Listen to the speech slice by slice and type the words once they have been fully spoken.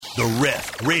The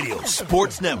Ref Radio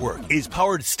Sports Network is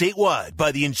powered statewide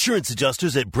by the insurance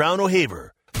adjusters at Brown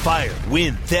O'Haver. Fire,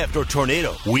 wind, theft, or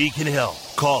tornado, we can help.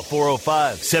 Call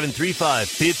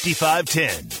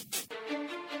 405-735-5510.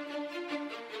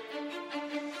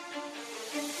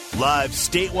 Live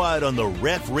statewide on the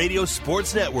Ref Radio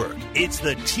Sports Network, it's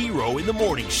the T-Row in the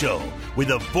Morning Show with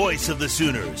the voice of the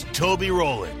Sooners, Toby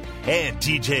Rowland and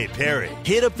TJ Perry.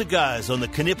 Hit up the guys on the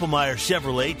Knippelmeyer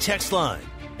Chevrolet text line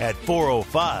at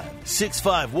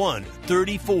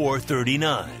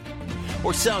 405-651-3439.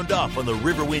 Or sound off on the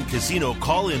Riverwind Casino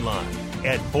call-in line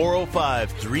at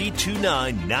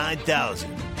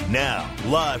 405-329-9000. Now,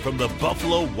 live from the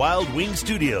Buffalo Wild Wing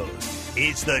Studios,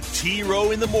 it's the T-Row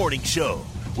in the Morning Show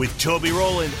with Toby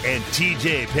Rowland and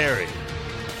TJ Perry.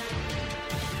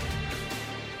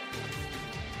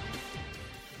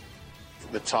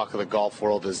 The talk of the golf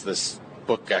world is this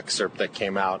book excerpt that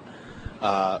came out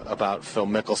about Phil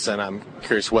Mickelson. I'm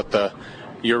curious what the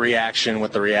reaction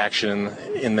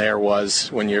in there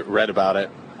was when you read about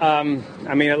it. I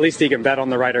mean, at least he can bet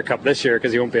on the Ryder Cup this year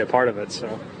because he won't be a part of it.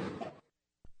 So,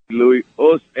 Louis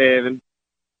and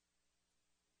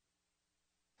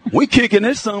we kicking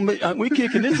this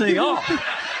thing off.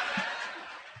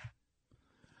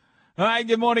 All right,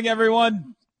 good morning,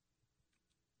 everyone.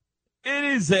 It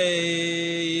is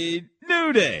a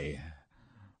new day.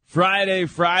 Friday.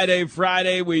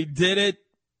 We did it.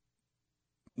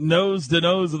 Nose to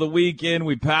nose of the weekend.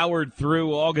 We powered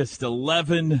through August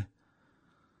 11.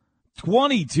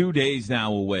 22 days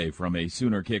now away from a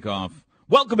Sooner kickoff.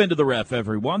 Welcome into the Ref,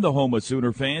 everyone. The home of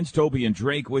Sooner fans. Toby and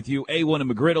Drake with you. A1 and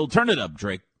McGriddle. Turn it up,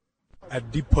 Drake.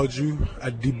 Adipaju,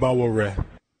 Adibaware.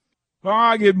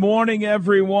 Good morning,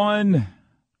 everyone.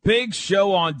 Big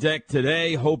show on deck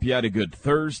today. Hope you had a good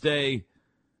Thursday.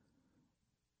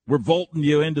 We're vaulting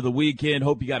you into the weekend.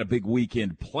 Hope you got a big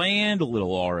weekend planned. A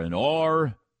little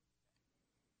R&R.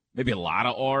 Maybe a lot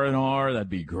of R&R. That'd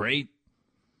be great.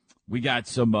 We got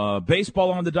some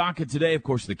baseball on the docket today. Of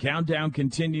course, the countdown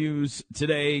continues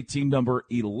today. Team number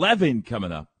 11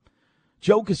 coming up.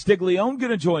 Joe Castiglione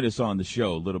going to join us on the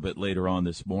show a little bit later on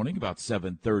this morning, about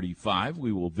 7:35.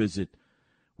 We will visit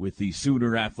with the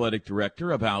Sooner Athletic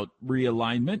Director about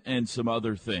realignment and some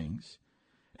other things.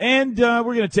 And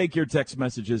we're going to take your text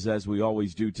messages as we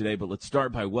always do today, but let's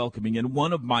start by welcoming in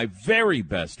one of my very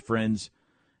best friends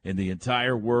in the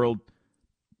entire world.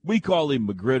 We call him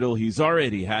McGriddle. He's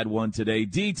already had one today.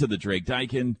 D to the Drake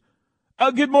Dykin.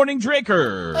 Good morning,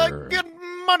 Draker. Good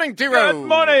morning, T-Row. Good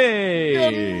morning.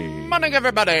 Good morning,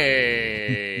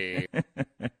 everybody.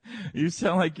 You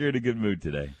sound like you're in a good mood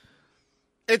today.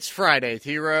 It's Friday,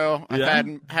 T-Row. Yeah?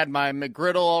 I've had my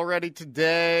McGriddle already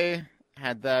today.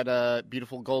 Had that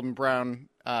beautiful golden brown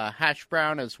hash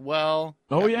brown as well.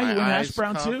 Oh, Got yeah, you my went hash iced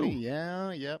brown, coffee. too.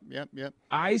 Yeah, yep.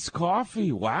 Iced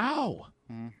coffee, wow.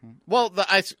 Mm-hmm. Well,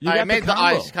 I made the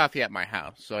iced coffee at my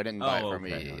house, so I didn't buy it from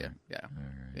okay. you. Yeah.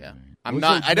 Right.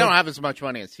 I don't have as much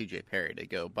money as TJ Perry to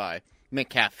go buy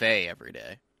McCafe every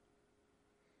day.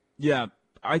 Yeah,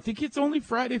 I think it's only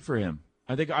Friday for him.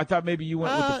 I thought maybe you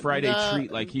went with the Friday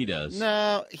treat like he does.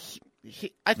 No,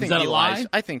 I think he lies.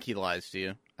 I think he lies to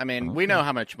you. I mean, we know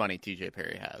how much money TJ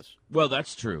Perry has. Well,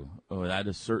 that's true. Oh, that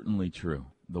is certainly true.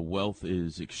 The wealth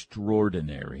is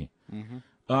extraordinary. Mm-hmm.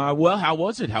 Well, how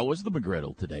was it? How was the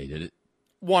McGriddle today? Did it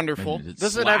wonderful? Did it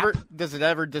Does slap? it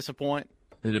ever disappoint?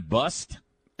 Did it bust?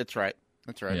 That's right.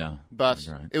 Yeah, bust.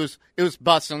 that's right. It was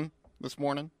bussin' this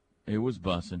morning. It was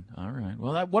bussing. All right.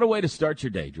 Well, what a way to start your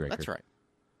day, Draker. That's right.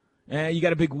 You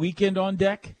got a big weekend on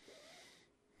deck?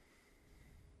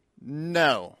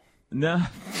 No. No.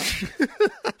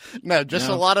 No, just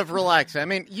a lot of relaxing. I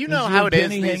mean, you know how it is.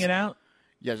 Penny hanging out?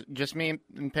 Yeah, just me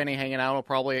and Penny hanging out. We'll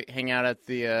probably hang out at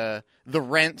the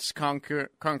Rents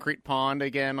concrete pond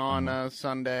again on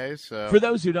Sunday. So for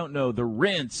those who don't know, the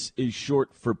Rinse is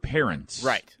short for parents.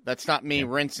 Right. That's not me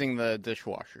rinsing the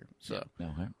dishwasher. So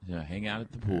hang out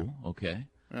at the pool. Okay.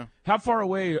 Yeah. How far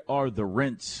away are the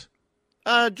Rents?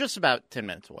 Just about 10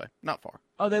 minutes away. Not far.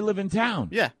 Oh, they live in town.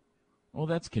 Yeah. Well,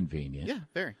 that's convenient. Yeah,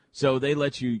 very. So they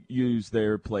let you use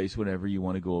their place whenever you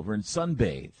want to go over and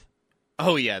sunbathe.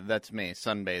 Oh, yeah, that's me,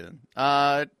 sunbathing.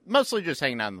 Mostly just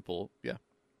hanging out in the pool, yeah.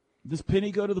 Does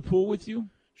Penny go to the pool with you?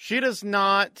 She does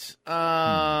not.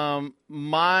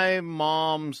 My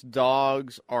mom's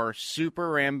dogs are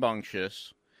super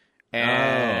rambunctious.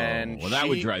 And that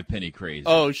would drive Penny crazy.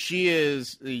 Oh, she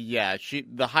is,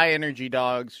 the high-energy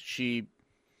dogs, she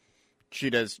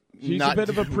does She's not. a bit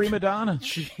of a prima donna.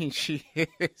 She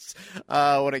is.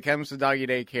 When it comes to doggy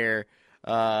daycare,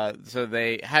 So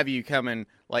they have you come and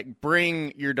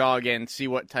bring your dog in, see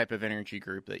what type of energy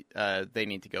group they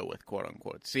need to go with, quote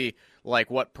unquote. See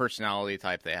what personality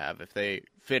type they have, if they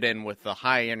fit in with the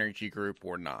high energy group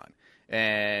or not.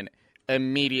 And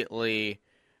immediately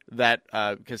that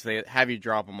because they have you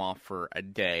drop them off for a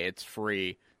day, it's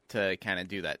free to kind of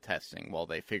do that testing while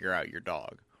they figure out your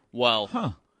dog.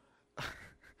 Well,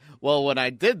 well, when I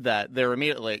did that, they're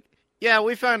immediately like, yeah,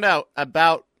 we found out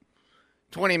about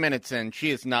 20 minutes in,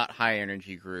 she is not high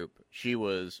energy group. She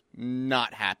was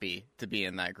not happy to be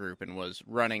in that group and was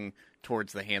running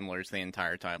towards the handlers the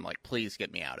entire time, like, please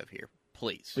get me out of here.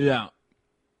 Please. Yeah.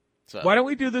 So, why don't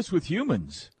we do this with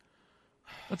humans?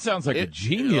 That sounds like a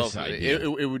genius idea.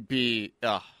 It would be...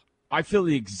 I feel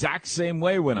the exact same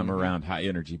way when I'm around high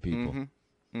energy people.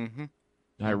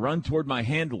 I run toward my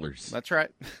handlers. That's right.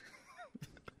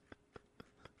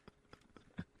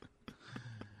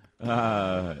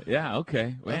 Yeah,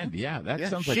 okay. And that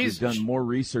sounds like you've done more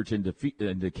research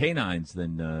into canines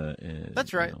than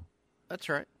That's right. That's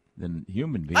right. Than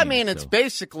human beings. I mean, it's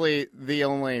basically the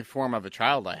only form of a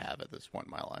child I have at this point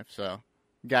in my life. So,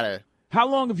 gotta. How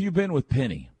long have you been with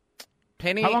Penny?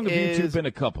 Penny. How long have you two been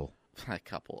a couple? A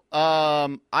couple.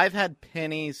 I've had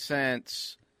Penny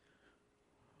since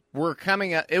we're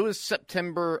coming up. It was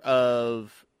September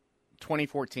of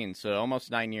 2014, so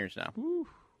almost 9 years now. Ooh,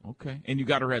 okay. And you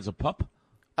got her as a pup?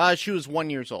 She was 1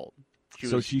 year old.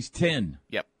 She's 10.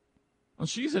 Yep. Well,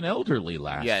 she's an elderly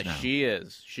lass. Yeah, now. she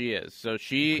is. She is. So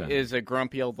she is a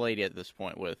grumpy old lady at this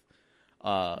point with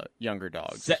younger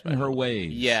dogs. Setting her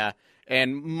ways. Yeah.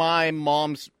 And my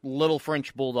mom's little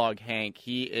French bulldog, Hank,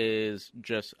 he is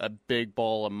just a big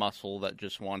ball of muscle that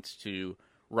just wants to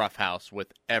roughhouse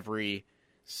with every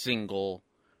single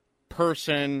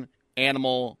person,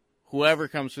 animal, whoever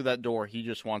comes through that door. He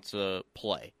just wants to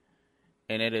play.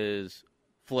 And it is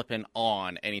flipping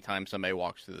on anytime somebody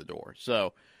walks through the door.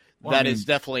 So that is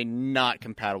definitely not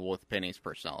compatible with Penny's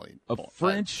personality. A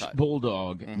French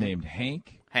bulldog named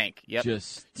Hank? Hank, yep.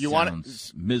 Just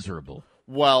sounds miserable.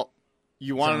 Well,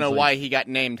 you want to know why he got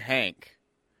named Hank?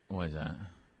 Why is that?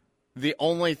 The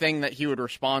only thing that he would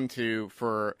respond to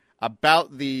for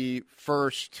about the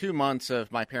first 2 months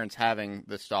of my parents having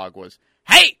this dog was,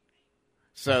 "Hey!"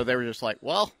 So they were just like,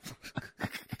 well,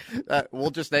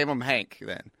 we'll just name him Hank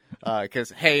then.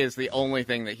 Because hey is the only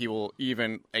thing that he will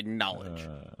even acknowledge.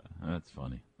 That's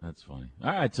funny. That's funny.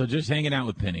 All right, so just hanging out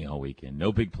with Penny all weekend.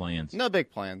 No big plans. No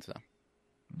big plans, though.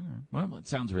 Well, it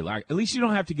sounds relaxed. At least you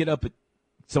don't have to get up at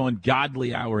some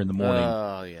ungodly hour in the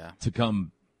morning to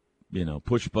come,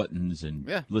 push buttons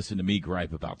and listen to me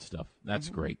gripe about stuff. That's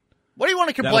great. What do you want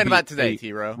to complain about today,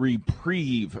 T-Row?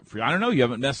 Reprieve. I don't know. You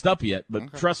haven't messed up yet,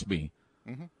 but trust me.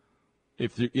 Mm-hmm.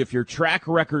 If your track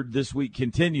record this week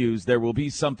continues, there will be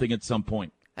something at some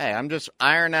point. Hey, I'm just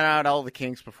ironing out all the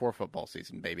kinks before football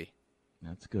season, baby.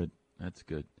 That's good. That's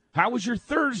good. How was your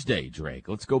Thursday, Drake?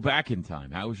 Let's go back in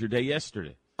time. How was your day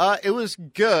yesterday? It was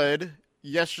good.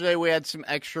 Yesterday we had some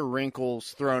extra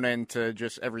wrinkles thrown into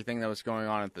just everything that was going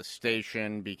on at the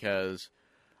station because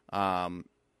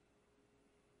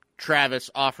Travis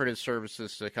offered his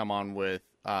services to come on with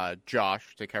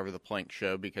Josh to cover the Plank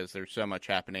Show because there's so much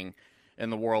happening in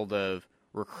the world of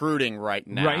recruiting right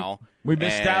now. Right. We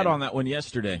missed out on that one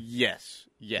yesterday. Yes.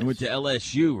 We went to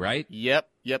LSU, right? Yep.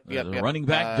 Running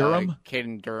back Durham?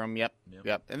 Caden Durham, yep.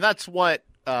 And that's what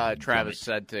Travis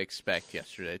said to expect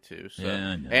yesterday, too. So. Yeah,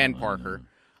 I know, and Parker.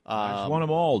 I just want them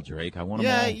all, Drake. I want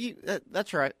them all. Yeah,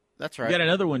 that's right. That's right. We got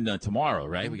another one tomorrow,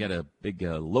 right? We got a big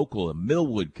local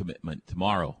Millwood commitment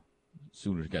tomorrow.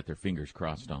 Sooners got their fingers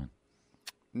crossed on.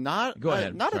 Not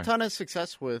a ton of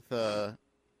success with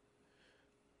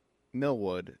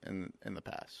Millwood in the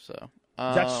past. So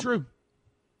that's true.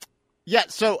 Yeah.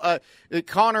 So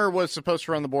Connor was supposed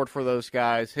to run the board for those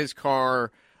guys. His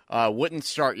car wouldn't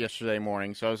start yesterday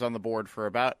morning, so I was on the board for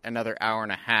about another hour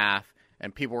and a half,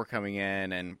 and people were coming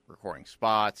in and recording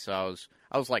spots. So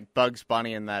I was like Bugs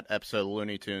Bunny in that episode of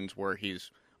Looney Tunes where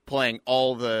he's playing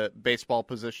all the baseball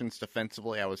positions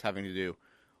defensively. I was having to do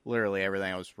literally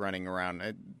everything. I was running around.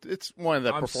 It's one of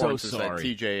the performances that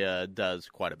TJ does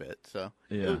quite a bit. So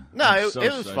yeah, it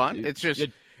was fun. It's just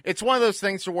it's one of those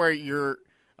things to where you're.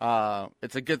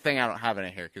 It's a good thing I don't have any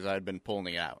here because I had been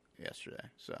pulling it out yesterday.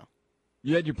 So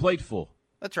you had your plate full.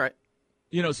 That's right.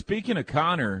 Speaking of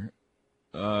Connor,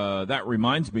 that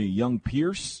reminds me, young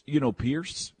Pierce.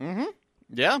 Pierce. Mm-hmm.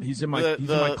 Yeah, he's in my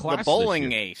class. The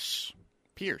bowling ace,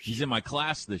 Pierce. He's in my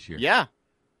class this year. Yeah.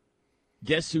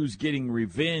 Guess who's getting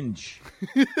revenge?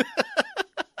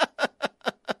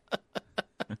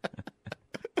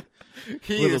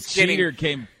 He is cheater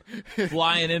came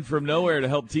flying in from nowhere to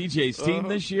help TJ's team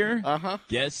this year. Uh-huh.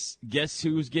 Guess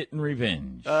who's getting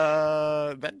revenge?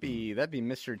 That'd be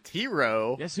Mr.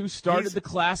 T-Row. Guess who started the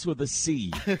class with a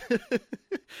C? And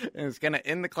it's going to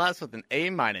end the class with an A-.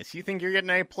 You think you're getting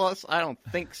an A+? I don't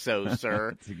think so,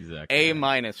 sir. That's exactly A-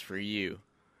 right. for you.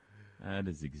 That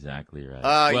is exactly right.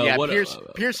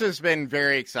 Pierce has been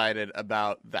very excited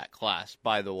about that class,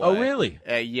 by the way. Oh, really?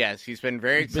 Yes, he's been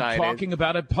very excited. Been talking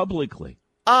about it publicly.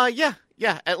 Yeah.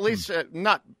 At least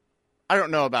not. I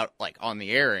don't know about like on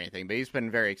the air or anything, but he's been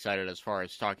very excited as far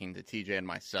as talking to TJ and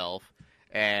myself.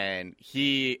 And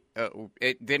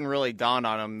it didn't really dawn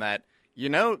on him that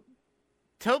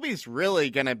Toby's really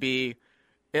going to be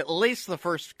at least the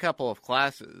first couple of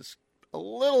classes a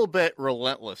little bit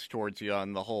relentless towards you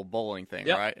on the whole bowling thing,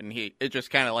 yep. right? And it just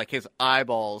kind of like his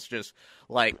eyeballs just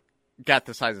like got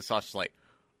the size of sausage, like,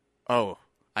 oh,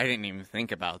 I didn't even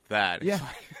think about that. Yeah.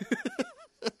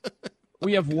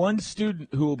 We have one student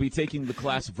who will be taking the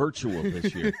class virtual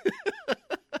this year.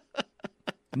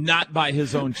 Not by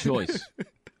his own choice,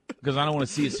 because I don't want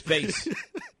to see his face.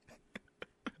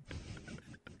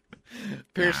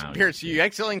 Pierce, you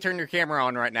accidentally turned your camera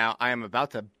on right now. I am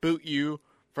about to boot you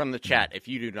from the chat if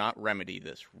you do not remedy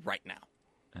this right now.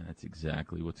 And that's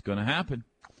exactly what's going to happen.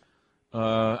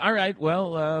 All right.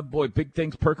 Well, boy, big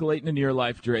things percolating in your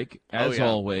life, Drake. As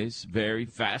always, very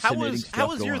fascinating stuff How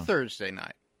was going your on. Thursday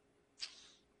night?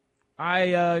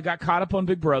 I got caught up on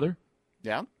Big Brother.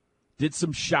 Yeah. Did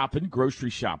some shopping, grocery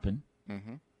shopping.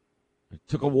 Mm-hmm. I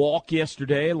took a walk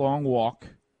yesterday, long walk.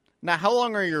 Now, how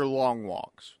long are your long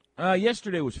walks?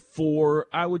 Yesterday was 4.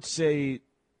 I would say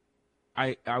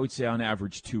on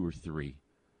average 2 or 3.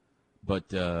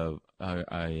 But I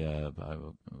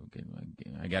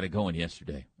got it going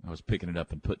yesterday. I was picking it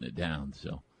up and putting it down.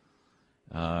 So,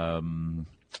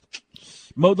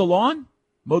 mowed the lawn,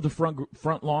 mowed the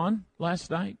front lawn last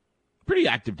night. Pretty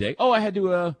active day. Oh, I had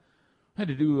to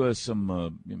do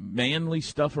some manly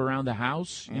stuff around the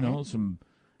house. Mm-hmm.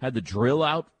 Had the drill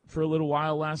out for a little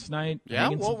while last night. Yeah,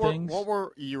 things.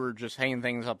 You were just hanging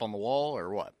things up on the wall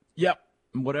or what? Yep,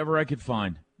 whatever I could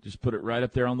find. Just put it right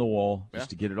up there on the wall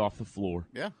just to get it off the floor.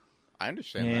 Yeah, I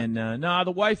understand that. And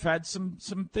the wife had some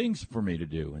things for me to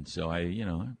do. And so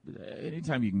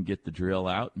anytime you can get the drill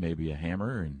out, maybe a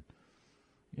hammer, and,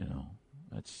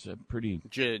 that's pretty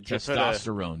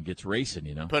testosterone gets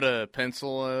racing, Put a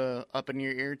pencil up in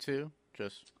your ear, too?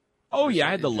 I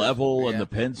had the level and the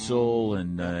pencil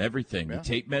and everything. Yeah. The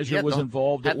tape measure was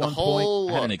involved at one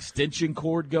point. Had an extension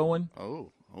cord going.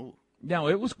 Oh. No,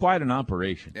 it was quite an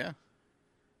operation. Yeah.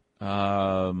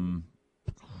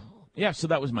 So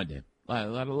that was my day. I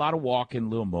had a lot of walking, a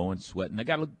little mowing, sweating. I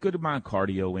got a good amount of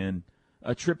cardio in.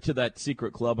 A trip to that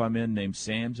secret club I'm in named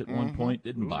Sam's at one point.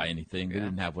 Didn't buy anything. They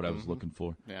didn't have what I was looking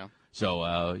for. Yeah. So,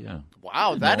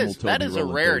 Wow, that is a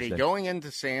rarity. Thursday. Going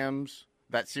into Sam's,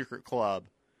 that secret club,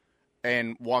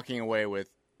 and walking away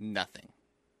with nothing.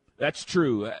 That's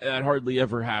true. That hardly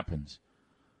ever happens.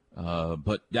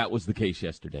 But that was the case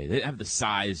yesterday. They didn't have the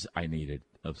size I needed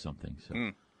of something.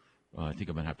 So I think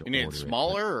I'm going to have to order it. You need it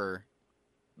smaller or?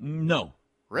 No.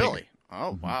 Really? Bigger.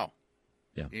 Oh, wow.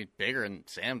 Yeah. You need bigger, and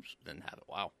Sam's didn't have it.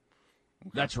 Wow.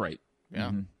 Okay. That's right. Yeah.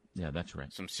 Mm-hmm. Yeah, that's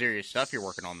right. Some serious stuff you're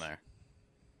working on there.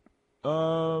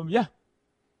 Yeah.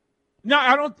 No,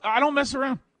 I don't mess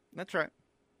around. That's right.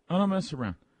 I don't mess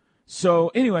around.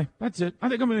 So anyway, that's it. I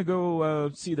think I'm going to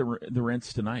go see the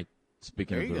Rents tonight.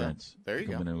 Speaking of the Rents, there you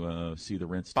go. I'm going to see the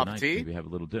Rents Pop tonight. tea? Maybe have a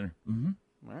little dinner.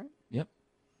 Mm-hmm. All right. Yep.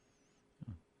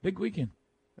 Big weekend.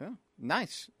 Yeah.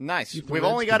 Nice. We've Rents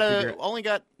only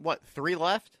got what, 3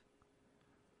 left?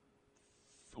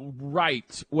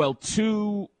 Right. Well,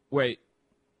 2. Wait.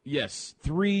 Yes,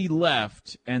 3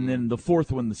 left, and then the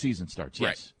 4th when the season starts.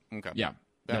 Yes. Right. Okay. Yeah,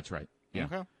 that's right. Yeah.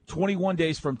 Okay. 21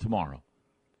 days from tomorrow.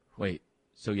 Wait.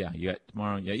 So you got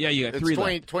tomorrow. Yeah. You got 3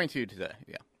 left. 22 today.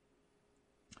 Yeah.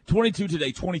 22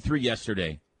 today, 23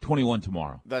 yesterday, 21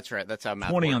 tomorrow. That's right. That's how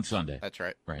math 20 works. on Sunday. That's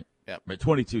right. Right. Yep. Right.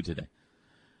 22 today.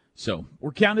 So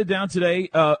we're counted down today.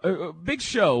 Big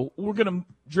show.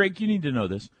 Drake, you need to know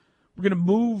this. We're going to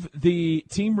move the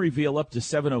team reveal up to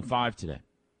 7:05 today.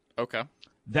 Okay.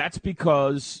 That's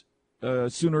because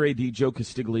Sooner AD Joe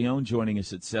Castiglione joining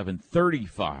us at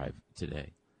 7:35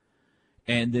 today.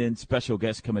 And then special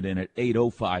guest coming in at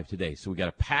 8:05 today. So we got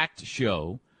a packed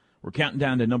show. We're counting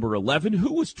down to number 11.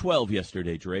 Who was 12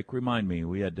 yesterday, Drake? Remind me.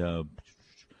 We had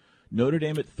Notre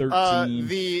Dame at 13.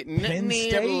 The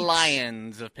Nittany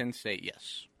Lions of Penn State,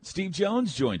 yes. Steve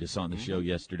Jones joined us on the show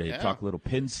yesterday to talk a little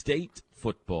Penn State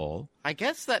football. I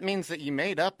guess that means that you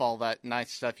made up all that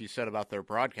nice stuff you said about their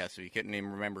broadcast, so you couldn't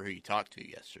even remember who you talked to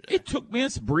yesterday. It took me a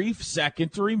brief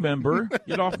second to remember.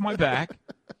 Get off my back.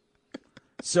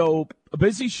 So a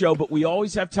busy show, but we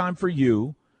always have time for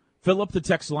you. Fill up the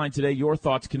text line today. Your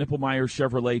thoughts, Knippelmeyer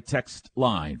Chevrolet text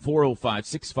line,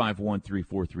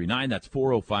 405-651-3439. That's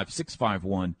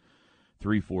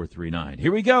 405-651-3439.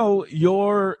 Here we go.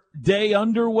 Your day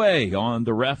underway on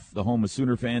the Ref, the home of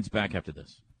Sooner fans. Back after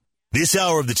this. This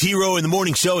hour of the T-Row in the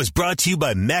Morning Show is brought to you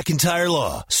by McIntyre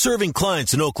Law, serving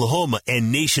clients in Oklahoma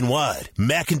and nationwide.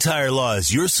 McIntyre Law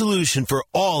is your solution for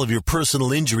all of your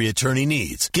personal injury attorney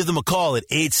needs. Give them a call at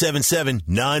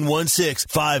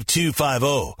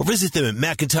 877-916-5250 or visit them at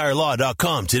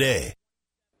McIntyreLaw.com today.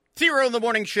 T-Row in the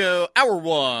Morning Show, Hour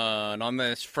 1 on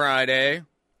this Friday.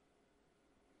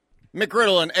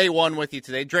 McGriddle and A1 with you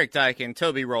today. Drake Dyke and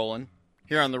Toby Rowland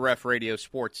here on the Ref Radio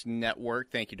Sports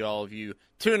Network. Thank you to all of you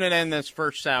tuning in this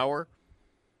first hour.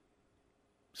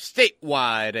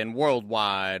 Statewide and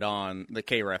worldwide on the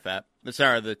KREF app. This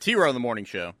hour of the T-Row in the Morning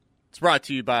Show. It's brought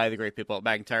to you by the great people at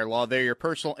McIntyre Law. They're your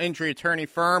personal injury attorney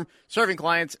firm, serving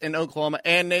clients in Oklahoma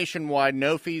and nationwide.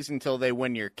 No fees until they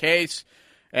win your case.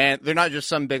 And they're not just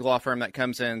some big law firm that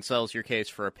comes in and sells your case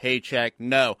for a paycheck.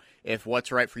 No, if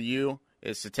what's right for you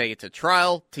is to take it to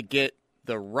trial to get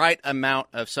the right amount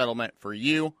of settlement for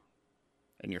you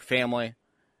and your family,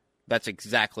 that's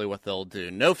exactly what they'll do.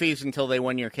 No fees until they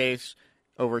win your case.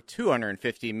 Over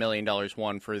 $250 million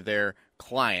won for their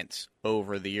clients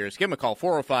over the years. Give them a call,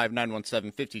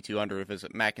 405-917-5200, or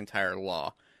visit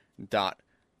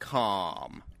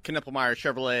McIntyreLaw.com. Knippelmeyer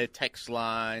Chevrolet text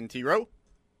line, T-Row.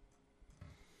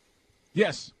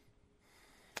 Yes.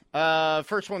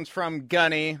 First one's from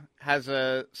Gunny, has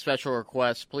a special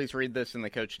request. Please read this in the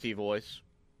Coach T voice.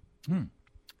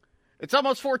 It's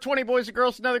almost 4:20, boys and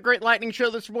girls. Another great lightning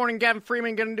show this morning. Gavin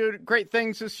Freeman going to do great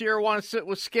things this year. Want to sit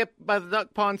with Skip by the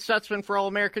Duck Pond. Stutzman for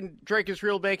All-American. Drake is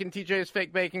real bacon. TJ is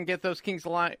fake bacon. Get those Kings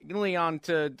of Leon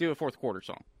to do a fourth quarter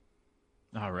song.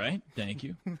 All right. Thank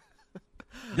you.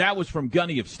 That was from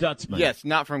Gunny of Stutzman. Yes,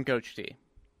 not from Coach T.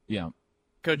 Yeah.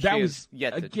 Coach that T was,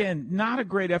 yet again, not a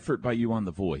great effort by you on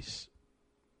the voice.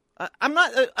 I'm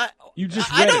not. You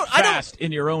just read it fast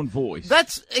in your own voice.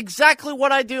 That's exactly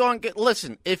what I do on.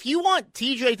 Listen, if you want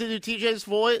TJ to do TJ's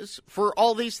voice for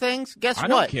all these things, guess what? I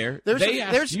don't care. They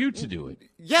asked you to do it.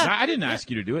 Yeah, I didn't ask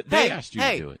you to do it. They asked you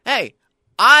to do it. Hey,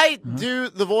 I do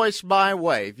the voice my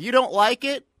way. If you don't like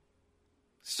it,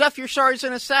 stuff your sorries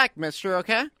in a sack, mister,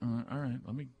 okay? All right.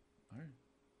 All right.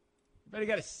 Anybody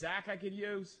got a sack I could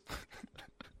use?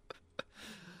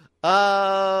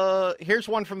 Here's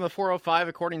one from the 405.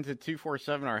 According to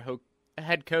 247, our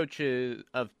head coach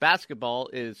of basketball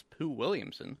is Pooh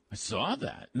Williamson. I saw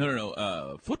that.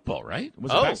 No. Football, right?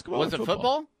 Was it basketball? Was it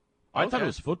football? I thought it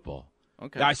was football.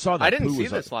 Okay. Yeah, I saw that. I didn't see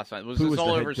this last night. Was this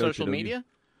all over social media?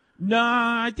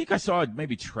 Nah, I think I saw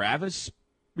maybe Travis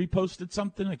reposted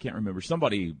something. I can't remember.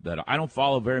 Somebody that I don't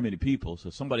follow very many people,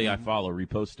 so somebody I follow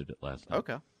reposted it last night.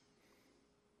 Okay.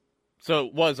 So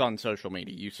it was on social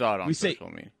media. You saw it on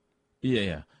social media.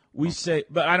 Yeah. We say,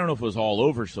 but I don't know if it was all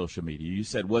over social media. You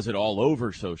said, was it all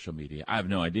over social media? I have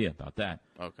no idea about that.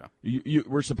 Okay.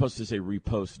 We're supposed to say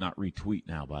repost, not retweet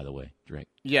now, by the way, Drake.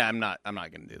 Yeah, I'm not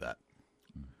going to do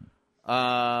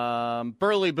that.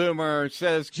 Burley Boomer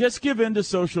says, just give in to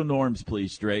social norms,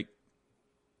 please, Drake.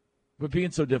 Quit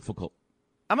being so difficult.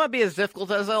 I'm going to be as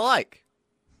difficult as I like.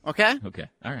 Okay? Okay.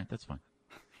 All right. That's fine.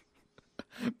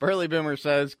 Burley Boomer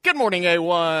says, good morning,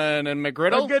 A1 and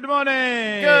McGriddle. Good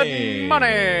morning. Good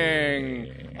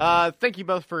morning. Thank you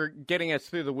both for getting us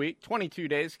through the week. 22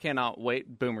 days. Cannot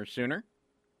wait. Boomer Sooner.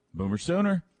 Boomer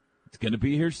Sooner. It's going to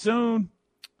be here soon.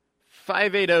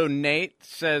 580 Nate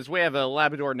says, we have a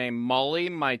Labrador named Molly.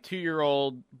 My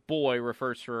 2-year-old boy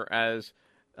refers to her as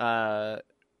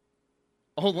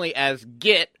only as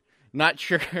Git. Not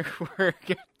sure where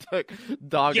it took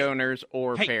dog owners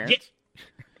or parents. Git.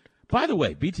 By the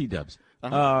way, BT Dubs,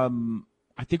 I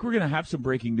think we're going to have some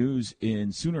breaking news in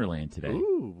Soonerland today.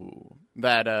 Ooh.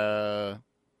 That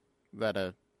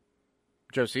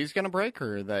Joe C's going to break,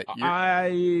 or that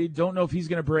I don't know if he's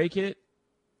going to break it.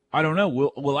 I don't know.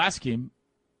 We'll ask him.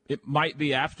 It might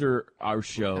be after our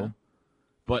show,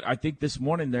 but I think this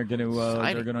morning they're going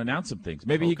to announce some things.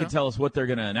 Maybe he could tell us what they're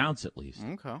going to announce at least.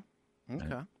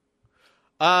 Okay.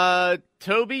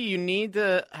 Toby, you need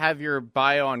to have your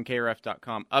bio on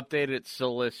kref.com updated. It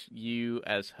still lists you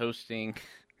as hosting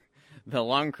the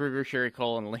Lon Kruger, Sherry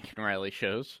Cole, and Lincoln Riley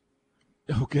shows.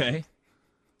 Okay.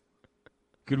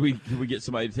 Could we get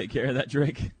somebody to take care of that,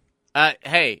 Drake?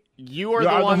 Hey, you are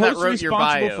the one that wrote your bio.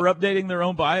 Are the hosts responsible for updating their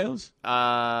own bios?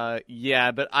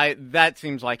 Yeah, but that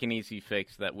seems like an easy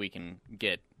fix that we can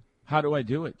get. How do I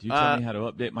do it? Do you tell me how to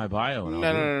update my bio?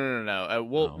 No.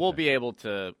 We'll be able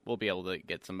to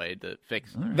get somebody to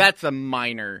fix. Right. That's a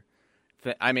minor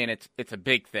I mean, it's a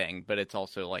big thing, but it's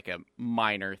also like a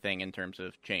minor thing in terms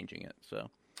of changing it. So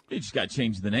You just got to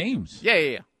change the names.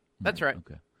 Yeah. That's right.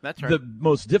 Okay. That's right. The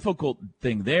most difficult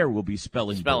thing there will be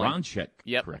spelling Baranchek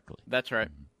correctly. That's right.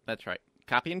 That's right.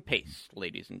 Copy and paste,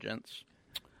 ladies and gents.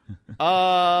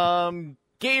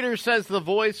 Gator says the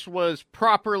voice was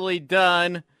properly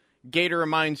done. Gator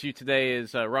reminds you today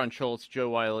is Ron Schultz, Joe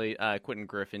Wiley, Quentin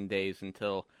Griffin days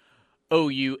until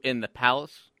OU in the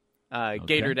Palace.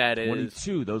 Gator Dad is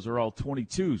 22. Those are all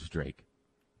 22s, Drake.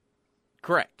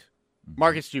 Correct.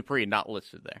 Marcus Dupree not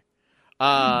listed there.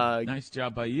 Nice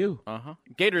job by you.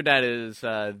 Gator Dad is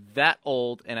that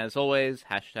old, and as always,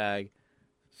 hashtag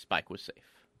Spike was safe.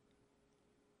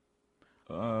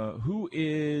 Who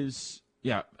is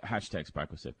hashtag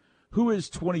Spike was safe. Who is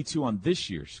 22 on this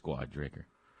year's squad, Draker?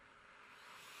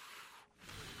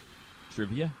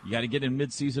 Trivia? You got to get in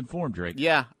mid-season form, Drake.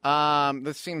 Yeah.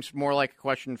 This seems more like a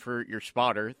question for your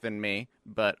spotter than me.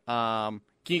 But can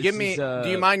you give me? Do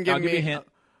you mind giving me? A hint.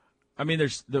 I mean,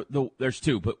 there's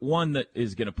two, but one that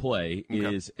is going to play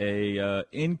is a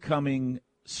incoming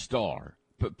star,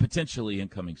 potentially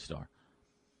incoming star.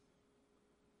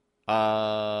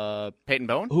 Peyton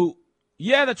Bowen. Who?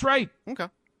 Yeah, that's right. Okay.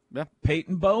 Yeah.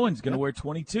 Peyton Bowen's going to wear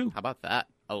 22. How about that?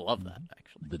 I love that,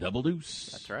 actually. The double deuce.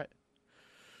 That's right.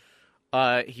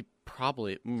 He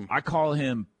probably. I call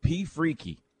him P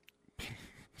Freaky.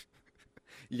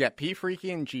 You got P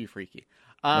Freaky and G Freaky.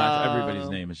 Everybody's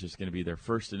name is just going to be their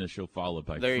first initial followed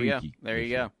by there Freaky. You go. There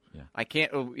you go. Yeah. I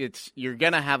can't. You're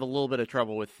going to have a little bit of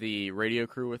trouble with the radio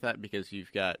crew with that because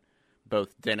you've got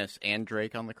both Dennis and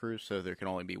Drake on the crew, so there can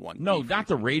only be one. No, not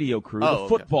the radio crew. The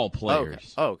football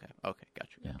players. Okay. Gotcha.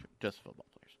 Yeah. Just football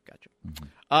players.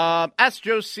 Gotcha. Ask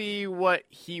Joe C. what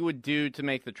he would do to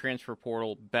make the transfer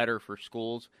portal better for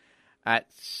schools. At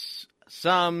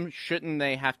some, shouldn't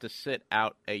they have to sit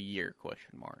out a year? ?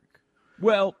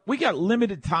 Well, we got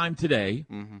limited time today,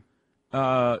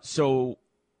 so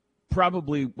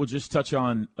probably we'll just touch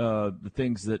on the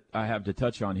things that I have to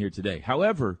touch on here today.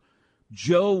 However,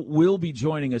 Joe will be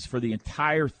joining us for the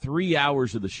entire 3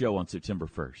 hours of the show on September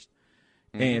 1st.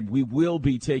 And we will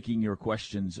be taking your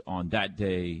questions on that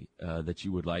day that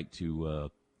you would like to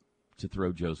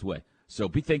throw Joe's way. So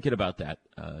be thinking about that.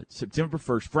 September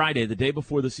 1st, Friday, the day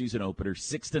before the season opener,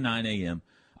 6 to 9 a.m.,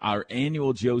 our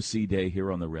annual Joe C. Day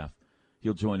here on the Ref.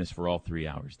 He'll join us for all 3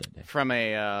 hours that day. From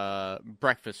a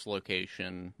breakfast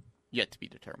location yet to be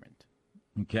determined.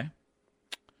 Okay.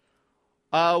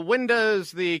 When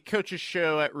does the coaches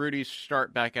show at Rudy's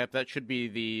start back up? That should be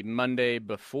the Monday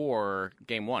before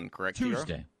Game 1, correct?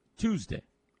 Tuesday.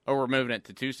 Oh, we're moving it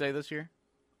to Tuesday this year?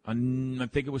 I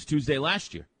think it was Tuesday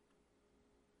last year.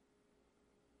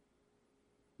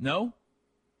 No?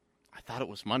 I thought it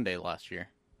was Monday last year.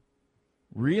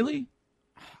 Really?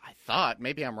 I thought.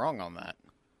 Maybe I'm wrong on that.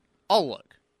 I'll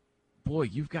look. Boy,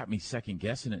 you've got me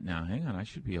second-guessing it now. Hang on, I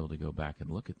should be able to go back and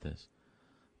look at this.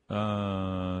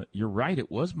 You're right.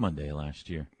 It was Monday last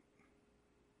year.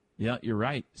 Yeah, you're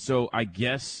right. So I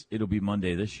guess it'll be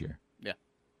Monday this year. Yeah.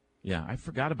 Yeah, I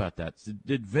forgot about that.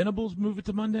 Did Venables move it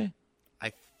to Monday?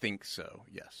 I think so,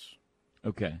 yes.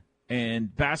 Okay.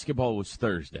 And basketball was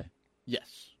Thursday?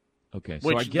 Yes. Okay.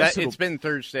 So I guess it's been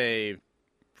Thursday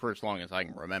for as long as I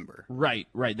can remember. Right.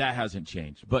 That hasn't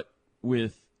changed. But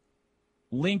with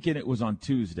Lincoln, it was on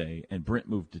Tuesday, and Brent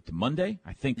moved it to Monday.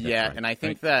 I think that's right. And I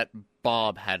think that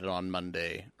Bob had it on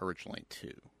Monday originally,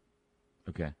 too.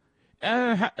 Okay.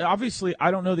 Obviously,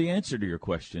 I don't know the answer to your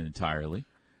question entirely.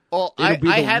 Well, It'll be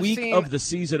the have week seen, of the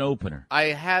season opener. I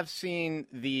have seen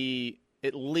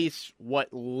at least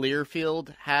what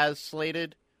Learfield has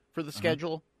slated for the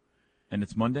schedule. And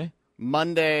it's Monday?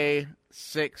 Monday,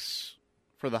 6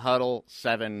 for the huddle,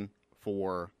 7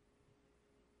 for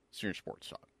Senior Sports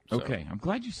Talk. So, okay, I'm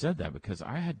glad you said that because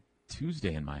I had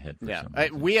Tuesday in my head. For some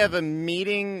reason. We have a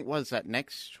meeting, what is that,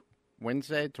 next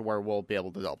Wednesday, to where we'll be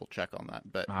able to double-check on that.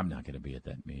 But I'm not going to be at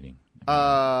that meeting.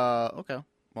 Okay.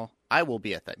 Well, I will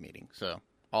be at that meeting, so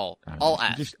I'll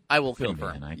ask. I will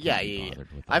confirm. Yeah.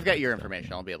 I've got your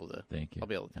information. Yeah. I'll be able to. Thank you. I'll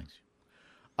be able to text you.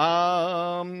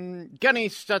 Gunny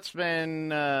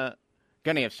Stutzman,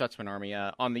 Gunny of Stutzman Army,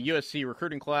 on the USC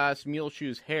recruiting class,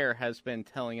 Muleshoe's hair has been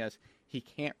telling us he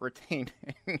can't retain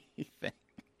anything.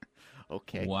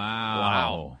 Okay.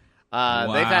 Wow.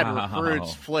 They've had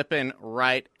recruits flipping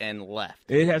right and left.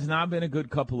 It has not been a good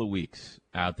couple of weeks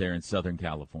out there in Southern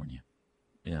California.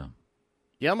 Yeah.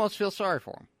 You almost feel sorry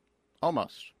for him.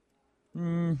 Almost.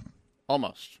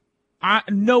 Almost.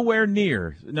 Nowhere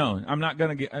near. No, I'm not going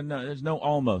to get. No, there's no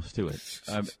almost to it.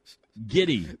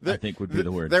 Giddy, I think, would be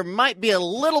the word. There might be a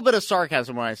little bit of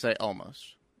sarcasm when I say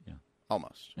almost. Yeah.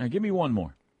 Almost. All right, give me one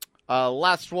more.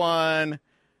 Last one.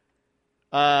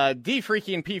 D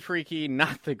Freaky and P Freaky,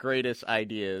 not the greatest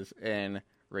ideas in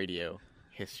radio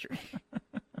history.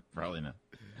 Probably not.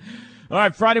 All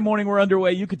right, Friday morning, we're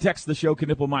underway. You can text the show,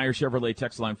 Knippelmeyer Chevrolet,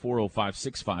 text line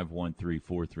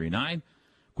 405-651-3439.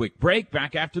 Quick break,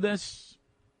 back after this.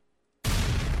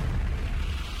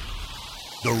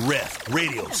 The Ref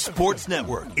Radio Sports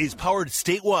Network is powered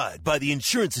statewide by the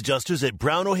insurance adjusters at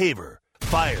Brown O'Haver.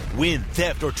 Fire, wind,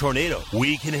 theft, or tornado,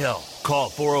 we can help. Call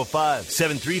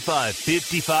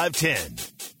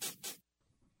 405-735-5510.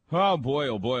 Oh, boy,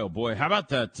 oh, boy, oh, boy. How about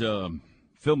that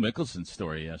Phil Mickelson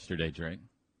story yesterday, Drake?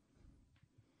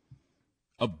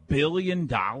 $1 billion?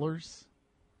 Did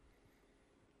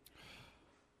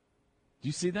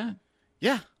you see that?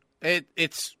 Yeah. It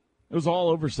was all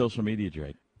over social media,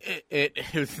 Drake.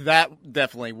 That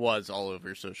definitely was all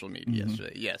over social media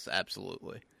yesterday. Yes,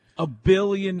 absolutely. $1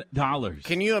 billion.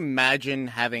 Can you imagine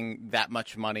having that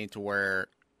much money to where,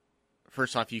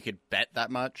 first off, you could bet that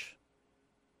much?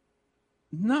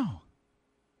 No.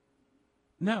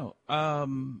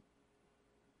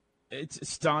 It's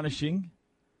astonishing.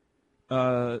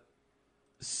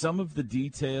 Some of the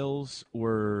details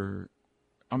were,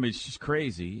 it's just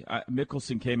crazy.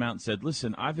 Mickelson came out and said,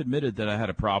 listen, I've admitted that I had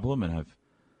a problem, and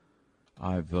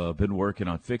I've been working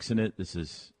on fixing it. This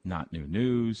is not new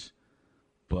news.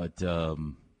 But, it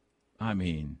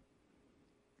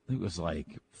was like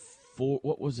it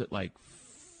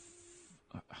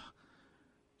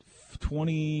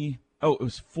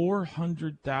was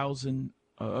 400,000.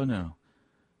 Oh, no.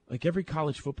 Like every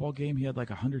college football game, he had like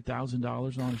 $100,000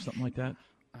 on or something like that.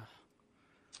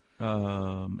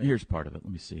 Here's part of it.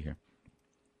 Let me see here.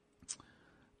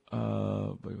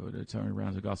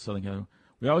 Rounds of golf selling.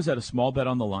 We always had a small bet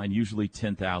on the line, usually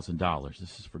 $10,000.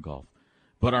 This is for golf.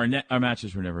 But our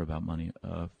matches were never about money.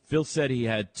 Phil said he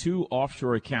had 2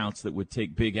 offshore accounts that would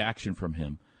take big action from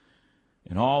him.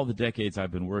 In all the decades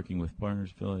I've been working with partners,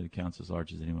 affiliate accounts as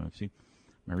large as anyone I've seen.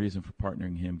 My reason for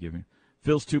partnering him,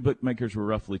 Phil's 2 bookmakers were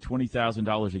roughly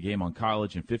 $20,000 a game on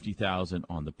college and $50,000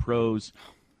 on the pros.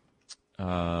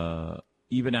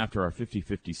 Even after our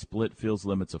 50-50 split, Phil's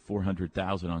limits of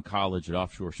 $400,000 on college at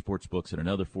offshore sports books and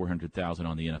another $400,000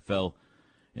 on the NFL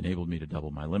enabled me to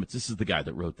double my limits. This is the guy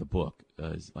that wrote the book.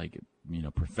 Is like,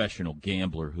 professional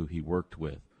gambler who he worked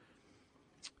with.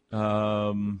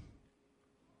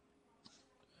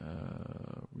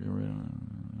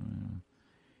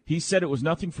 He said it was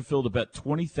nothing for Phil to bet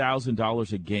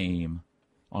 $20,000 a game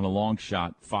on a long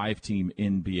shot 5-team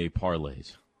NBA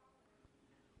parlays,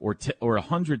 or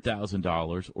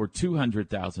 $100,000 or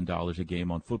 $200,000 a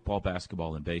game on football,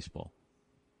 basketball, and baseball.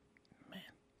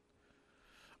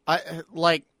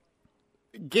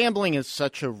 Gambling is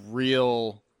such a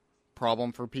real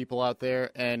problem for people out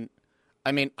there, and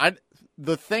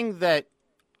the thing that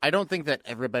I don't think that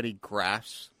everybody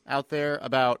grasps out there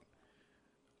about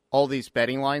all these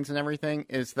betting lines and everything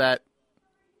is that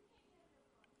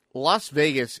Las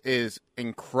Vegas is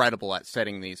incredible at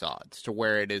setting these odds to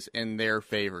where it is in their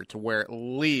favor, to where at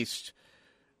least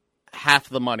half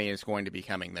the money is going to be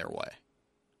coming their way.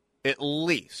 At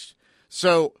least.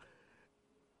 So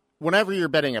whenever you're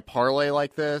betting a parlay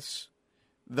like this,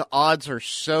 the odds are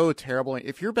so terrible.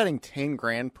 If you're betting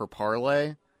 $10,000 per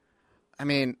parlay,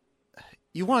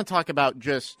 you want to talk about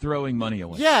just throwing money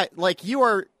away. Yeah,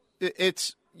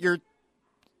 you're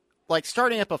like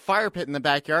starting up a fire pit in the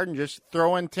backyard and just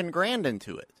throwing $10,000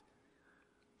 into it.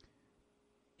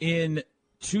 In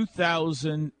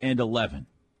 2011,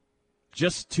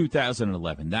 just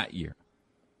 2011, that year,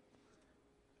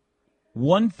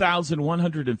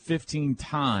 1,115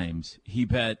 times he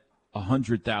bet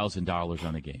 $100,000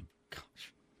 on a game.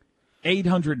 Gosh.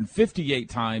 858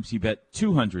 times he bet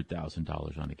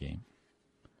 $200,000 on a game.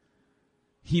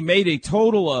 He made a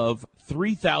total of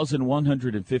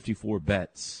 3,154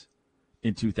 bets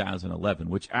in 2011,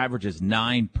 which averages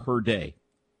 9 per day,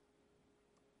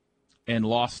 and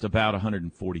lost about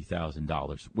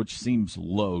 $140,000, which seems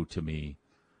low to me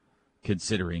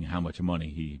considering how much money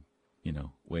he,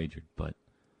 wagered. But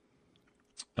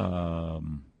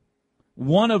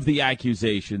one of the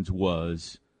accusations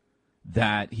was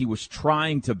that he was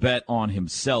trying to bet on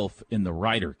himself in the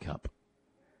Ryder Cup,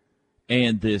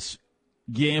 and this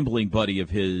gambling buddy of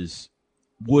his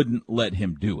wouldn't let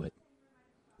him do it.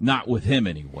 Not with him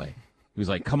anyway. He was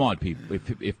like, come on, people.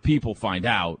 If people find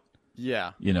out,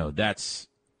 yeah, that's,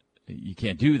 you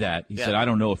can't do that. He said, I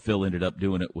don't know if Phil ended up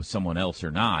doing it with someone else or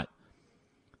not.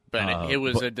 But it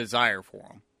was a desire for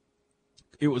him.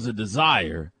 It was a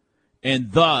desire.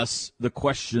 And thus, the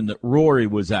question that Rory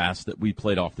was asked that we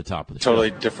played off the top of the Totally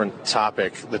show. different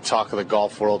topic. The talk of the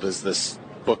golf world is this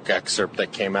book excerpt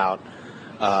that came out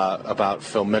about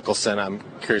Phil Mickelson. I'm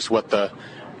curious what the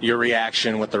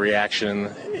reaction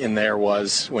in there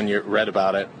was when you read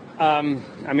about it. I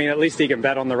mean, at least he can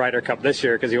bet on the Ryder Cup this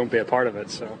year because he won't be a part of it.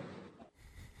 So,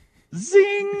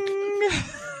 zing.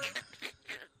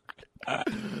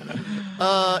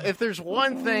 If there's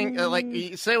one thing, like,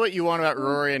 say what you want about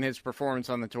Rory and his performance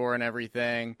on the tour and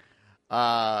everything,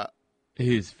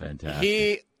 he's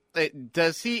fantastic.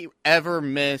 Does he ever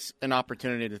miss an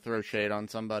opportunity to throw shade on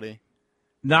somebody?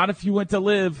 Not if you went to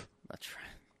live. That's right.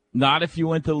 Not if you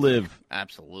went to live.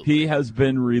 Absolutely. He has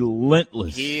been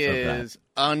relentless. He is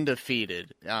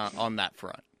undefeated on that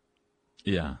front.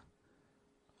 Yeah.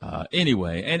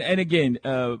 Anyway, and again,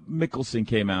 Mickelson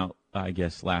came out, I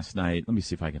guess, last night. Let me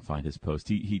see if I can find his post.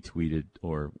 He tweeted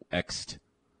or X'd.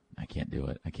 I can't do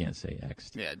it. I can't say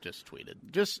X'd. Yeah, just tweeted.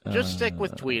 Just stick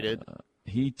with tweeted.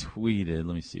 He tweeted.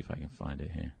 Let me see if I can find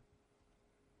it here.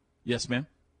 Yes, ma'am?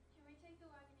 Can we take the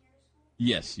Wagoneer to school?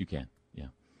 Yes, you can. Yeah.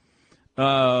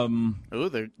 Oh,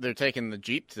 they're taking the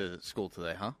Jeep to school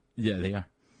today, huh? Yeah, they are.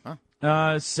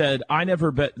 Huh. Said, I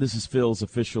never bet. This is Phil's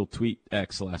official tweet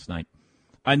X last night.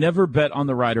 I never bet on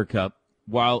the Ryder Cup.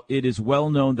 While it is well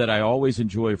known that I always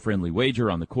enjoy a friendly wager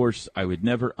on the course, I would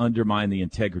never undermine the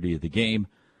integrity of the game.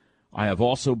 I have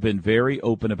also been very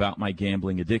open about my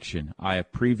gambling addiction. I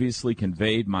have previously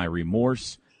conveyed my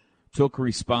remorse, took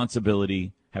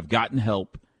responsibility, have gotten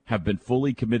help, have been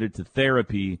fully committed to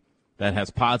therapy that has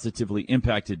positively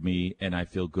impacted me, and I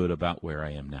feel good about where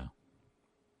I am now.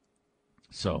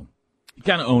 So, he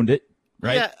kind of owned it,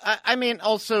 right? Yeah, I mean,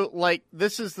 also, like,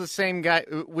 this is the same guy.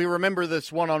 We remember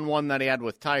this one-on-one that he had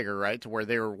with Tiger, right, to where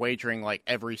they were wagering, like,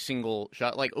 every single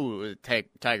shot. Like, ooh,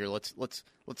 Tiger, let's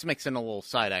mix in a little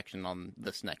side action on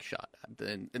this next shot.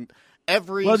 And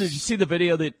every... Well, did you see the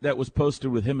video that was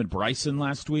posted with him and Bryson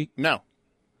last week? No.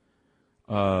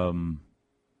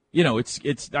 You know,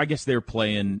 it's. I guess they're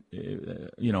playing,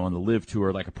 on the Live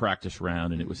Tour like a practice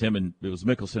round, and it was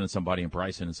Mickelson and somebody and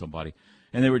Bryson and somebody,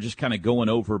 and they were just kind of going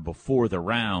over before the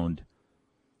round,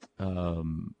 the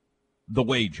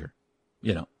wager.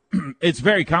 You know, it's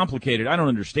very complicated. I don't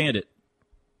understand it.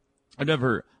 I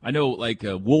know like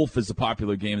Wolf is a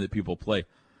popular game that people play.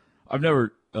 I've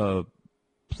never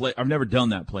done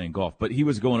that playing golf, but he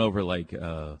was going over like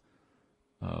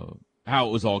how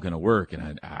it was all going to work,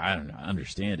 and I don't know, I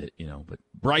understand it, but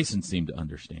Bryson seemed to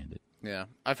understand it. Yeah.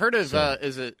 I've heard his,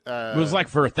 it was like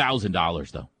for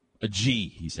 $1,000 though. A G,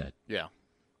 he said. Yeah.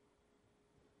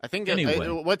 I think anyway.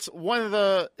 What's one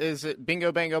of is it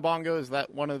Bingo Bango Bongo? Is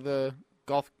that one of the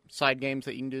golf side games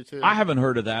that you can do too? I haven't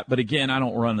heard of that, but again, I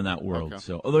don't run in that world. Okay.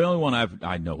 So the only one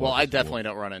I know. Well, I definitely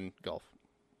don't run in golf.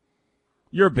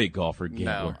 You're a big golfer,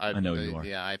 gambler. No, I know you are.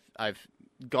 Yeah, I've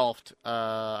golfed.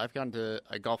 I've gone to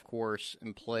a golf course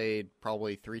and played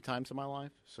probably 3 times in my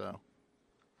life. So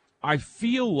I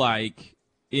feel like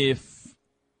I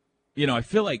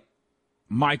feel like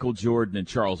Michael Jordan and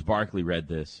Charles Barkley read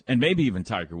this, and maybe even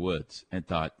Tiger Woods, and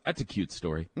thought, that's a cute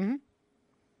story.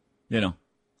 Mm-hmm.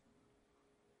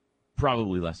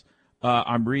 Probably less.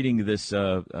 I'm reading this.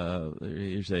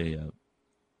 Here's a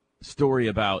story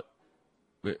about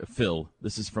Phil.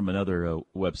 This is from another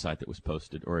website that was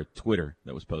posted, or a Twitter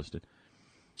that was posted.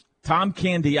 Tom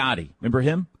Candiotti, remember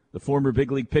him? The former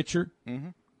big league pitcher? Mm-hmm.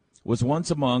 Was once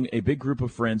among a big group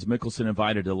of friends Mickelson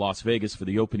invited to Las Vegas for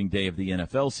the opening day of the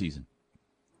NFL season.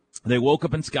 They woke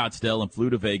up in Scottsdale and flew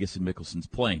to Vegas in Mickelson's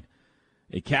plane.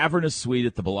 A cavernous suite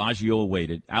at the Bellagio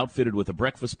awaited, outfitted with a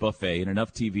breakfast buffet and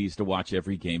enough TVs to watch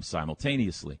every game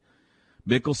simultaneously.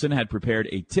 Mickelson had prepared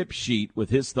a tip sheet with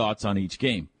his thoughts on each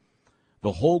game.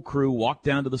 The whole crew walked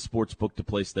down to the sports book to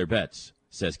place their bets,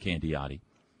 says Candiotti.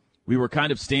 We were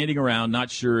kind of standing around, not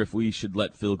sure if we should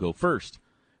let Phil go first.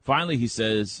 Finally, he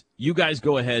says, you guys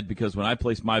go ahead because when I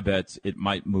place my bets, it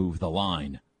might move the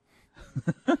line.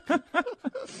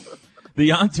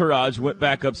 The entourage went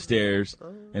back upstairs,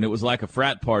 and it was like a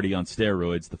frat party on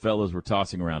steroids. The fellows were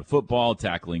tossing around football,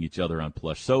 tackling each other on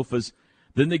plush sofas.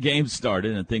 Then the game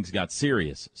started, and things got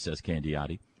serious, says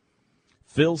Candiotti.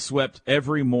 Phil swept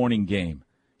every morning game.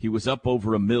 He was up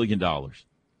over $1 million.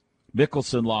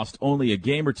 Mickelson lost only a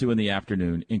game or two in the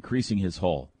afternoon, increasing his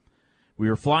haul. We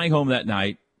were flying home that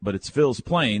night, but it's Phil's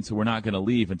plane, so we're not going to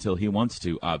leave until he wants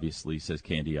to, obviously, says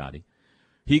Candiotti.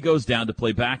 He goes down to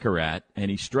play Baccarat,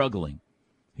 and he's struggling.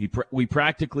 We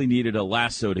practically needed a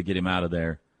lasso to get him out of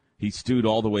there. He stewed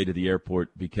all the way to the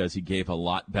airport because he gave a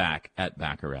lot back at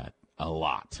Baccarat. A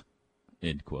lot.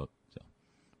 End quote. So,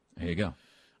 there you go.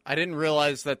 I didn't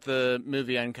realize that the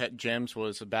movie Uncut Gems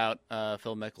was about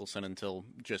Phil Mickelson until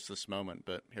just this moment,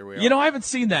 but here we are. I haven't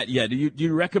seen that yet. Do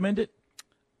you recommend it?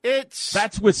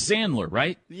 That's with Sandler,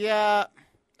 right? Yeah.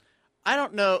 I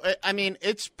don't know. I mean,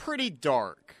 it's pretty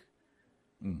dark.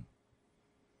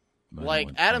 Like,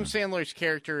 Adam Sandler's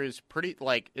character is pretty,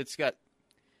 like,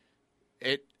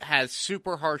 it has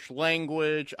super harsh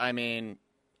language. I mean,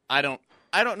 I don't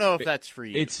know if that's for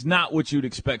you. It's not what you'd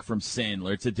expect from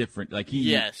Sandler. It's a different, like,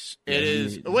 Yes, it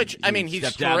is. He's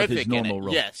terrific in it.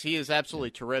 Role. Yes, he is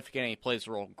absolutely terrific in it. He plays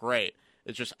the role great.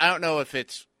 It's just, I don't know if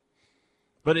it's...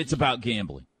 But it's about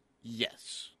gambling.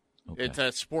 Yes. Okay.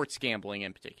 It's sports gambling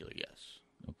in particular, yes.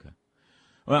 Okay.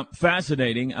 Well,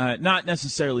 fascinating. Not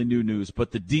necessarily new news,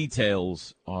 but the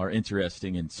details are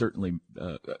interesting, and certainly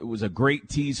it was a great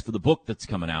tease for the book that's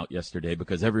coming out yesterday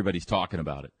because everybody's talking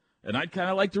about it. And I'd kind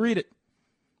of like to read it.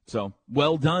 So,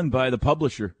 well done by the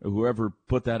publisher, whoever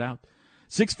put that out.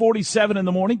 6:47 in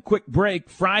the morning, quick break.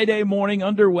 Friday morning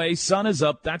underway, sun is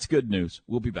up. That's good news.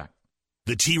 We'll be back.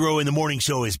 The T-Row in the Morning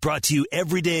Show is brought to you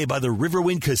every day by the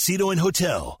Riverwind Casino and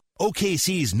Hotel,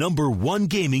 OKC's #1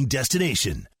 gaming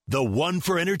destination. The one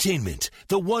for entertainment,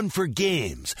 the one for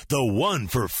games, the one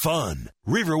for fun.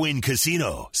 Riverwind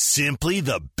Casino, simply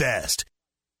the best.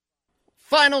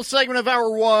 Final segment of Hour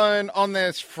 1 on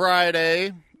this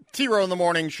Friday. T-Row in the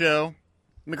Morning Show.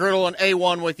 McGriddle and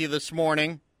A1 with you this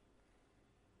morning.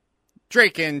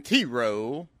 Drake and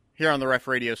T-Row here on the Ref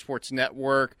Radio Sports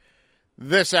Network.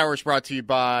 This hour is brought to you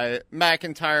by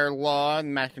McIntyre Law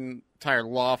and McIntyre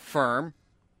Law Firm.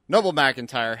 Noble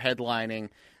McIntyre headlining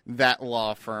that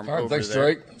law firm. All right, thanks,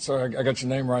 there. Drake. Sorry, I got your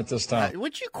name right this time.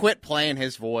 Would you quit playing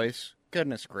his voice?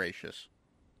 Goodness gracious.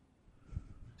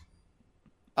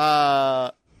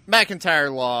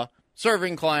 McIntyre Law,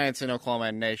 serving clients in Oklahoma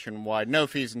and nationwide. No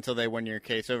fees until they win your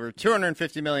case. Over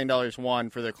 $250 million won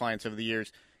for their clients over the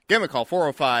years. Give them a call,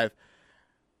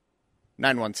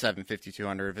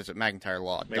 405-917-5200. Visit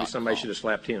McIntyreLaw.com. Maybe somebody should have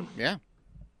slapped him. Yeah.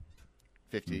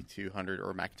 5200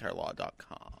 or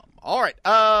McIntyreLaw.com. All right.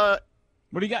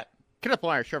 What do you got?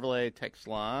 Knippelmeyer Chevrolet text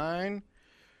line.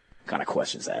 What kind of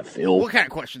questions that, Phil? What kind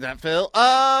of questions that, Phil?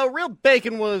 Real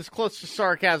bacon was close to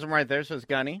sarcasm right there, says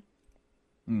Gunny.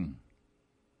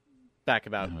 Back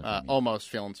about almost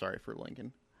feeling sorry for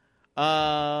Lincoln.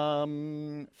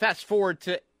 Fast forward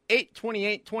to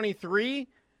 8/28/23.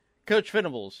 Coach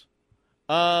Venables.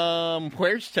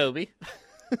 Where's Toby?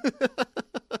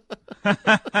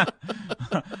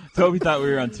 Toby thought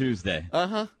we were on Tuesday.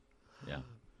 Uh-huh. Yeah.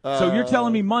 So you're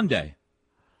telling me Monday?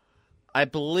 I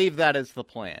believe that is the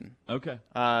plan. Okay.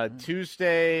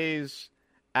 Tuesdays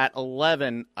at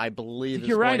 11, I believe.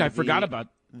 You're right. I forgot about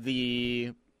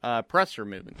the presser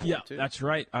moving. Yeah, too. That's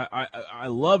right. I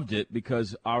loved it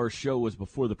because our show was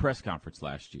before the press conference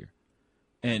last year,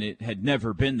 and it had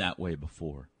never been that way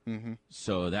before. Mm-hmm.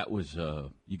 So that was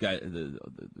you guys. The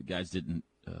guys didn't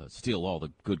steal all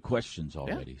the good questions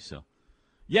already. Yeah. So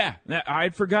yeah, I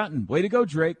had forgotten. Way to go,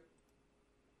 Drake.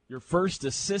 Your first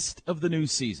assist of the new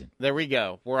season. There we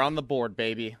go. We're on the board,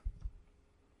 baby.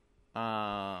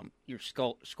 You're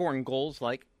scoring goals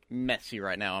like Messi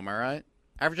right now, am I right?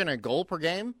 Averaging a goal per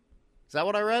game? Is that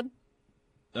what I read?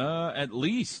 At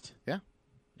least. Yeah.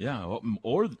 Yeah,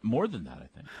 or more than that, I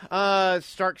think.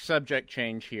 Stark subject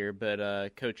change here,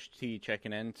 but Coach T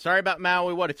checking in. Sorry about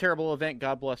Maui. What a terrible event.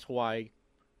 God bless Hawaii.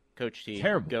 Coach T,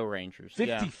 terrible. Go Rangers.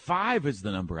 55 is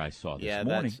the number I saw this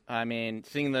morning.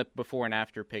 Seeing the before and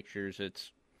after pictures,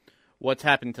 it's what's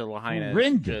happened to Lahaina.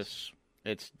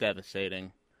 It's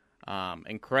devastating.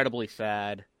 Incredibly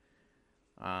sad.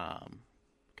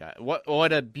 God,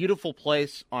 what a beautiful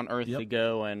place on Earth to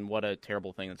go, and what a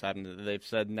terrible thing that's happened. They've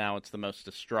said now it's the most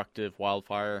destructive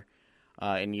wildfire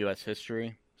in U.S.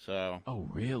 history. So. Oh,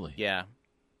 really? Yeah.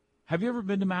 Have you ever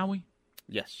been to Maui?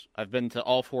 Yes, I've been to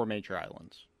all 4 major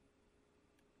islands.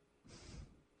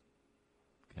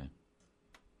 Okay.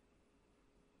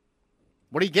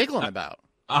 What are you giggling about?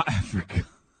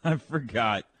 I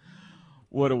forgot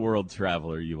what a world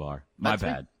traveler you are. My That's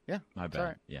bad. Me. Yeah. My bad.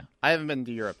 Right. Yeah. I haven't been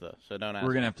to Europe, though, so don't ask.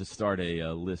 We're going to have to start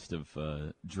a list of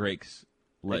Drake's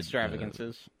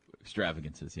extravagances.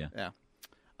 Extravagances, yeah.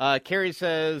 Yeah. Carrie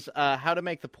says, how to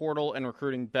make the portal and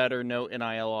recruiting better. No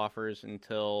NIL offers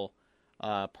until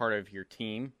part of your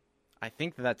team. I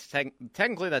think that's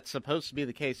technically that's supposed to be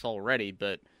the case already,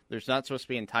 but there's not supposed to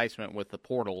be enticement with the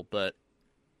portal. But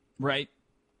right.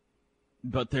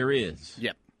 But there is.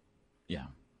 Yep. Yeah.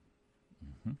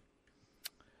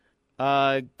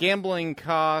 Gambling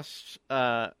costs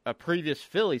a previous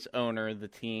Phillies owner the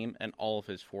team and all of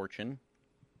his fortune.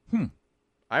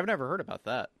 I've never heard about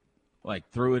that. Like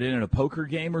threw it in a poker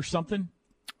game or something?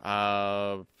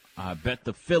 I bet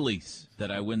the Phillies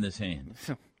that I win this hand.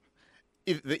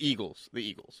 The Eagles.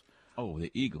 Oh,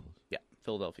 the Eagles. Yeah,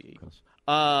 Philadelphia Eagles.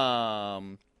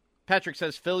 Patrick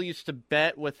says Phil used to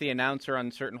bet with the announcer on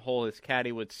a certain hole. His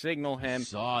caddy would signal him.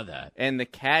 Saw that. And the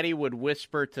caddy would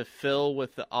whisper to Phil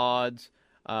with the odds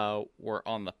were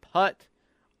on the putt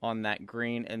on that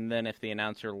green. And then if the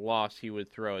announcer lost, he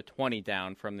would throw a 20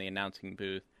 down from the announcing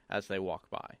booth as they walk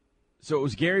by. So it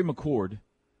was Gary McCord,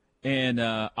 and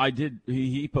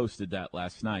he posted that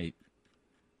last night.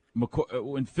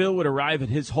 When Phil would arrive at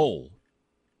his hole,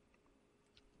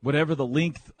 whatever the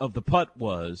length of the putt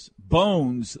was,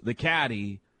 Bones, the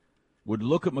caddy, would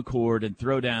look at McCord and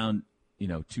throw down,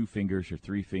 2 fingers or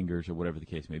 3 fingers or whatever the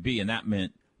case may be, and that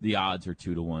meant the odds are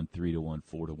 2-1, 3-1,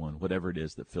 4-1, whatever it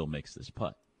is that Phil makes this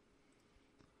putt.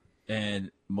 And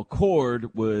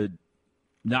McCord would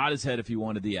nod his head if he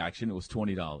wanted the action. It was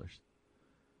 $20.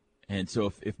 And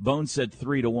so if Bones said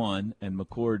 3-1 and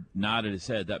McCord nodded his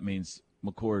head, that means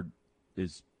McCord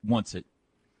wants it.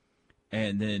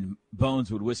 And then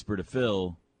Bones would whisper to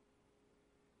Phil,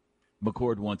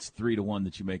 McCord wants 3-1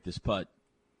 that you make this putt.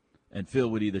 And Phil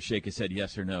would either shake his head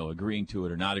yes or no, agreeing to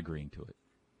it or not agreeing to it.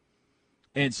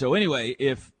 And so anyway,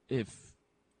 if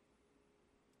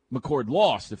McCord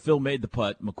lost, if Phil made the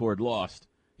putt, McCord lost,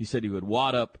 he said he would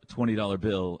wad up a $20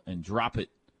 bill and drop it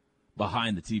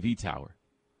behind the TV tower.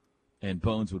 And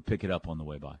Bones would pick it up on the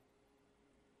way by.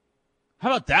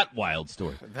 How about that wild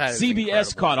story? That is CBS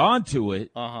incredible. caught on to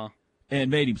it. Uh-huh. And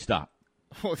made him stop.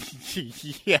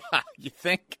 Yeah, you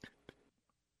think?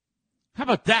 How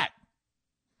about that?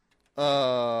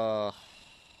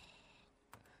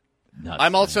 Nuts,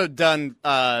 I'm also done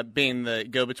being the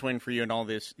go-between for you and all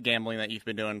this gambling that you've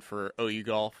been doing for OU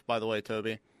Golf, by the way,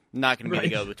 Toby. Not going to be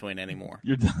the go-between anymore.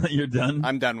 You're done? You're done?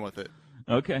 I'm done with it.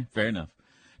 Okay, fair enough.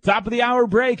 Top of the hour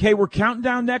break. Hey, we're counting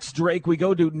down next, Drake. We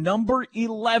go to number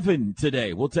 11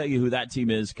 today. We'll tell you who that team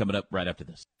is coming up right after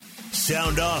this.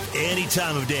 Sound off any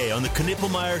time of day on the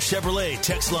Knippelmeyer Chevrolet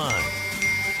text line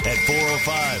at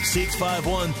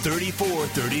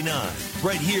 405-651-3439.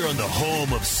 Right here on the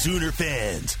home of Sooner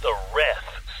fans, the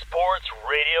Ref Sports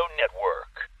Radio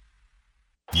Network.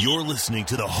 You're listening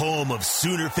to the home of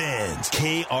Sooner fans,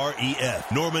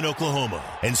 KREF, Norman, Oklahoma,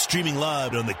 and streaming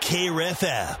live on the KREF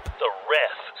app. The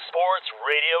Ref Sports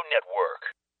Radio Network.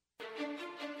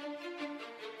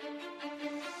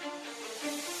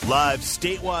 Live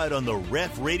statewide on the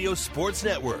Ref Radio Sports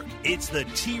Network, it's the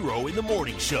T-Row in the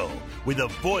Morning Show with the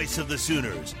voice of the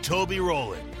Sooners, Toby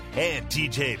Rowland and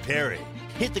TJ Perry.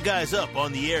 Hit the guys up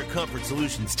on the Air Comfort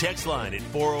Solutions text line at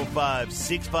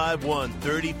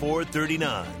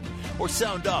 405-651-3439 or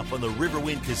sound off on the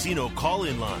Riverwind Casino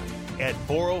call-in line at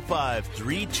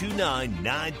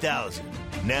 405-329-9000.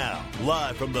 Now,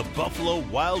 live from the Buffalo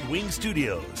Wild Wing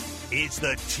Studios, it's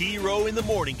the T-Row in the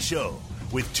Morning Show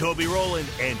with Toby Rowland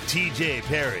and TJ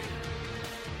Perry.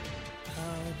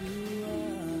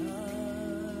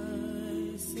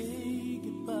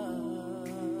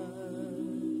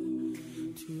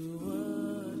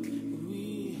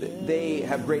 They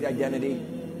have great identity.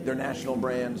 They're national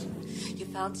brands. You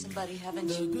found somebody, haven't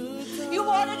you? You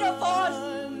wanted a boss!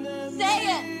 Say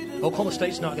it! Oklahoma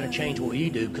State's not going to change what you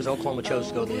do because Oklahoma chose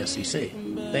to go to the SEC.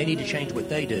 They need to change what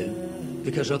they do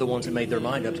because they're the ones that made their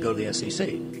mind up to go to the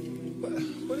SEC.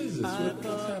 What is this?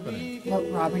 What's happening?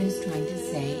 What Robert is trying to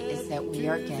say is that we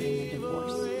are getting a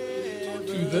divorce. Don't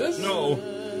do this? No.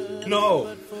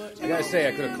 I gotta say,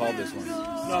 I could have called this one.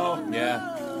 No.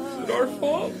 Yeah. Is it our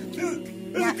fault? Is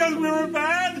it because we were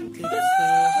bad? Please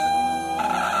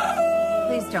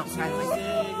don't cry like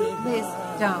that. Please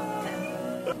don't.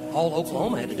 All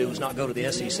Oklahoma had to do was not go to the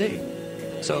SEC.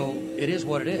 So it is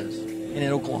what it is. And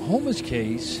in Oklahoma's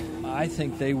case, I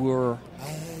think they were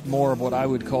more of what I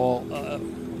would call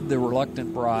the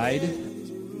reluctant bride.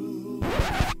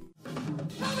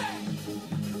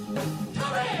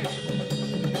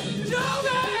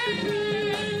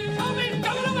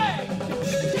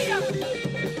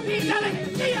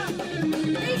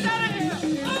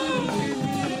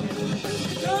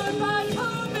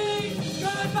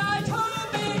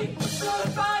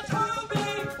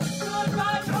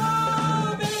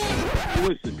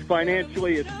 Listen,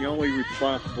 financially, it's the only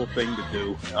responsible thing to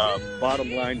do.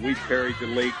 Bottom line, we carried the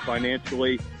league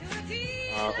financially.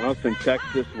 Us in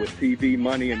Texas with TV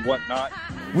money and whatnot.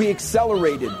 We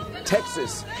accelerated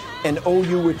Texas and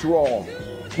OU withdrawal,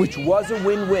 which was a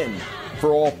win-win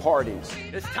for all parties.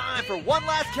 It's time for one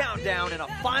last countdown and a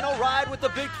final ride with the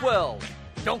Big 12.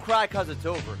 Don't cry because it's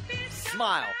over.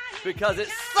 Smile because it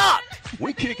sucked.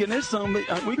 We kicking this thing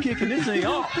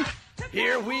off.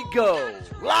 Here we go,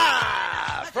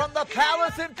 live from the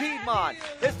Palace in Piedmont.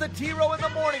 It's the T-Row in the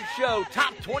Morning Show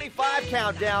Top 25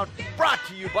 Countdown, brought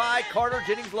to you by Carter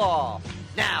Jennings Law.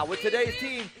 Now, with today's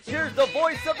team, here's the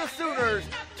voice of the Sooners,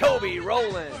 Toby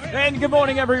Rowland. And good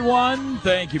morning, everyone.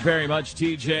 Thank you very much,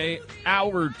 TJ.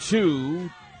 Hour 2,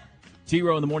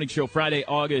 T-Row in the Morning Show, Friday,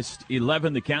 August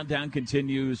 11. The countdown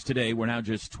continues today. We're now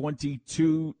just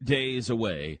 22 days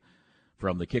away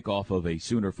from the kickoff of a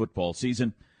Sooner football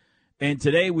season. And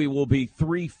today we will be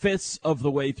 3/5 of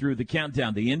the way through the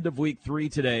countdown. The end of week 3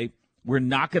 today. We're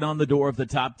knocking on the door of the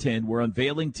top 10. We're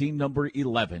unveiling team number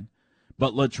 11.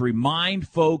 But let's remind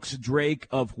folks, Drake,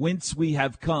 of whence we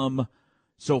have come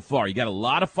so far. You got a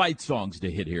lot of fight songs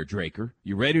to hit here, Draker.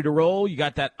 You ready to roll? You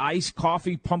got that iced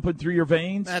coffee pumping through your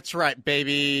veins? That's right,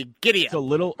 baby. Giddy up. It's a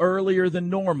little earlier than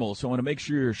normal, so I want to make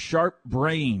sure you're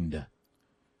sharp-brained.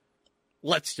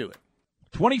 Let's do it.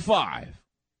 25.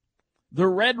 The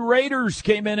Red Raiders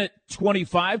came in at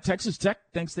 25. Texas Tech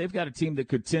thinks they've got a team that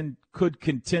could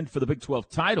contend for the Big 12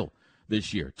 title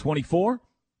this year. 24.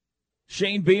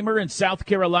 Shane Beamer in South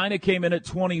Carolina came in at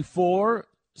 24.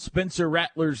 Spencer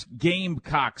Rattler's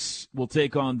Gamecocks will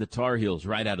take on the Tar Heels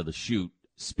right out of the chute.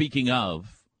 Speaking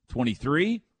of,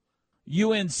 23.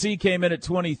 UNC came in at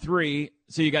 23.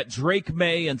 So you got Drake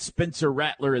May and Spencer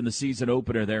Rattler in the season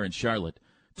opener there in Charlotte.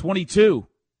 22.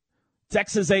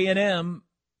 Texas A&M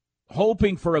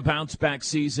hoping for a bounce-back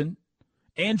season.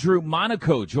 Andrew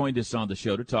Monaco joined us on the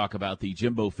show to talk about the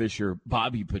Jimbo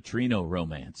Fisher-Bobby Petrino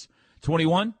romance.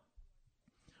 21.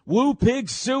 Woo Pig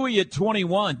Suey at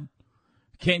 21.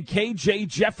 Can KJ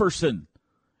Jefferson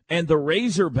and the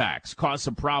Razorbacks cause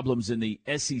some problems in the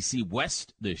SEC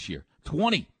West this year?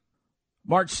 20.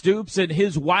 Mark Stoops and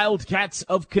his Wildcats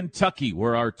of Kentucky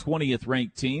were our 20th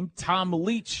ranked team. Tom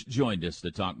Leach joined us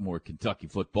to talk more Kentucky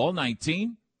football.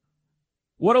 19.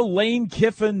 What'll Lane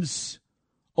Kiffin's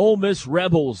Ole Miss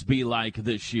Rebels be like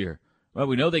this year? Well,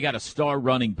 we know they got a star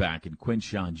running back in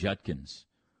Quinshon Judkins.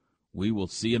 We will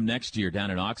see him next year down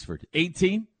in Oxford.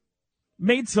 18.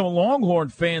 Made some Longhorn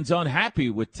fans unhappy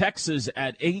with Texas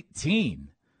at 18.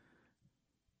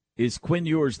 Is Quinn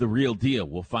Ewers the real deal?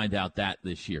 We'll find out that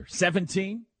this year.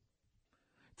 17.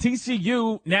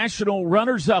 TCU national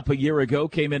runners-up a year ago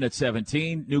came in at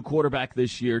 17. New quarterback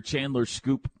this year, Chandler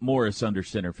Scoop Morris under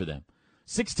center for them.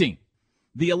 16.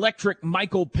 The electric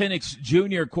Michael Penix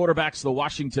Jr. quarterbacks the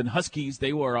Washington Huskies.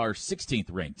 They were our 16th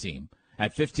ranked team.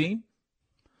 At 15.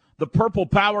 The Purple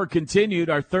Power continued,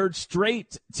 our third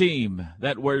straight team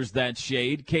that wears that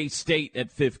shade. K-State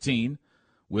at 15.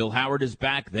 Will Howard is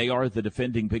back. They are the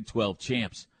defending Big 12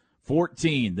 champs.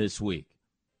 14 this week.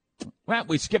 Well,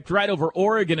 we skipped right over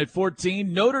Oregon at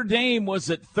 14. Notre Dame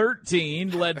was at 13,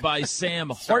 led by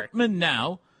Sam Hartman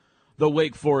now, the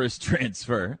Wake Forest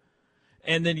transfer.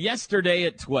 And then yesterday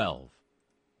at 12.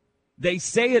 They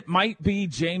say it might be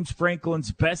James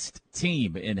Franklin's best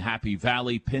team in Happy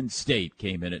Valley. Penn State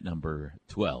came in at number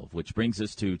 12, which brings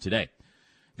us to today.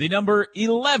 The number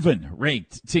 11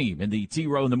 ranked team in the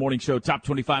T-Row in the Morning Show Top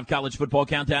 25 College Football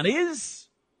Countdown is...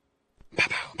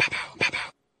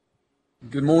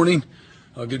 Good morning.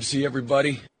 Good to see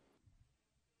everybody.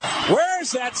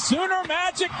 Where's that Sooner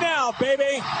magic now,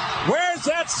 baby? Where's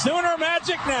that Sooner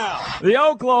magic now? The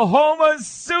Oklahoma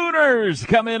Sooners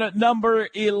come in at number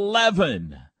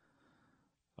 11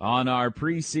 on our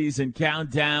preseason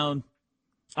countdown.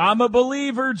 I'm a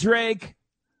believer, Drake.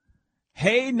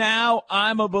 Hey, now,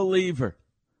 I'm a believer.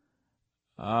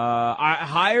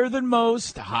 Higher than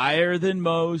most.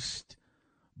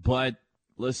 But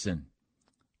listen,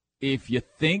 if you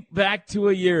think back to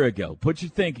a year ago, put your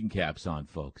thinking caps on,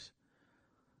 folks.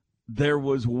 There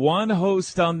was one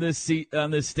host on this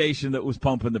station that was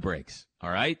pumping the brakes,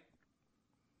 all right?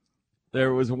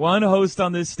 There was one host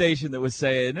on this station that was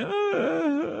saying,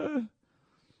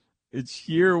 it's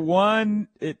year one.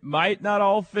 It might not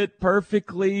all fit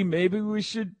perfectly. Maybe we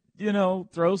should,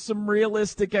 throw some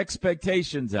realistic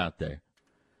expectations out there.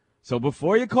 So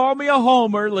before you call me a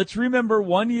homer, let's remember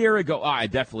 1 year ago. I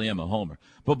definitely am a homer.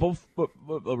 But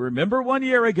remember 1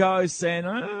 year ago, I was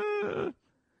saying,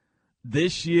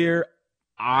 this year,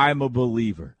 I'm a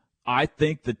believer. I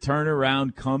think the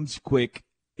turnaround comes quick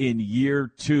in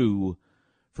year 2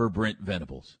 for Brent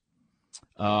Venables.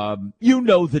 You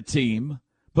know the team,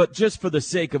 but just for the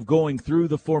sake of going through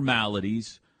the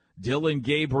formalities, Dylan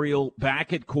Gabriel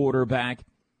back at quarterback,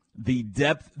 the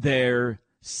depth there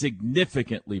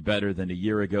significantly better than a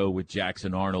year ago with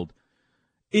Jackson Arnold.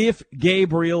 If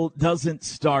Gabriel doesn't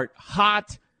start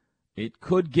hot, it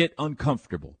could get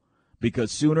uncomfortable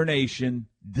because Sooner Nation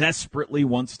desperately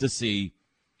wants to see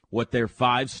what their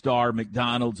 5-star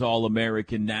McDonald's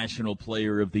All-American National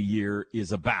Player of the Year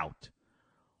is about.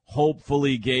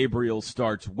 Hopefully Gabriel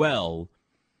starts well,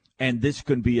 and this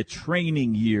can be a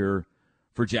training year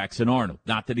for Jackson Arnold.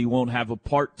 Not that he won't have a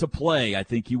part to play. I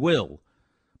think he will.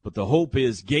 But the hope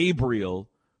is Gabriel,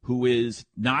 who is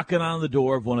knocking on the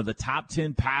door of one of the top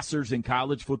 10 passers in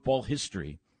college football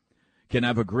history, can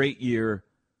have a great year.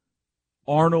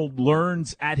 Arnold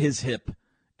learns at his hip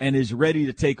and is ready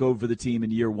to take over the team in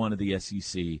year one of the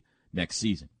SEC next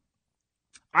season.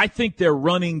 I think their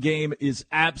running game is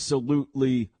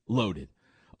absolutely loaded.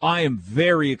 I am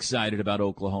very excited about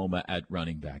Oklahoma at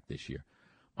running back this year.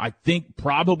 I think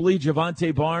probably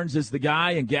Javonte Barnes is the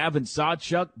guy and Gavin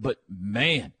Sawchuk, but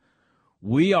man,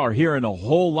 we are hearing a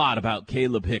whole lot about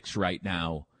Caleb Hicks right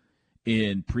now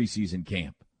in preseason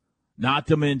camp. Not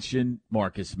to mention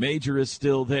Marcus Major is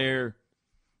still there.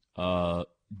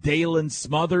 Dalen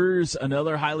Smothers,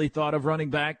 another highly thought of running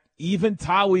back. Even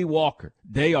Tawi Walker.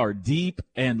 They are deep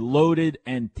and loaded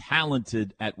and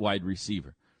talented at wide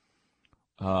receiver.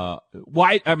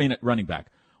 Running back.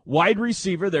 Wide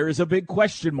receiver, there is a big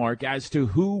question mark as to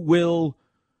who will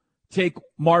take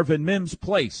Marvin Mims'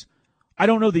 place. I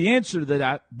don't know the answer to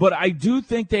that, but I do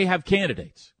think they have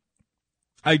candidates.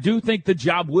 I do think the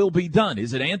job will be done.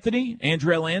 Is it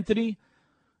Andrell Anthony?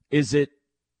 Is it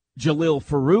Jalil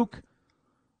Farouk?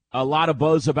 A lot of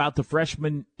buzz about the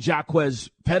freshman Jaquez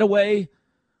Petaway.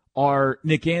 Are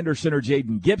Nick Anderson or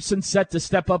Jaden Gibson set to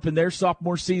step up in their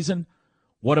sophomore season?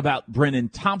 What about Brennan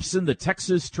Thompson, the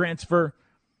Texas transfer?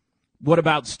 What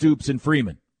about Stoops and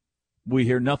Freeman? We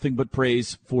hear nothing but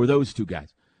praise for those two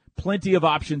guys. Plenty of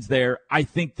options there. I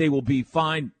think they will be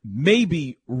fine,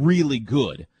 maybe really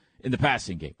good in the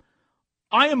passing game.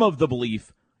 I am of the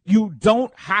belief you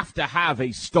don't have to have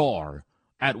a star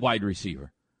at wide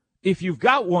receiver. If you've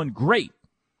got one, great.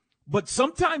 But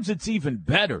sometimes it's even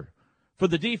better for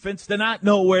the defense to not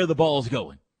know where the ball's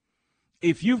going.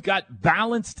 If you've got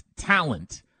balanced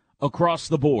talent across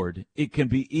the board, it can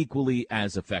be equally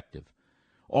as effective.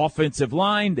 Offensive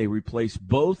line, they replace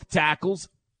both tackles.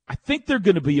 I think they're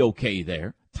going to be okay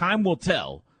there. Time will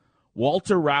tell.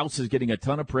 Walter Rouse is getting a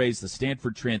ton of praise, the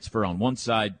Stanford transfer on one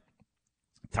side.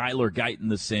 Tyler Guyton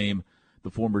the same,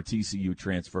 the former TCU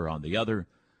transfer on the other.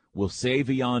 Will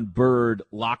Savion Byrd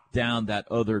lock down that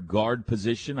other guard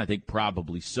position? I think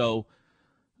probably so.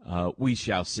 We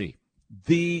shall see.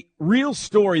 The real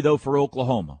story, though, for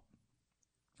Oklahoma,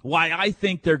 why I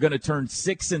think they're going to turn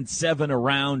 6 and 7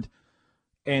 around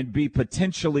and be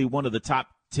potentially one of the top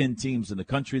 10 teams in the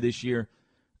country this year,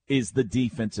 is the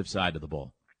defensive side of the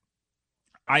ball.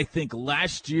 I think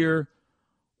last year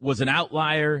was an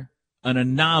outlier, an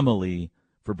anomaly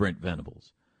for Brent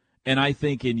Venables. And I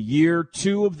think in year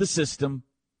 2 of the system,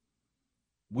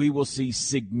 we will see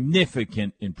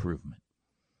significant improvement.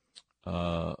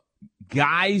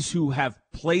 Guys who have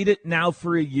played it now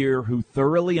for a year, who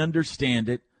thoroughly understand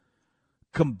it,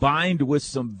 combined with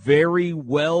some very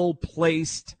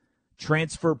well-placed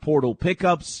transfer portal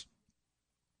pickups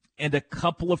and a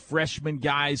couple of freshman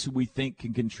guys who we think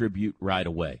can contribute right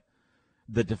away.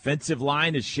 The defensive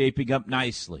line is shaping up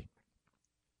nicely.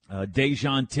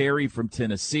 Dejon Terry from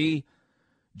Tennessee.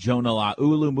 Jonah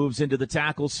Laulu moves into the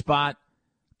tackle spot.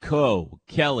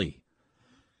 Kelly.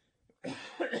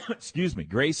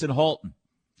 Grayson Halton.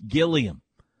 Gilliam.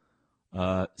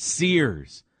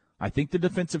 Sears. I think the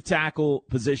defensive tackle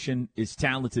position is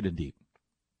talented and deep.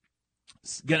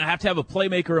 Going to have a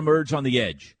playmaker emerge on the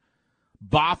edge.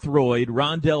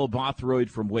 Rondell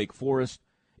Bothroyd from Wake Forest,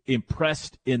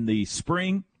 impressed in the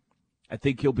spring. I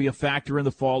think he'll be a factor in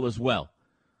the fall as well.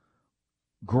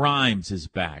 Grimes is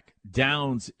back.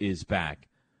 Downs is back.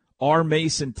 R.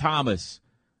 Mason Thomas,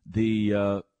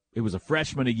 it was a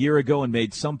freshman a year ago and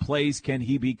made some plays. Can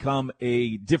he become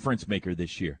a difference maker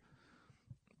this year?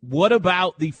 What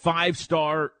about the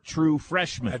 5-star true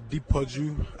freshman?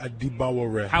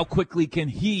 How quickly can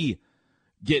he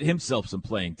get himself some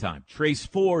playing time? Trace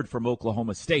Ford from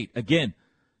Oklahoma State. Again,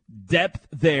 depth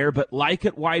there, but like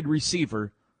at wide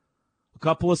receiver, a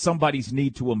couple of somebodies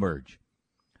need to emerge.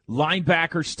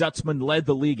 Linebacker Stutzman led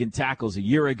the league in tackles a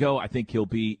year ago. I think he'll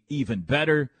be even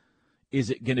better.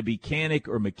 Is it going to be Canick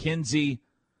or McKenzie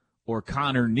or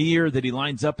Connor Neer that he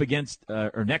lines up against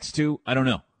or next to? I don't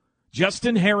know.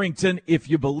 Justin Harrington, if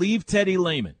you believe Teddy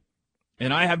Lehman,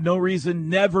 and I have no reason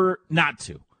never not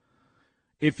to,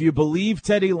 if you believe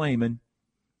Teddy Lehman,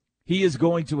 he is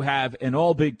going to have an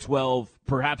all Big 12,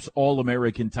 perhaps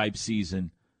All-American type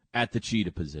season at the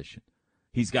cheetah position.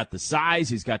 He's got the size.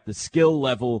 He's got the skill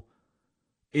level.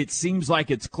 It seems like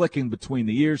it's clicking between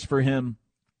the ears for him.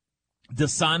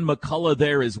 Dasan McCullough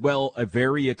there as well, a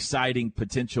very exciting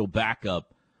potential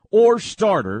backup or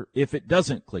starter if it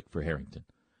doesn't click for Harrington.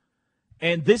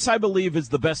 And this, I believe, is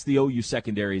the best the OU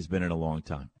secondary has been in a long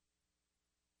time.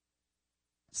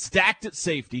 Stacked at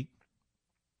safety,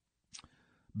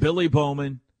 Billy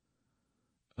Bowman,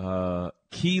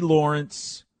 Key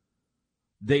Lawrence,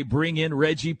 They bring in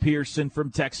Reggie Pearson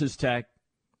from Texas Tech,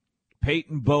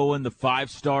 Peyton Bowen, the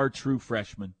 5-star true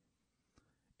freshman,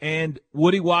 and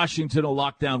Woody Washington will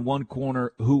lock down one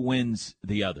corner. Who wins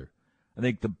the other? I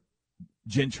think the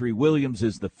Gentry Williams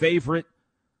is the favorite.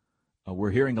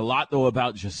 We're hearing a lot, though,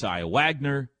 about Josiah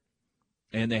Wagner,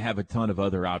 and they have a ton of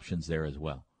other options there as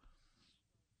well.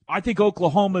 I think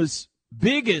Oklahoma's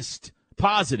biggest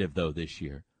positive, though, this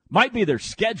year might be their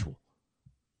schedule.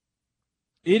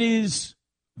 It is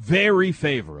very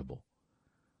favorable.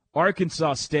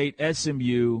 Arkansas State,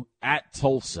 SMU, at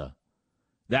Tulsa.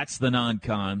 That's the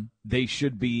non-con. They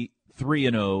should be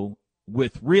 3-0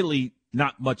 with really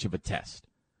not much of a test.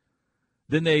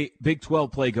 Then they, Big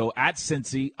 12 play, go at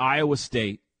Cincy, Iowa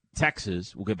State,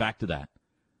 Texas. We'll get back to that.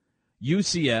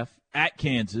 UCF, at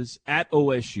Kansas, at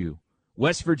OSU,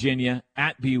 West Virginia,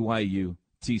 at BYU,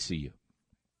 TCU.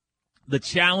 The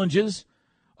challenges,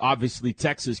 obviously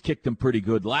Texas kicked them pretty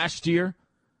good last year.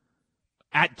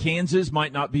 At Kansas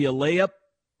might not be a layup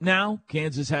now.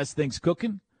 Kansas has things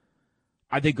cooking.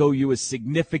 I think OU is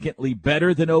significantly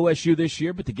better than OSU this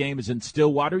year, but the game is in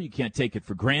Stillwater. You can't take it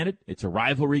for granted. It's a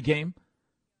rivalry game.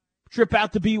 Trip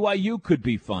out to BYU could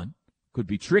be fun, could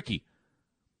be tricky.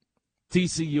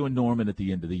 TCU and Norman at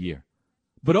the end of the year.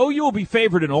 But OU will be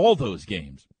favored in all those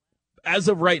games, as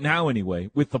of right now anyway,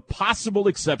 with the probable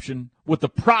exception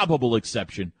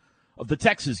of the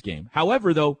Texas game.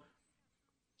 However, though,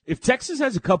 if Texas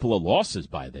has a couple of losses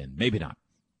by then, maybe not.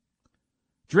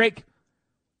 Drake,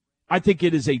 I think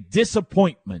it is a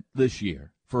disappointment this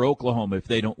year for Oklahoma if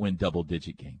they don't win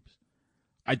double-digit games.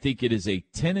 I think it is a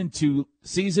 10-2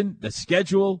 season. The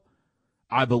schedule,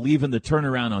 I believe in the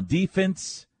turnaround on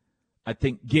defense. I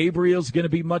think Gabriel's going to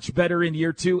be much better in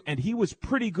year 2, and he was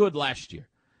pretty good last year.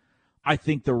 I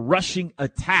think the rushing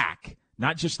attack,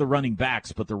 not just the running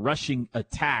backs, but the rushing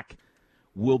attack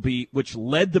will be, which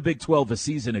led the Big 12 a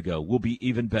season ago, will be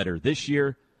even better this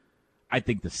year. I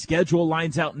think the schedule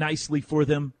lines out nicely for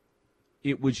them.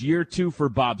 It was year 2 for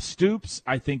Bob Stoops.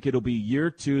 I think it'll be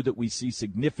year 2 that we see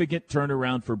significant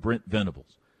turnaround for Brent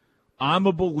Venables. I'm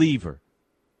a believer.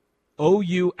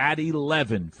 OU at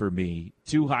 11 for me.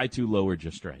 Too high, too low, or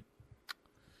just right.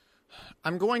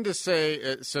 I'm going to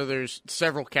say, so there's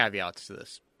several caveats to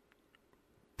this.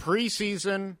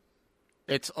 Preseason,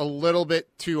 it's a little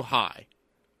bit too high.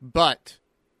 But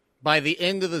by the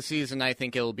end of the season, I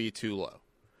think it'll be too low.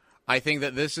 I think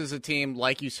that this is a team,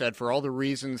 like you said, for all the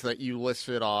reasons that you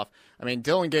listed off. I mean,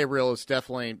 Dylan Gabriel is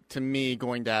definitely, to me,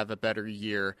 going to have a better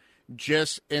year.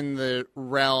 Just in the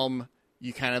realm,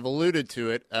 you kind of alluded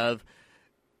to it, of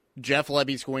Jeff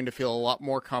Lebby's going to feel a lot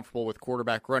more comfortable with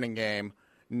quarterback running game,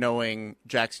 knowing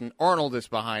Jackson Arnold is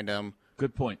behind him.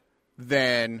 Good point.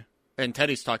 And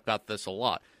Teddy's talked about this a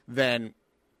lot, than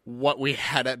what we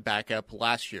had at backup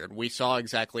last year. And we saw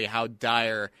exactly how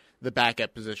dire the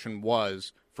backup position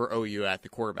was for OU at the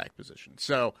quarterback position.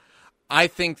 So I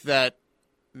think that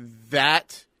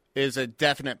is a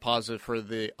definite positive for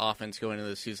the offense going into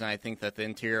the season. I think that the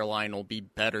interior line will be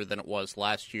better than it was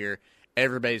last year.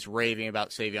 Everybody's raving about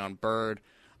Savion Byrd.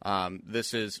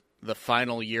 This is the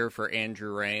final year for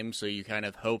Andrew Rames, so you kind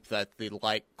of hope that the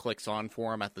light clicks on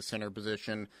for him at the center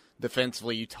position.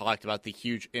 Defensively, you talked about the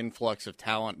huge influx of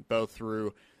talent both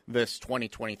through this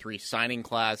 2023 signing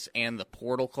class and the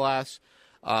portal class.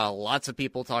 Lots of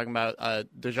people talking about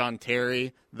DeJoun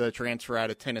Terry, the transfer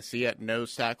out of Tennessee at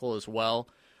nose tackle as well.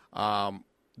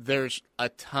 There's a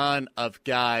ton of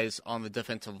guys on the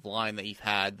defensive line that you've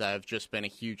had that have just been a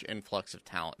huge influx of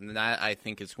talent. And that, I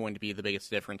think, is going to be the biggest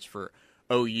difference for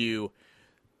OU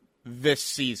this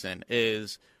season,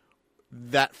 is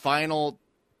that final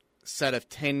set of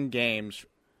 10 games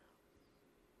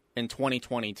in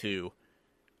 2022,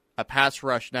 a pass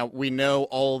rush. Now, we know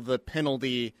all the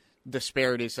penalty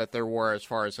disparities that there were as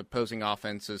far as opposing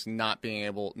offenses not being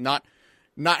able, not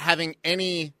having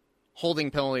any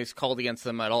holding penalties called against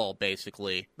them at all,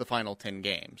 basically, the final 10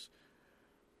 games.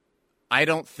 I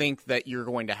don't think that you're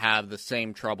going to have the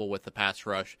same trouble with the pass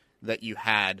rush that you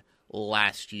had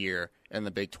last year in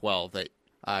the Big 12 that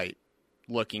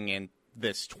looking in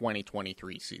this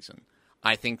 2023 season.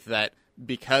 I think that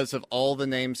because of all the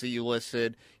names that you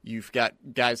listed, you've got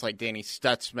guys like Danny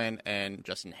Stutzman and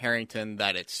Justin Harrington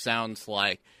that it sounds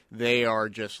like they are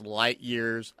just light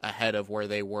years ahead of where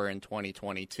they were in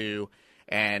 2022.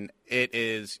 And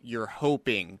you're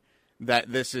hoping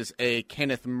that this is a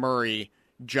Kenneth Murray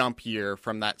jump year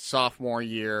from that sophomore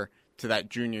year to that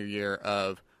junior year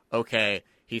of, okay,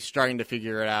 he's starting to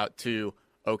figure it out, to,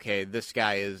 okay, this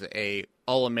guy is a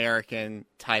All-American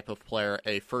type of player,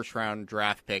 a first-round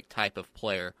draft pick type of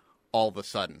player all of a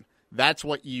sudden. That's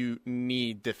what you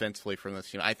need defensively from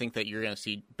this team. I think that you're going to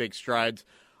see big strides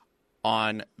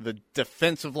on the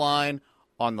defensive line,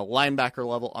 on the linebacker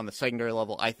level, on the secondary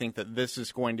level. I think that this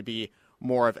is going to be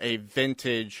more of a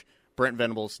vintage Brent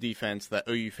Venables defense that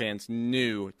OU fans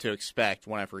knew to expect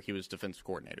whenever he was defensive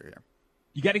coordinator here.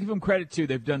 You got to give them credit, too.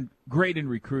 They've done great in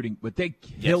recruiting, but they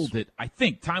killed it. I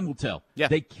think time will tell. Yeah.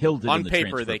 They killed it on in the paper.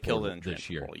 transfer They killed it portal in this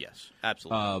transfer year. portal, yes,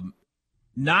 absolutely.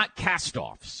 Not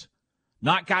cast-offs,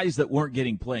 not guys that weren't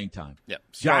getting playing time. Yep.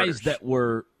 Guys that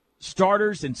were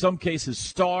starters, in some cases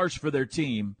stars for their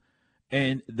team,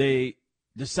 and they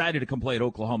decided to come play at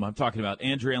Oklahoma. I'm talking about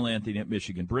Andrea Anthony at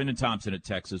Michigan, Brendan Thompson at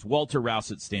Texas, Walter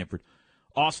Rouse at Stanford,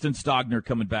 Austin Stogner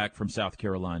coming back from South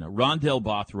Carolina, Rondell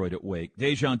Bothroyd at Wake,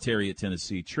 Dejon Terry at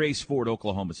Tennessee, Trace Ford,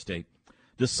 Oklahoma State,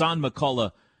 Dasan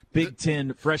McCullough, Big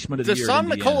Ten Freshman of the Year at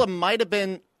Dasan Indiana. McCullough might have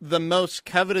been the most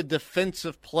coveted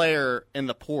defensive player in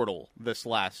the portal this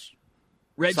last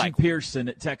Reggie cycle. Pearson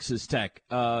at Texas Tech.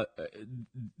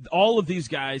 All of these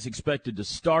guys expected to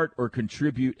start or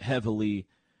contribute heavily,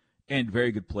 and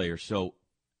very good players. So,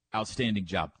 outstanding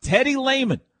job. Teddy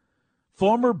Lehman,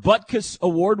 former Butkus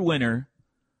Award winner,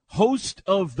 host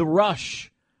of The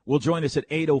Rush, will join us at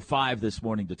 8:05 this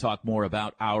morning to talk more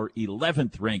about our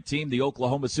 11th ranked team, the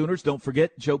Oklahoma Sooners. Don't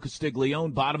forget, Joe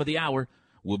Castiglione, bottom of the hour.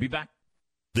 We'll be back.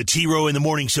 The T-Row in the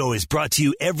Morning Show is brought to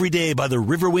you every day by the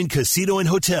Riverwind Casino and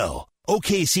Hotel,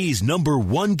 OKC's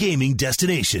 #1 gaming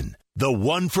destination. The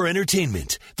one for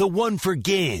entertainment, the one for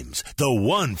games, the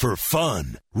one for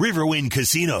fun. Riverwind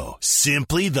Casino,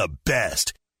 simply the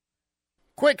best.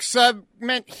 Quick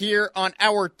segment here on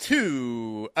hour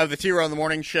 2 of the T-Row in the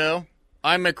Morning Show.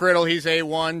 I'm McGriddle, he's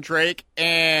A1, Drake,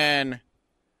 and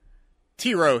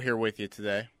T-Row here with you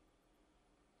today.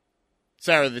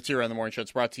 Saturday, the T-Row in the Morning Show.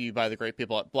 It's brought to you by the great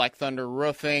people at Black Thunder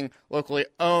Roofing, locally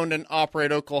owned and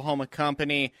operated Oklahoma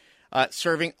company,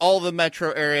 serving all the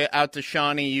metro area out to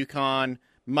Shawnee, Yukon,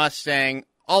 Mustang,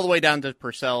 all the way down to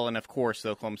Purcell, and of course the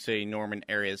Oklahoma City, Norman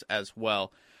areas as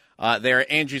well.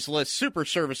 They're Angie's List Super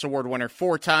Service Award winner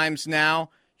 4 times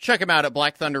now. Check them out at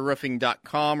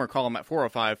blackthunderroofing.com or call them at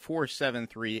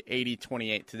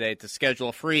 405-473-8028 today to schedule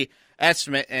a free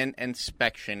estimate and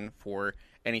inspection for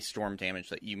any storm damage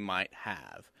that you might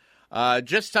have.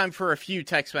 Just time for a few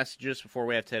text messages before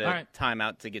we have to take a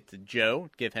timeout to get to Joe.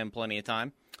 Give him plenty of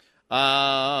time.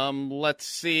 Let's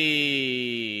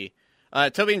see.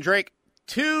 Toby and Drake,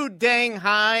 too dang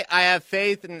high. I have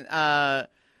faith and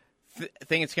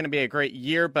think it's going to be a great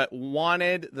year, but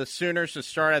wanted the Sooners to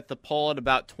start at the poll at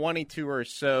about 22 or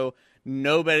so.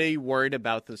 Nobody worried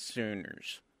about the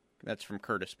Sooners. That's from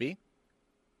Curtis B.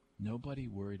 Nobody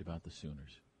worried about the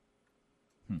Sooners.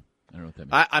 I don't know what that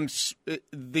means.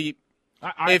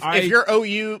 If you're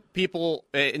OU people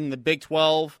in the Big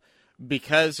 12,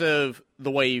 because of the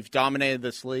way you've dominated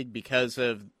this league, because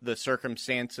of the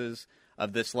circumstances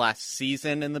of this last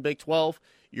season in the Big 12,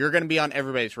 you're going to be on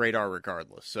everybody's radar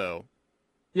regardless. So,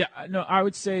 yeah, no, I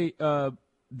would say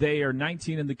they are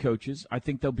 19 in the coaches. I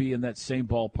think they'll be in that same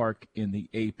ballpark in the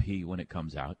AP when it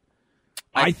comes out.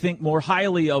 I think more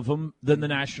highly of them than the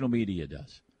national media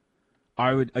does.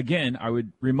 I would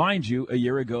remind you, a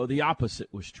year ago, the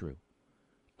opposite was true,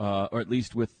 or at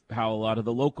least with how a lot of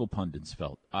the local pundits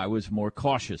felt. I was more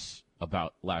cautious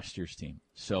about last year's team.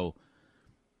 So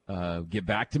get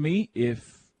back to me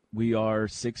if we are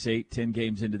 6, 8, 10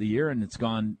 games into the year and it's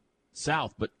gone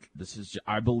south. But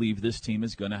I believe this team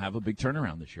is going to have a big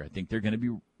turnaround this year. I think they're going to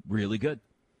be really good.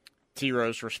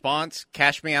 T-Row's response,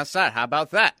 cash me outside. How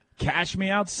about that? Cash me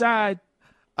outside.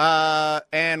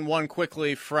 And one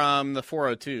quickly from the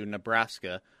 402,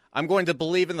 Nebraska. I'm going to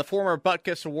believe in the former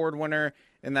Butkus Award winner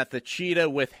and that the Cheetah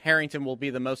with Harrington will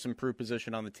be the most improved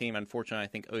position on the team. Unfortunately, I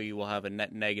think OU will have a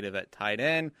net negative at tight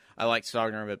end. I like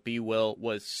Stogner, but B. Will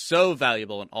was so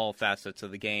valuable in all facets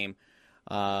of the game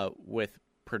with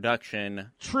production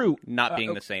not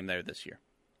being the same there this year.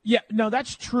 Yeah, no,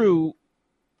 that's true,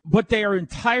 but they are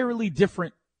entirely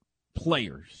different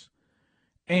players.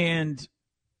 And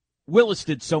Willis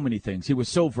did so many things. He was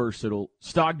so versatile.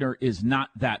 Stogner is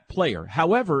not that player.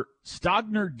 However,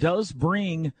 Stogner does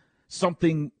bring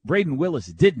something Braden Willis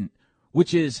didn't,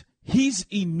 which is he's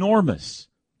enormous.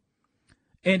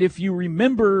 And if you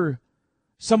remember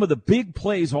some of the big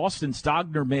plays Austin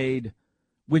Stogner made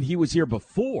when he was here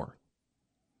before,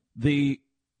 the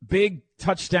big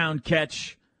touchdown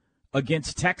catch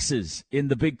against Texas in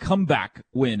the big comeback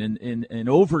win in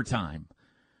overtime,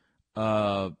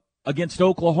 against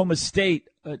Oklahoma State,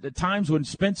 at times when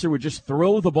Spencer would just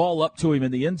throw the ball up to him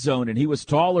in the end zone and he was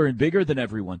taller and bigger than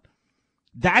everyone.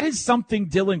 That is something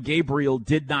Dylan Gabriel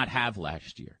did not have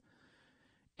last year.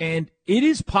 And it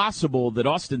is possible that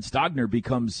Austin Stogner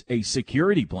becomes a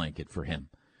security blanket for him.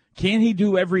 Can he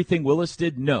do everything Willis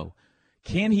did? No.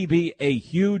 Can he be a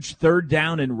huge third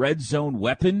down and red zone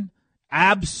weapon?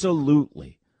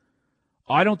 Absolutely.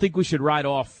 I don't think we should write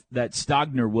off that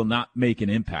Stogner will not make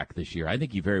an impact this year. I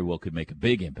think he very well could make a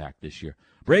big impact this year.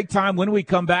 Break time. When we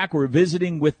come back, we're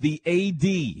visiting with the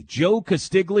AD. Joe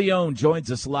Castiglione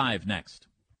joins us live next.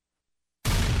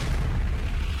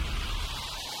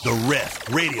 The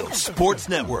Ref Radio Sports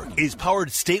Network is powered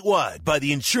statewide by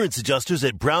the insurance adjusters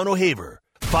at Brown O'Haver.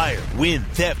 Fire, wind,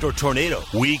 theft, or tornado,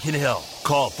 we can help.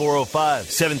 Call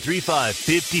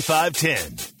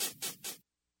 405-735-5510.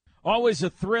 Always a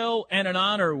thrill and an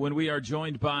honor when we are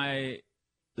joined by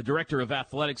the Director of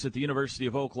Athletics at the University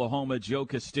of Oklahoma, Joe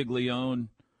Castiglione.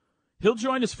 He'll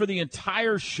join us for the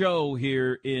entire show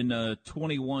here in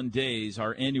 21 days,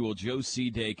 our annual Joe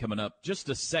C. Day coming up. Just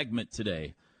a segment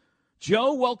today.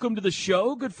 Joe, welcome to the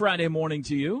show. Good Friday morning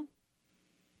to you.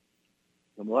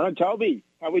 Good morning, Toby.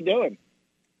 How we doing?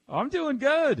 I'm doing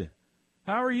good.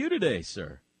 How are you today,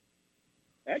 sir?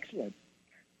 Excellent.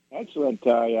 Excellent.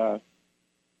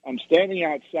 I'm standing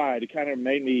outside. It kind of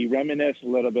made me reminisce a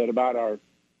little bit about our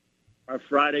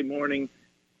Friday morning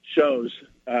shows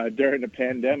during the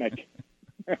pandemic.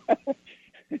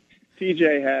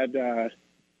 TJ had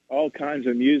all kinds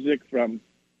of music from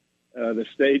the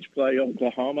stage play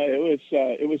Oklahoma.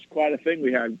 It was quite a thing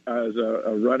we had as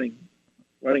a running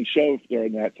show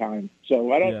during that time.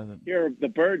 So I don't hear the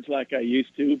birds like I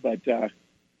used to, but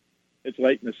it's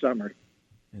late in the summer.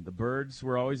 And the birds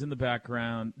were always in the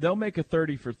background. They'll make a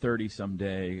 30 for 30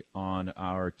 someday on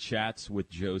our chats with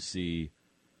Joe C.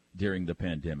 during the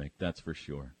pandemic. That's for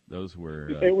sure. Those were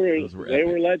legendary.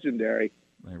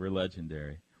 They were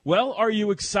legendary. Well, are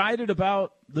you excited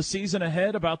about the season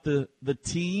ahead, about the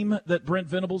team that Brent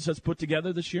Venables has put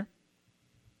together this year?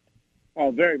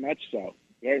 Oh, very much so.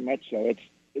 Very much so.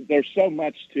 There's so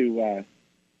much to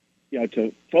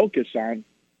focus on,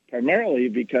 primarily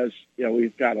because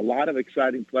we've got a lot of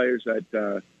exciting players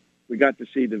that we got to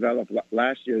see develop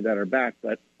last year that are back,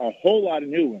 but a whole lot of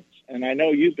new ones. And I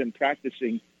know you've been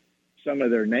practicing some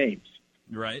of their names.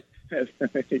 Right.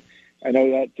 I know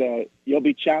that you'll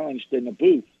be challenged in the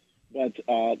booth, but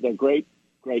they're great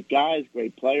guys,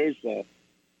 great players. The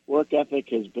work ethic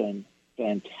has been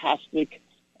fantastic.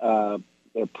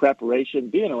 Their preparation,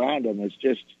 being around them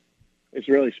it's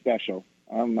really special.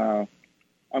 I'm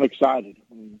excited.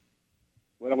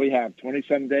 What do we have?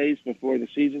 27 days before the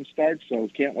season starts, so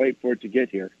can't wait for it to get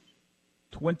here.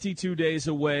 22 days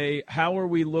away. How are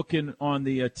we looking on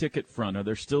the ticket front? Are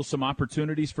there still some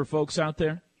opportunities for folks out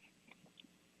there?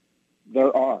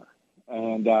 There are,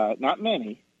 and not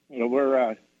many.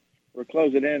 We're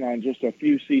closing in on just a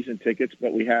few season tickets,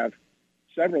 but we have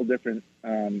several different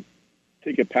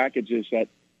ticket packages that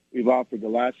we've offered the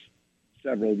last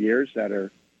several years that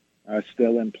are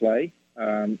still in play.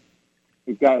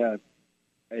 We've got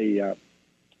an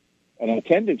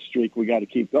attendance streak we got to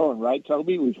keep going, right,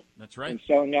 Toby? That's right. Been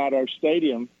selling out our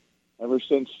stadium ever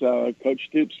since Coach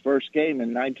Stoops' first game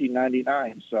in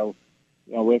 1999. So,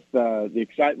 with the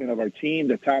excitement of our team,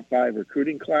 the top 5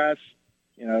 recruiting class,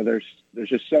 there's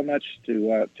just so much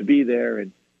to be there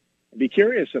and be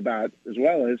curious about, as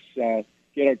well as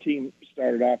get our team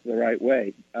started off the right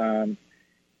way.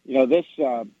 This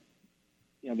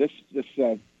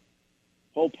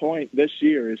whole point this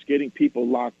year is getting people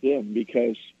locked in,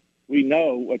 because we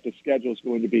know what the schedule is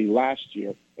going to be next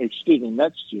year.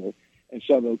 And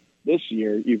so this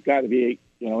year you've got to be,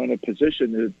 in a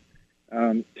position to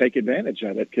take advantage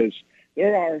of it, because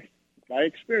by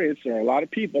experience, there are a lot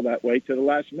of people that wait to the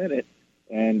last minute,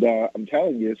 and I'm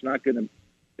telling you, it's not going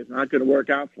to work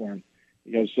out for them,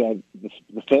 because the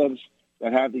fans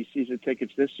that have these season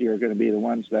tickets this year are going to be the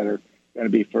ones that are going to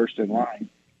be first in line.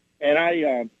 And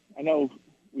I know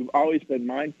we've always been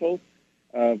mindful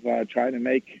of trying to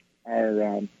make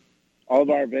our all of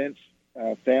our events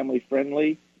family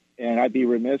friendly, and I'd be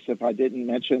remiss if I didn't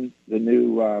mention the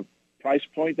new price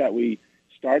point that we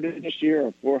started this year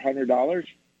of $400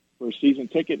 for a season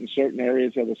ticket in certain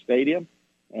areas of the stadium.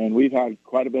 And we've had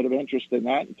quite a bit of interest in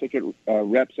that, and ticket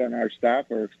reps on our staff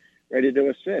are ready to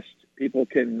assist. People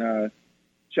can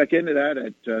check into that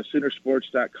at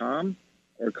Soonersports.com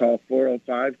or call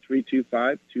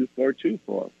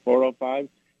 405-325-2424,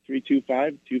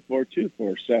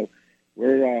 405-325-2424. So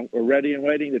we're ready and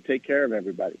waiting to take care of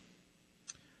everybody.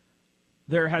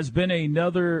 There has been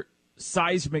another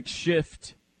seismic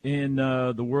shift in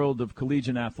the world of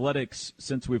collegiate athletics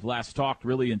since we've last talked,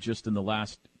 really, and just in the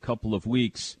last couple of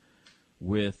weeks,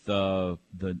 with the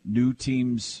new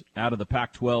teams out of the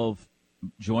Pac-12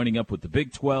 joining up with the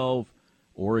Big 12,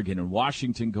 Oregon and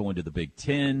Washington going to the Big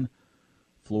Ten.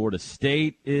 Florida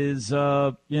State is,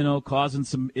 causing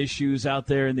some issues out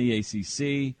there in the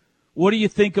ACC. What do you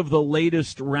think of the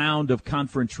latest round of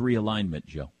conference realignment,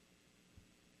 Joe?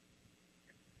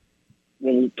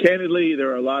 Well, candidly,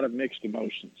 there are a lot of mixed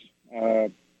emotions.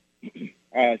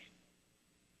 As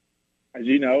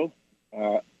you know,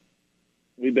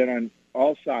 we've been on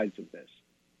all sides of this,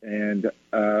 and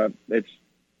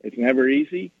it's never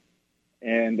easy.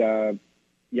 And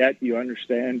yet, you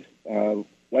understand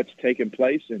what's taken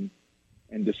place and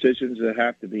decisions that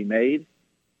have to be made,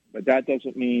 but that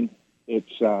doesn't mean it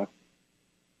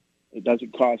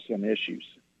doesn't cause some issues.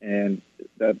 And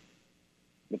the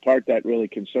part that really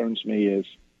concerns me is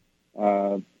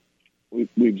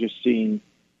we've just seen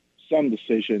some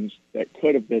decisions that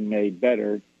could have been made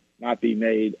better not be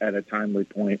made at a timely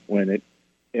point when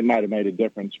it might have made a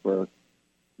difference for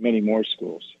many more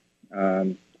schools.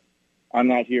 I'm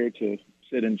not here to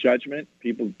sit in judgment.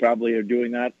 People probably are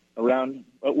doing that around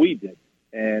what we did,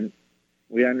 and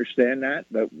we understand that,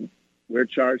 but we're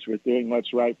charged with doing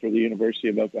what's right for the University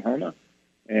of Oklahoma.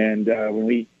 And when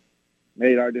we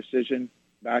made our decision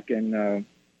back in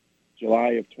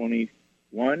July of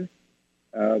 21,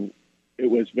 it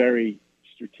was very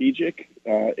strategic.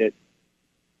 It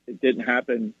didn't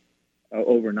happen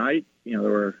overnight. There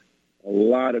were a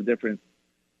lot of different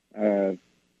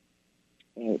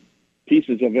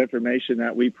pieces of information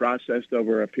that we processed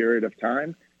over a period of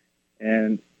time,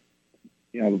 and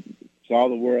saw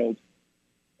the world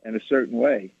in a certain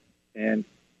way. And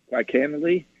quite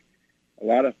candidly, a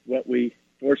lot of what we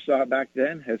foresaw back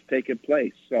then has taken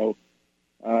place. So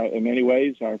in many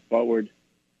ways, our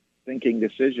forward-thinking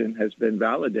decision has been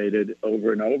validated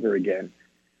over and over again.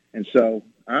 And so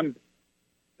I'm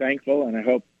thankful, and I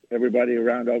hope everybody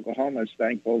around Oklahoma is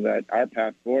thankful that our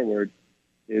path forward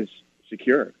is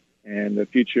secure. And the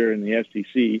future in the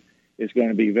SEC is going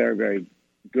to be very, very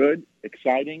good,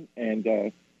 exciting,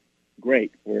 and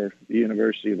great for the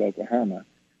University of Oklahoma.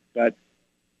 But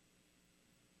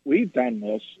we've done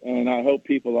this, and I hope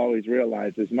people always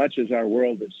realize, as much as our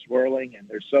world is swirling and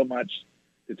there's so much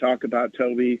to talk about,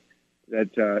 Toby,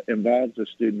 that involves a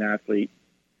student athlete,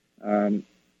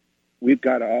 we've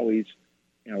got to always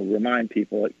remind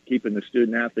people that keeping the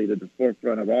student athlete at the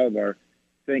forefront of all of our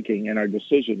thinking and our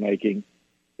decision making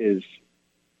is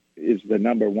the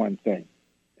number one thing.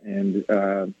 And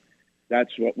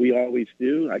that's what we always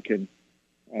do. I can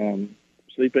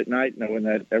sleep at night knowing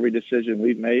that every decision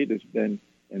we've made has been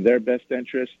in their best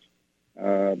interest,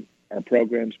 our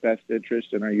program's best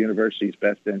interest, and our university's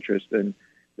best interest, and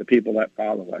the people that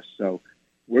follow us. So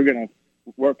we're going to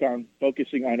work on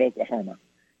focusing on Oklahoma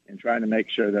and trying to make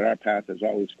sure that our path is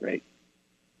always great.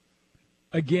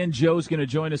 Again, Joe's going to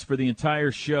join us for the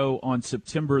entire show on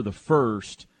September the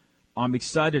 1st. I'm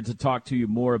excited to talk to you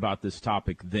more about this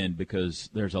topic then, because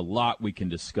there's a lot we can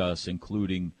discuss,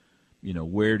 including,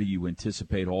 where do you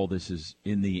anticipate all this is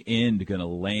in the end going to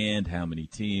land, how many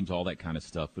teams, all that kind of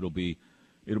stuff. It'll be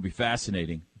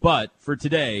fascinating. But for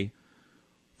today,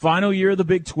 final year of the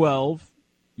Big 12.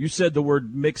 You said the words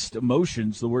mixed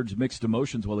emotions a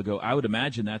while ago. I would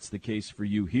imagine that's the case for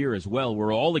you here as well.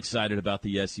 We're all excited about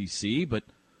the SEC, but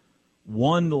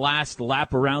one last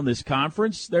lap around this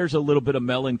conference, there's a little bit of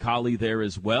melancholy there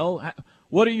as well.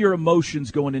 What are your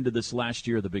emotions going into this last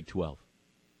year of the Big 12?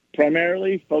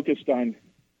 Primarily focused on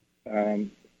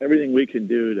everything we can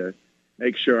do to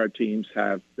make sure our teams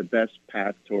have the best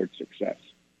path towards success,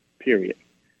 period.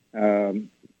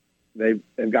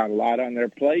 They've got a lot on their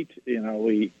plate. We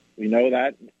know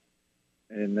that.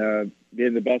 And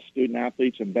being the best student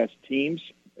athletes and best teams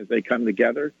as they come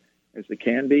together, as they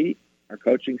can be, our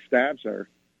coaching staffs are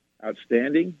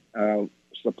outstanding,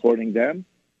 supporting them.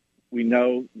 We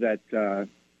know that the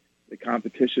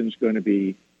competition is going to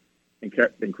be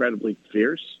incredibly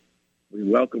fierce. We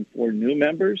welcome 4 new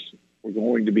members. We're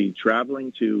going to be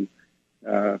traveling to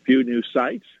a few new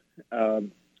sites.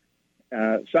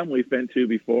 Some we've been to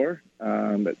before,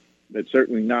 but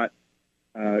certainly not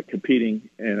competing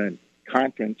in a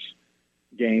conference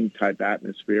game type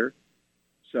atmosphere.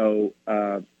 So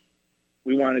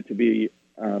we want it to be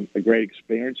a great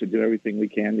experience and do everything we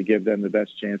can to give them the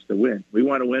best chance to win. We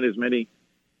want to win as many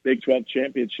Big 12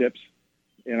 championships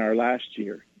in our last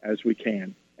year as we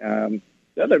can. The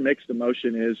other mixed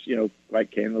emotion is,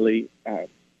 quite candidly,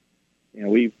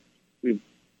 we've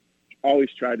always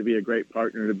tried to be a great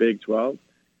partner to Big 12.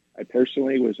 I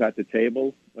personally was at the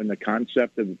table when the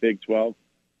concept of the Big 12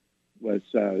 was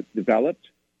developed.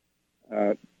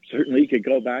 Certainly you could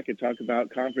go back and talk about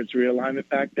conference realignment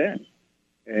back then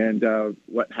and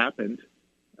what happened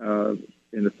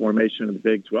in the formation of the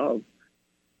Big 12.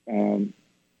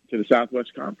 to the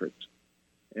Southwest Conference.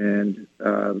 And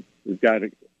we've got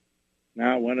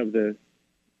now one of the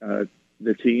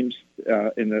teams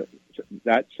in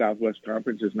that Southwest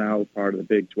Conference is now part of the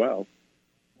Big 12.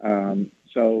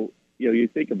 So, you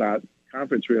think about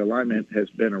conference realignment has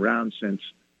been around since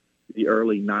the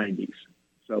early 90s.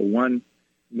 So one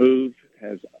move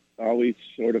has always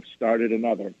sort of started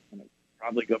another. And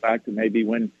probably go back to maybe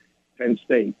when Penn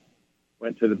State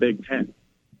went to the Big 10,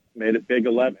 made it Big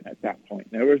 11 at that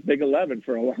point. There was Big 11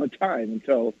 for a long time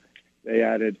until they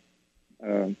added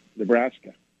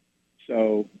Nebraska.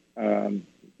 So, and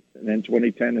then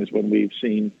 2010 is when we've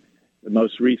seen the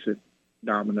most recent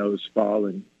dominoes fall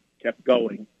and kept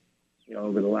going,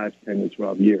 over the last 10 to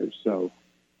 12 years. So,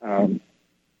 and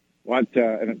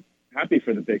I'm happy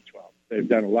for the Big 12. They've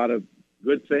done a lot of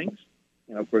good things,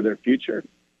 for their future.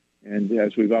 And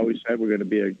as we've always said, we're going to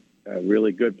be a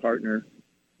really good partner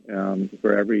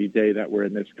for every day that we're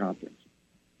in this conference.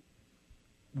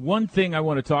 One thing I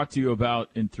want to talk to you about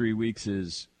in 3 weeks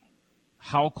is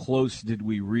how close did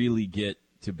we really get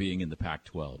to being in the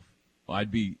Pac-12?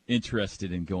 I'd be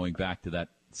interested in going back to that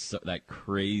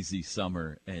crazy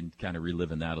summer and kind of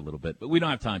reliving that a little bit, but we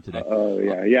don't have time today. Oh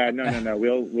yeah. No.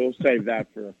 We'll save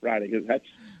that for Friday because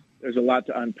there's a lot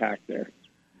to unpack there.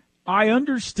 I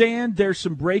understand there's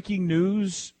some breaking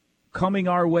news coming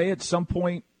our way at some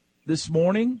point this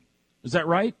morning. Is that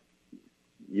right?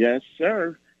 Yes,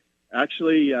 sir.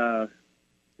 Actually,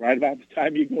 right about the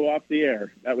time you go off the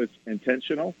air. That was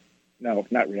intentional? No,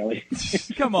 not really.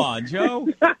 Come on, Joe.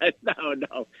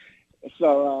 No.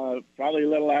 So probably a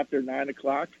little after 9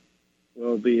 o'clock,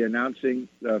 we'll be announcing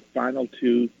the final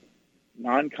two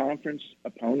non-conference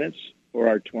opponents for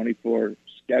our 24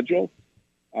 schedule.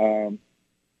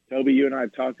 Toby, you and I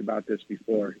have talked about this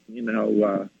before.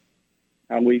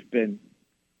 How we've been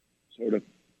sort of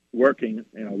working,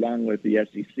 along with the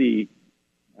SEC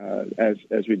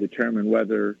as we determine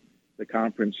whether the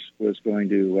conference was going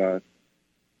to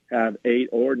have 8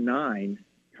 or 9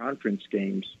 conference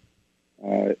games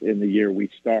in the year we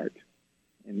start.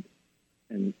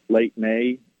 In late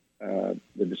May,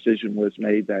 the decision was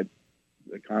made that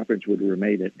the conference would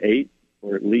remain at 8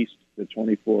 or at least the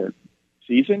 24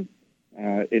 season.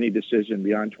 Any decision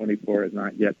beyond 24 has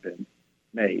not yet been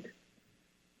made.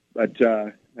 But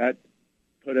that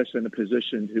put us in a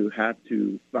position to have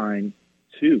to find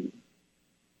 2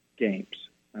 games.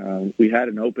 We had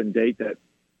an open date that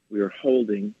we were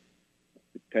holding,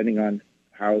 depending on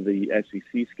how the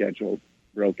SEC schedule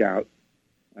broke out,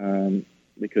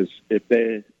 because if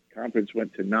the conference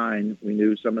went to 9, we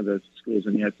knew some of the schools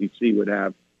in the SEC would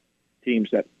have teams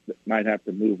that might have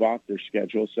to move off their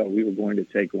schedule, so we were going to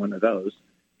take one of those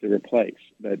to replace.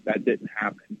 But that didn't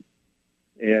happen.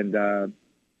 And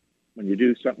when you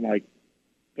do something like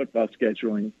football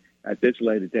scheduling at this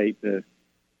late a date, the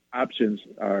options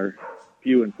are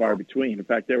few and far between. In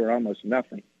fact, there were almost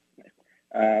nothing.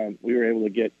 We were able to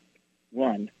get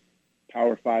one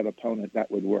Power 5 opponent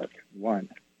that would work, one.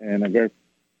 And I'm very,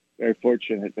 very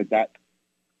fortunate that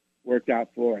worked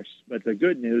out for us. But the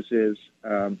good news is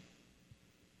for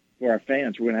our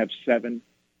fans, we're going to have 7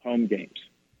 home games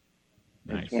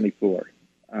in 24.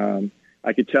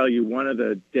 I could tell you one of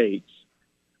the dates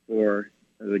for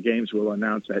the games we'll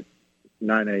announce at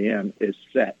 9 a.m. is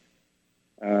set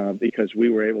because we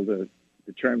were able to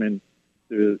determine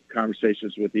through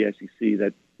conversations with the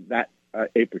SEC that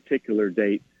a particular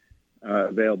date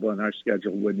available in our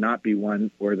schedule would not be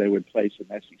one where they would place an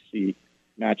SEC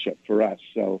matchup for us.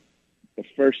 So the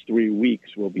first 3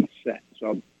 weeks will be set.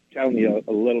 So I'm telling you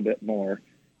a little bit more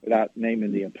without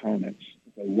naming the opponents.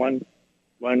 So one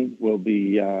will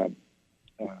be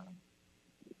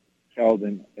held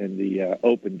in the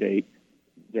open date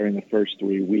during the first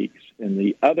 3 weeks. And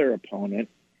the other opponent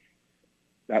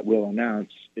that we'll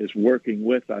announce is working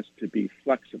with us to be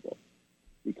flexible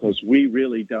because we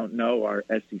really don't know our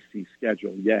SEC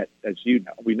schedule yet. As you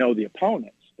know, we know the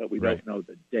opponents, but we don't know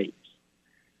the dates.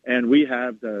 And we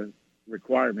have the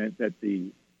requirement that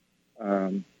the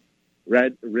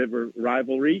Red River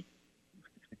rivalry,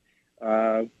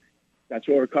 that's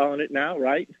what we're calling it now,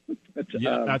 right?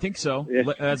 Yeah, I think so.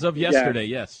 As of yesterday,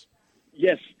 yes.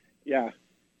 Yes, yeah.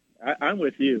 I'm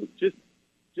with you.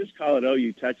 Just call it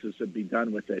OU Texas and be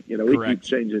done with it. We keep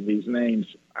changing these names.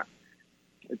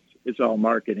 It's all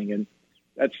marketing, and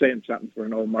that's saying something for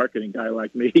an old marketing guy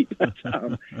like me. But,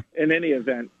 in any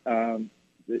event, the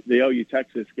OU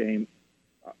Texas game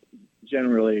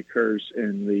generally occurs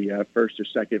in the first or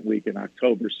second week in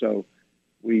October. So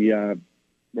we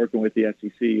working with the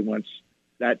SEC once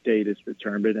that date is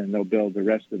determined, and they'll build the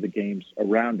rest of the games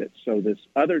around it. So this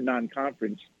other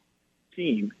non-conference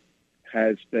team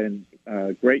has been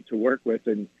great to work with,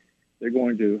 and they're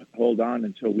going to hold on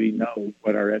until we know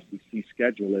what our SEC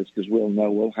schedule is, because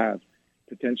we'll have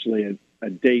potentially a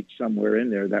date somewhere in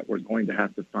there that we're going to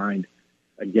have to find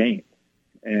a game.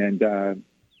 And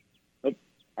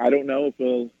I don't know if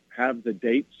we'll have the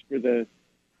dates for the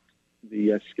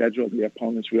schedule of the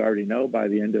opponents we already know by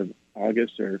the end of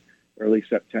August or early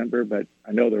September, but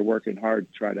I know they're working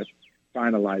hard to try to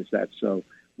finalize that. So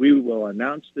we will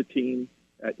announce the team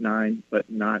at 9, but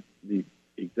not the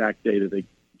exact date of the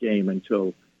game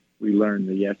until we learn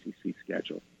the SEC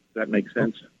schedule. Does that make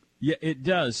sense? Yeah, it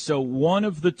does. So one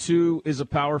of the two is a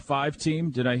Power 5 team.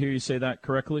 Did I hear you say that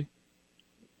correctly?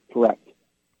 Correct.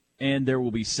 And there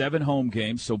will be 7 home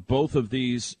games. So both of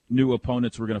these new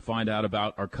opponents we're going to find out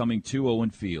about are coming to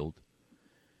Owen Field.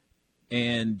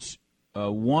 And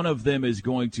one of them is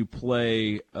going to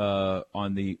play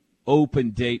on the open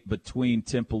date between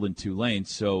Temple and Tulane.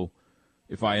 So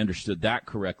if I understood that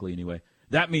correctly anyway,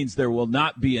 that means there will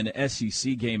not be an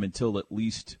SEC game until at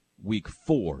least week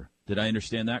 4. Did I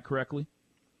understand that correctly?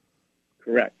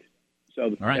 Correct.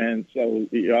 So, all right. And so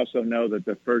you also know that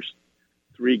the first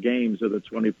 3 games of the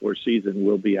 24 season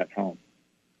will be at home.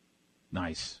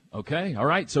 Nice. Okay. All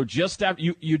right. So just after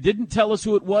you didn't tell us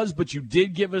who it was, but you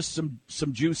did give us some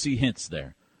juicy hints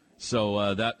there. So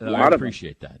I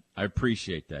appreciate that. I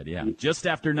appreciate that. Yeah. Just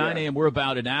after 9 a.m., we're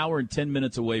about an hour and 10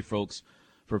 minutes away, folks,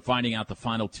 for finding out the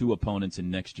final 2 opponents in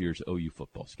next year's OU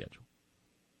football schedule.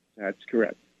 That's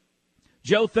correct.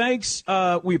 Joe, thanks.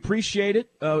 We appreciate it.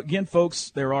 Again,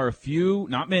 folks, there are a few,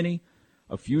 not many,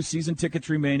 a few season tickets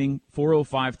remaining.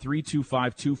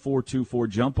 405-325-2424.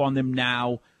 Jump on them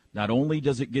now. Not only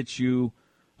does it get you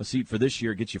a seat for this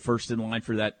year, it gets you first in line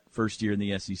for that first year in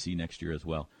the SEC next year as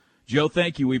well. Joe,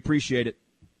 thank you. We appreciate it.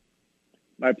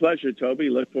 My pleasure, Toby.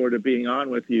 Look forward to being on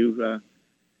with you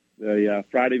the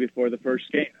Friday before the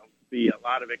first game. It'll be a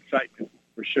lot of excitement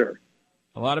for sure.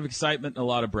 A lot of excitement and a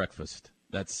lot of breakfast.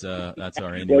 That's our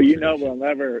annual well, you tradition. know we'll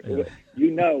never. Yeah.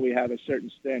 You know we have a certain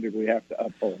standard we have to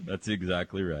uphold. That's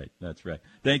exactly right. That's right.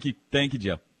 Thank you,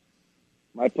 Joe.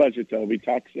 My pleasure, Toby.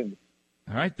 Talk soon.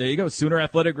 All right, there you go. Sooner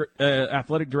Athletic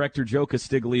Director Joe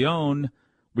Castiglione.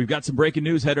 We've got some breaking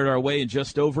news headed our way in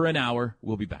just over an hour.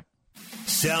 We'll be back.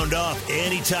 Sound off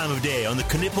any time of day on the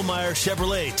Knippelmeyer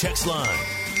Chevrolet text line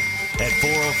at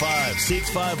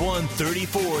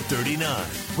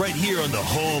 405-651-3439. Right here on the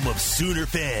home of Sooner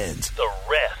fans, the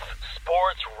Ref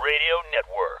Sports Radio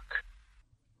Network.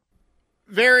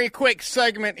 Very quick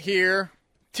segment here.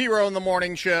 T-Row in the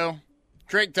Morning Show.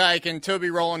 Drake Dyke and Toby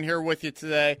Rowland here with you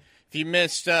today. If you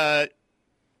missed OU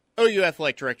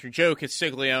Athletic Director Joe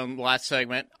Castiglione last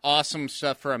segment, awesome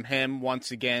stuff from him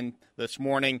once again this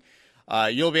morning.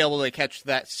 You'll be able to catch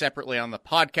that separately on the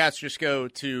podcast. Just go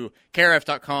to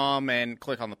krf.com and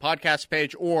click on the podcast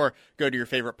page, or go to your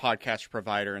favorite podcast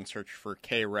provider and search for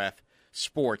KREF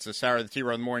Sports. This hour of the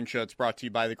T-Row in the Morning Show, it's brought to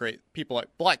you by the great people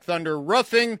at Black Thunder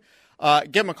Roofing.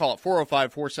 Give them a call at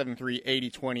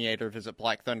 405-473-8028 or visit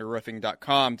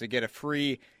blackthunderroofing.com to get a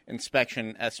free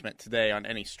inspection estimate today on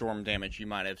any storm damage you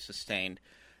might have sustained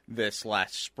this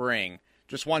last spring.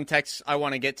 Just one text I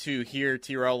want to get to here,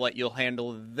 T-Row. Let you'll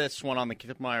handle this one on the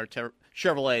Knippelmeyer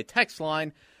Chevrolet text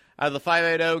line. Out of the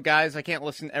 580, guys, I can't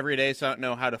listen every day, so I don't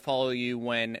know how to follow you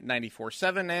when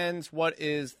 94.7 ends. What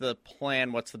is the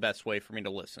plan? What's the best way for me to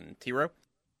listen? T-Row?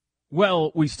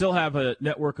 Well, we still have a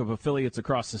network of affiliates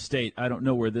across the state. I don't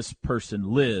know where this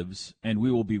person lives, and we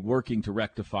will be working to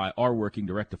rectify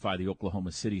the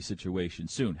Oklahoma City situation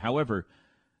soon. However,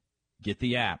 get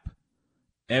the app.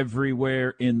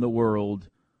 Everywhere in the world,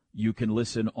 you can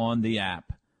listen on the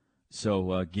app.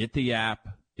 So get the app.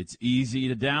 It's easy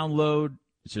to download.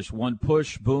 It's just one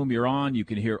push, boom, you're on. You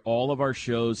can hear all of our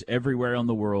shows everywhere in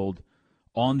the world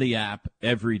on the app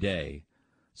every day.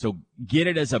 So get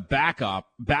it as a backup,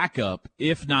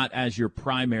 if not as your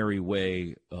primary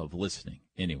way of listening.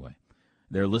 Anyway,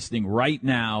 they're listening right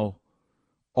now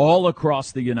all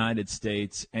across the United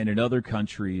States and in other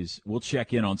countries. We'll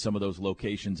check in on some of those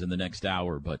locations in the next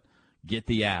hour, but get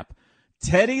the app.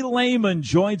 Teddy Lehman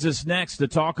joins us next to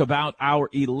talk about our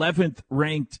 11th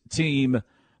ranked team,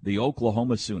 the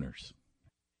Oklahoma Sooners.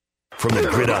 From the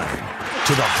gridiron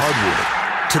to the hardwood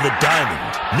to the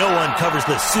diamond, no one covers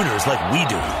the Sooners like we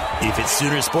do. If it's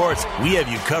Sooner Sports, we have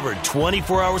you covered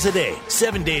 24 hours a day,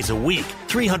 7 days a week,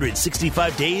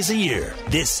 365 days a year.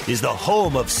 This is the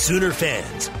home of Sooner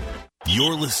fans.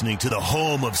 You're listening to the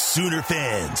home of Sooner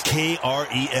fans,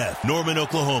 KREF, Norman,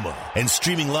 Oklahoma, and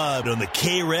streaming live on the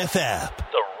KREF app.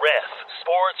 The Ref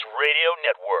Sports Radio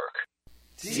Network.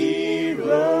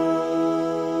 T-Row.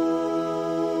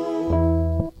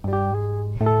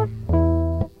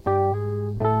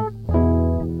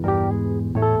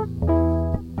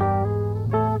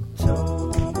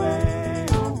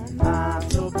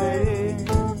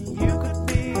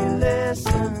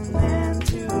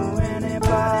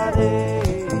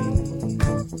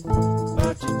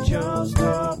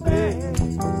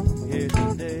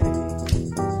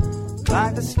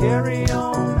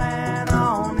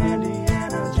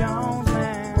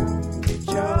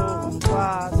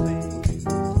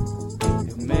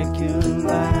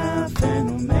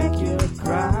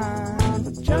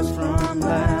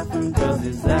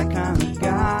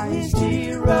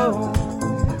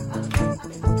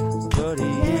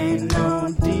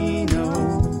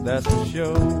 that's for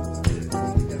sure.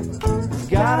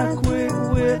 Got a quick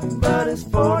wit, but his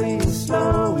 40 is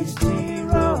slow. He's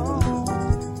T-Row.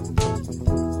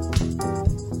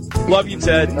 Love you,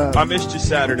 Ted. I missed you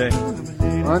Saturday.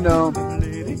 I know.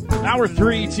 Hour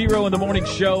 3, T-Row in the Morning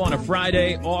Show on a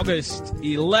Friday, August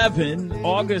 11.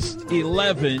 August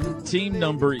 11, team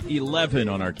number 11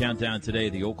 on our countdown today,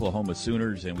 the Oklahoma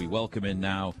Sooners. And we welcome in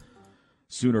now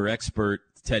Sooner expert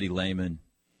Teddy Lehman,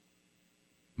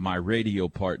 my radio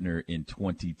partner in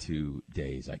 22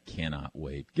 days. I cannot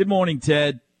wait. Good morning,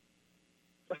 Ted.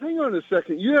 Hang on a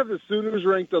second. You have the Sooners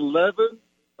ranked 11?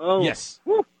 Oh, yes.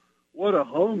 Whew, what a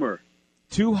homer.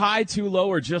 Too high, too low,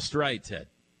 or just right, Ted?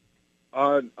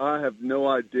 I have no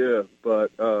idea,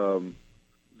 but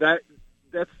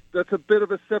that's a bit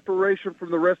of a separation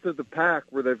from the rest of the pack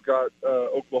where they've got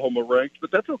Oklahoma ranked,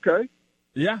 but that's okay.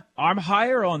 Yeah, I'm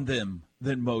higher on them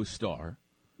than most are.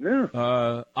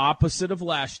 Yeah. Opposite of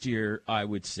last year, I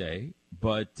would say.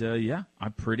 But, yeah,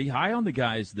 I'm pretty high on the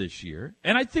guys this year.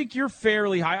 And I think you're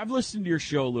fairly high. I've listened to your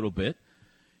show a little bit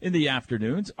in the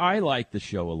afternoons. I like the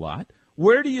show a lot.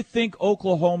 Where do you think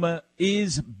Oklahoma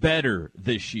is better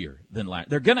this year than last?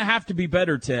 They're going to have to be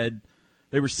better, Ted.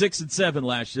 They were 6-7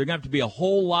 last year. They're going to have to be a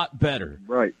whole lot better.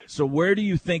 Right. So where do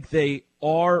you think they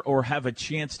are or have a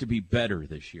chance to be better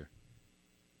this year?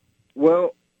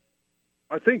 Well,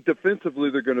 I think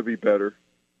defensively they're going to be better.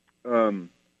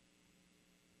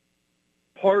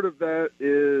 Part of that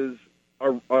is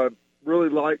I really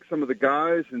like some of the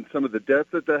guys and some of the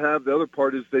depth that they have. The other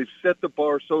part is they've set the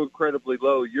bar so incredibly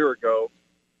low a year ago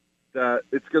that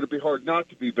it's going to be hard not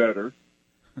to be better.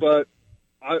 But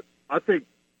I think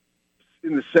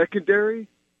in the secondary,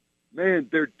 man,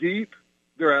 they're deep,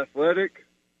 they're athletic,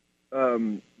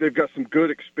 they've got some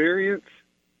good experience.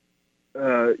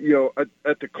 At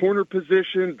the corner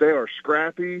position, they are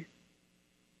scrappy.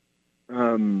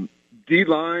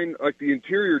 D-line, like the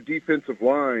interior defensive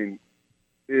line,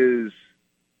 they're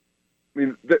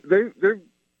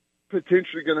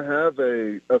potentially going to have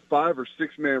a 5 or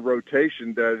 6 man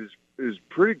rotation that is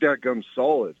pretty dadgum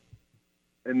solid.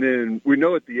 And then we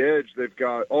know at the edge they've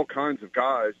got all kinds of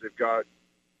guys. They've got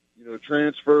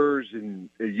transfers and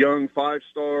young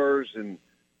 5-stars and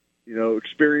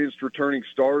experienced returning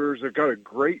starters. They've got a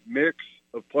great mix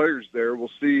of players there.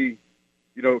 We'll see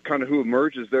kind of who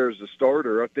emerges there as a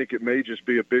starter. I think it may just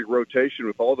be a big rotation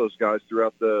with all those guys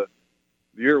throughout the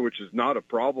year, which is not a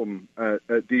problem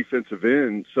at defensive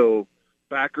end. So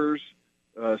backers,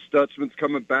 Stutzman's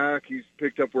coming back. He's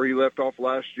picked up where he left off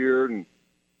last year, and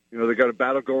they got a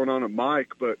battle going on at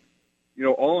Mike. But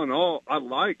all in all, I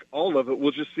like all of it.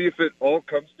 We'll just see if it all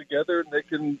comes together and they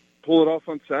can pull it off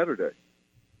on Saturday.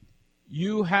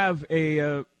 You have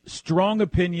a strong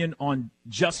opinion on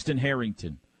Justin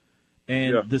Harrington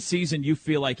and the season you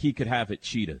feel like he could have at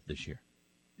Cheetah this year.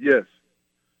 Yes.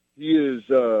 He is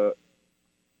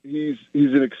he's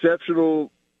an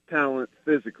exceptional talent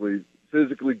physically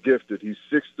gifted. He's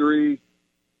 6'3",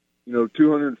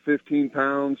 215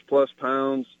 pounds plus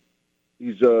pounds.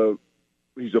 He's a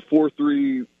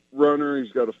 4.3 runner.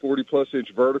 He's got a 40-plus inch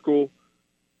vertical.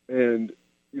 And,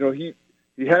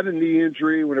 he had a knee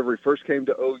injury whenever he first came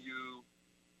to OU.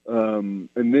 And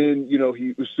then,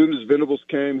 as soon as Venables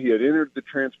came, he had entered the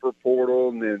transfer portal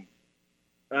and then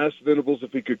asked Venables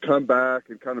if he could come back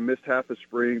and kind of missed half a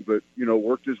spring, but,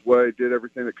 worked his way, did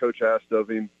everything that Coach asked of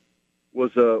him,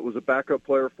 was a backup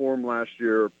player for him last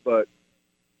year. But,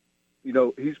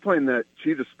 he's playing that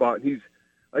Cheetah spot. And he's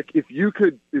like, if you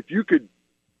could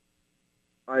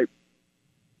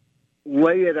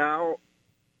lay it out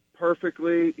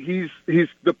perfectly, he's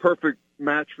the perfect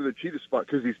match for the Cheetah spot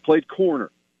because he's played corner.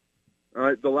 All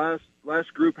right, the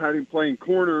last group had him playing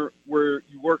corner where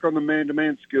you work on the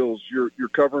man-to-man skills. You're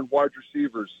covering wide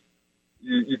receivers.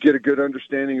 You get a good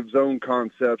understanding of zone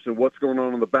concepts and what's going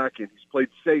on the back end. He's played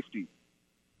safety.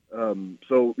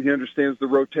 So he understands the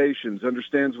rotations,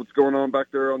 understands what's going on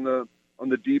back there on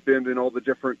the deep end and all the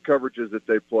different coverages that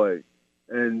they play.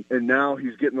 And now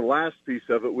he's getting the last piece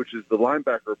of it, which is the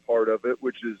linebacker part of it,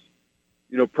 which is,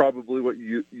 probably what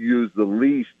you use the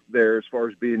least there as far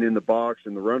as being in the box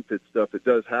and the run fit stuff. It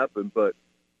does happen, but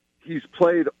he's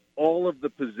played all of the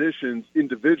positions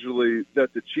individually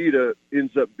that the Cheetah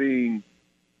ends up being,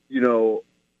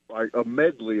 like a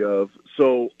medley of.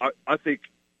 So I think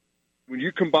when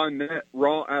you combine that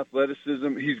raw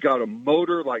athleticism, he's got a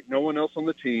motor like no one else on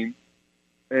the team.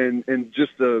 And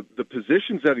just the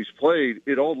positions that he's played,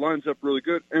 it all lines up really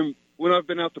good. And when I've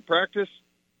been out to practice,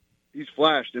 he's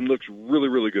flashed and looks really,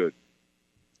 really good.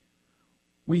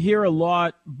 We hear a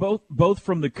lot, both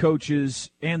from the coaches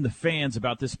and the fans,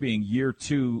 about this being year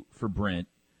 2 for Brent.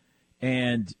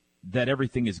 And that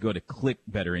everything is going to click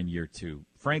better in year 2.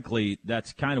 Frankly,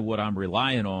 that's kind of what I'm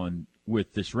relying on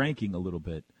with this ranking a little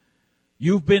bit.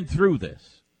 You've been through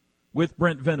this with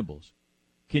Brent Venables.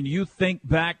 Can you think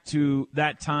back to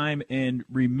that time and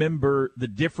remember the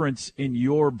difference in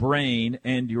your brain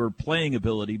and your playing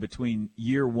ability between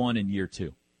year 1 and year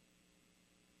 2?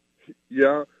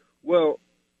 Yeah, well,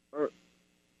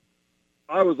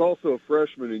 I was also a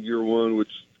freshman in year 1,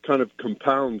 which kind of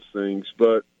compounds things.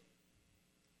 But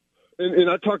and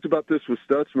I talked about this with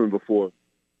Stutzman before.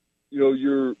 You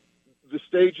know, the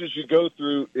stages you go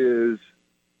through is,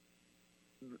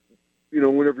 you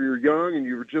know, whenever you're young and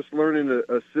you're just learning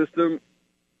a system,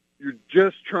 you're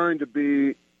just trying to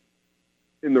be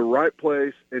in the right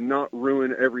place and not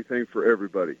ruin everything for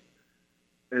everybody.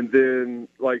 And then,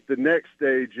 like, the next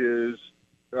stage is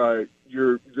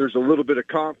there's a little bit of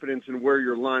confidence in where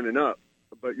you're lining up,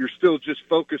 but you're still just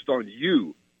focused on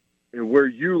you and where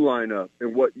you line up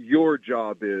and what your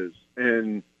job is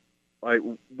and, like,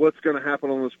 what's going to happen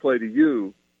on this play to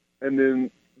you. And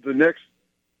then the next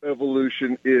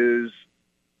evolution is,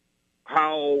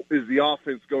 how is the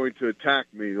offense going to attack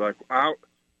me? Like, out,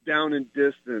 down in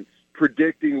distance,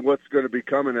 predicting what's going to be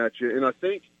coming at you. And I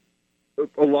think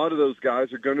a lot of those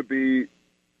guys are going to be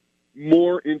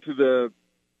more into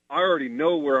I already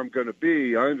know where I'm going to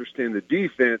be. I understand the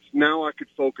defense. Now I could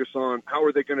focus on how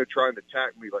are they going to try and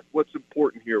attack me? Like, what's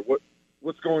important here?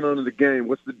 What's going on in the game?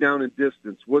 What's the down and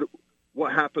distance?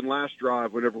 What happened last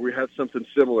drive whenever we had something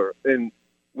similar? And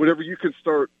whenever you can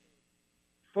start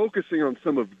focusing on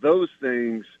some of those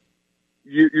things,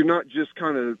 you're not just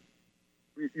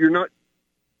you're not,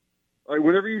 like,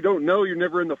 whenever you don't know, you're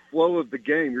never in the flow of the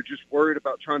game. You're just worried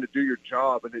about trying to do your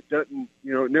job, and it doesn't,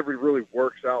 you know, it never really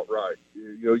works out right.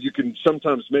 You know, you can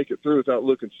sometimes make it through without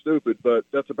looking stupid, but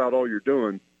that's about all you're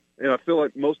doing. And I feel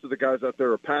like most of the guys out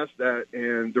there are past that,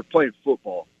 and they're playing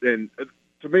football. And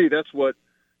to me, that's what,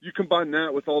 you combine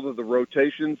that with all of the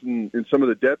rotations and some of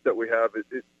the depth that we have,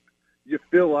 you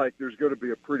feel like there's going to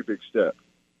be a pretty big step.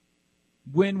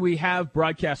 When we have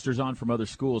broadcasters on from other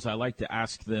schools, I like to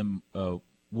ask them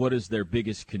what is their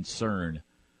biggest concern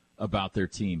about their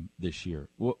team this year.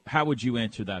 How would you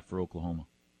answer that for Oklahoma?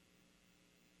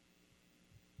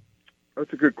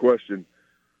 That's a good question.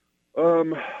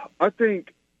 I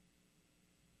think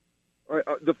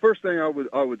the first thing I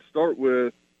would start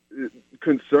with,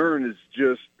 concern is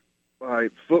just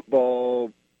like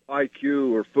football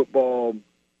IQ or football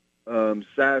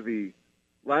savvy.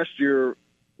 Last year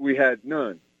we had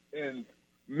none, and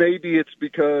maybe it's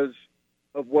because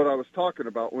of what I was talking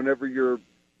about. Whenever you're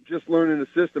just learning the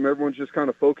system, everyone's just kind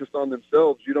of focused on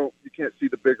themselves. You can't see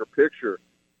the bigger picture.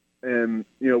 And,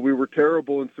 you know, we were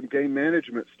terrible in some game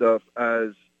management stuff,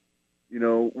 as, you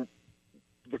know,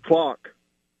 the clock,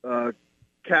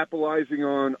 capitalizing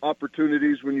on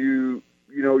opportunities when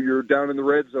you're down in the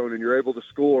red zone and you're able to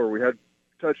score. We had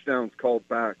touchdowns called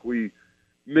back. We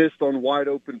missed on wide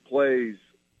open plays.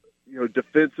 You know,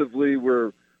 defensively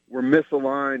we're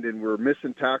misaligned and we're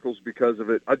missing tackles because of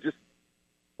it.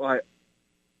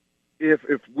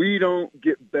 If we don't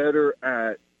get better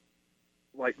at,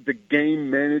 like, the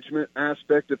game management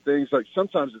aspect of things, like,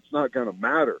 sometimes it's not going to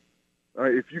matter.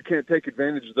 If you can't take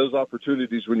advantage of those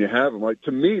opportunities when you have them, like,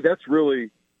 to me, that's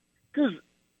really, because,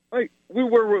 like, we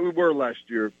were what we were last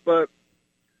year, but,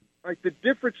 like, the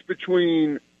difference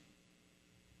between,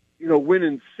 you know,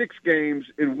 winning 6 games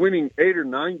and winning 8 or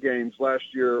 9 games last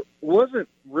year wasn't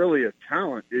really a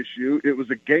talent issue. It was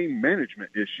a game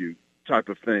management issue type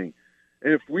of thing.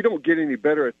 And if we don't get any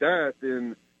better at that,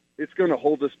 then it's going to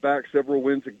hold us back several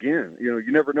wins again. You know,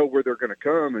 you never know where they're going to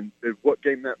come and what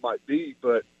game that might be,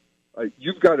 but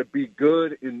you've got to be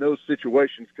good in those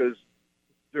situations, because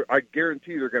I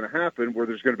guarantee they're going to happen, where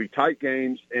there's going to be tight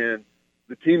games and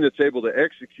the team that's able to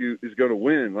execute is going to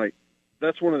win. Like,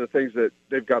 that's one of the things that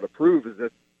they've got to prove, is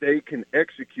that they can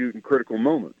execute in critical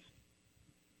moments.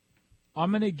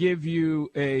 I'm going to give you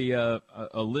a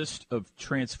list of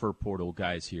transfer portal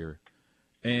guys here,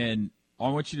 and I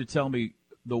want you to tell me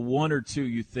the one or two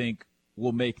you think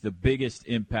will make the biggest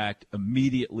impact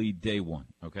immediately day one,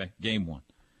 okay? Game one.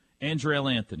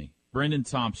 Andrell Anthony, Brendan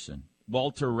Thompson,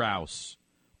 Walter Rouse,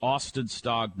 Austin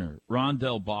Stogner,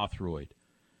 Rondell Bothroyd,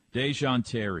 Dejon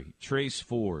Terry, Trace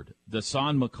Ford,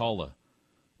 Dasan McCullough,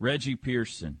 Reggie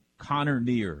Pearson, Connor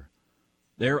Neer.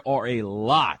 There are a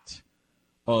lot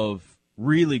of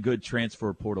really good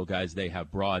transfer portal guys they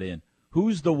have brought in.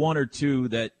 Who's the one or two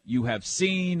that you have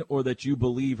seen or that you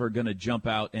believe are going to jump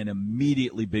out and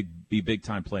immediately be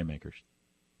big-time playmakers?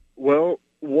 Well,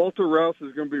 Walter Rouse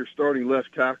is going to be your starting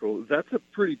left tackle. That's a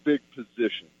pretty big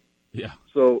position. Yeah.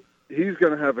 So he's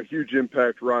going to have a huge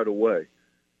impact right away.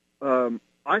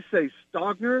 I say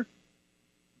Stogner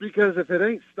because if it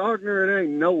ain't Stogner, it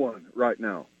ain't no one right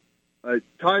now.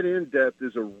 Tight end depth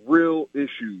is a real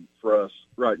issue for us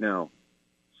right now.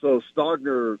 So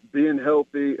Stogner being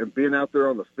healthy and being out there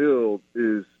on the field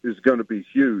is going to be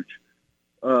huge.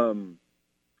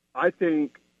 I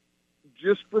think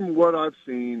just from what I've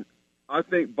seen, I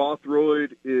think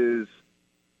Bothroyd is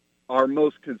our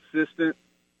most consistent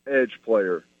edge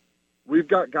player. We've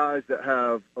got guys that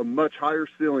have a much higher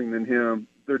ceiling than him.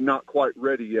 They're not quite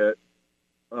ready yet,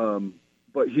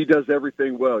 but he does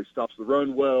everything well. He stops the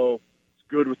run well. He's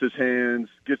good with his hands,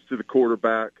 gets to the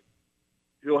quarterback.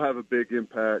 He'll have a big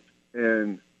impact.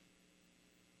 And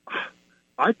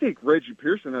I think Reggie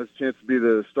Pearson has a chance to be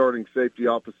the starting safety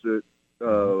opposite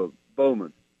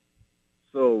Bowman.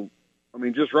 So, I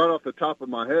mean, just right off the top of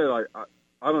my head,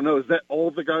 I don't know. Is that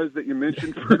all the guys that you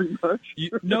mentioned pretty much?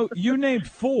 You named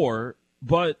 4,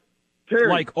 but Terry,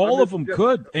 like all of them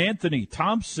could. Anthony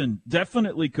Thompson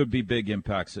definitely could be big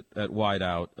impacts at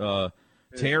wideout.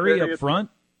 Terry up front.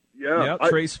 Yeah.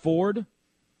 Trace Ford.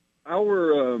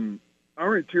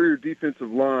 Our interior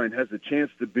defensive line has a chance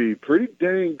to be pretty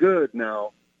dang good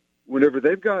now whenever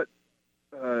they've got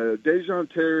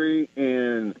Dejon Terry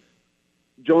and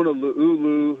Jonah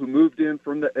Lu'ulu, who moved in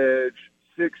from the edge,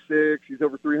 6'6". He's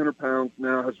over 300 pounds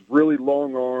now, has really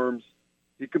long arms.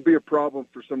 He could be a problem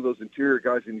for some of those interior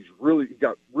guys, and he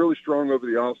got really strong over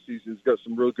the offseason. He's got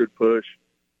some real good push.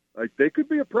 Like, they could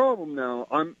be a problem now.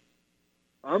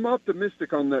 I'm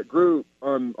optimistic on that group.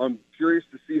 I'm curious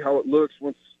to see how it looks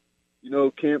once,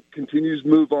 camp continues to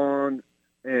move on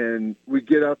and we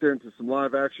get out there into some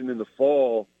live action in the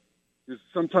fall. Because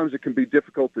sometimes it can be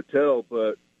difficult to tell,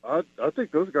 but I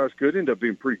think those guys could end up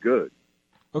being pretty good.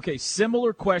 Okay,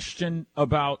 similar question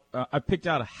about I picked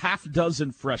out a half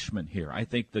dozen freshmen here. I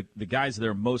think the guys that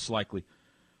are most likely.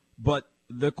 But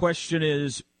the question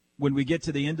is, when we get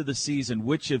to the end of the season,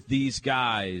 which of these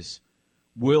guys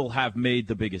will have made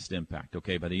the biggest impact,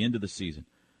 okay, by the end of the season?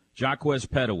 Jaquez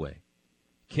Petaway,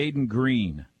 Caden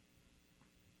Green,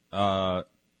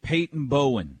 Peyton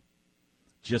Bowen,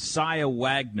 Josiah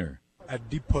Wagner,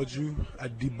 Adipoju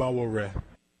Adibawore,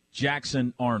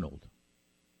 Jackson Arnold.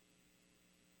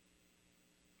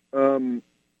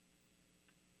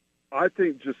 I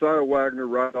think Josiah Wagner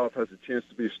right off has a chance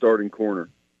to be a starting corner.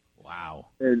 Wow.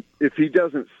 And if he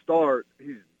doesn't start,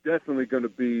 he's definitely going to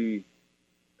be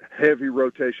a heavy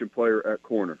rotation player at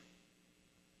corner.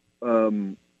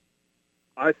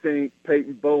 I think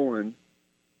Peyton Bowen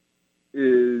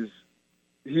is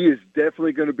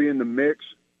definitely going to be in the mix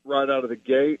right out of the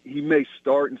gate. He may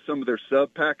start in some of their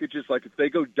sub packages. Like if they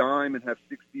go dime and have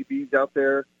 6 DBs out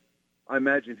there, I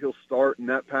imagine he'll start in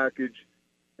that package,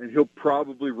 and he'll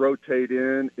probably rotate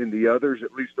in the others,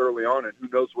 at least early on, and who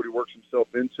knows what he works himself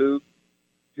into.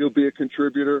 He'll be a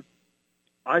contributor.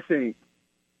 I think,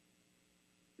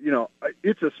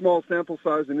 it's a small sample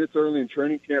size and it's early in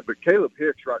training camp, but Caleb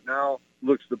Hicks right now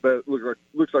looks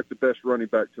like the best running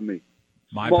back to me.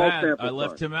 My Small bad. sample I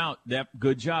left size. him out. Yep,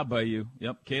 good job by you.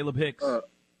 Yep, Caleb Hicks.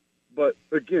 But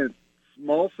again,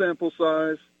 small sample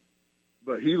size,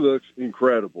 but he looks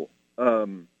incredible.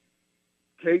 Caden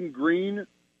Green,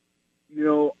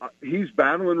 he's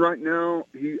battling right now.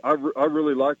 I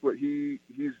really like what he's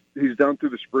done through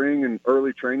the spring and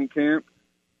early training camp.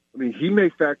 I mean, he may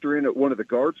factor in at one of the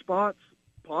guard spots,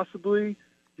 possibly.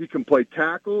 He can play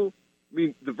tackle. I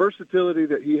mean, the versatility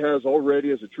that he has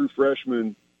already as a true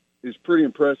freshman is pretty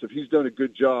impressive. He's done a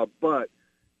good job, but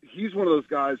he's one of those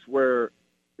guys where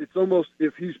it's almost,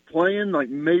 if he's playing, like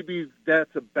maybe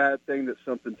that's a bad thing that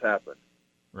something's happened,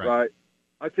 right?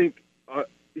 I think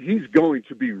he's going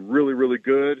to be really, really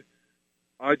good.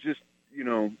 I just,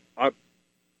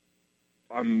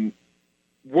 I'm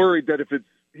worried that if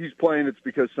he's playing, it's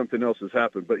because something else has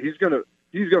happened. But he's gonna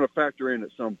factor in at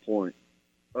some point.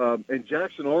 And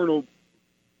Jackson Arnold,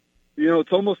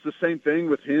 it's almost the same thing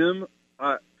with him.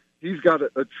 He's got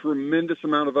a tremendous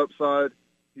amount of upside.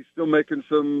 He's still making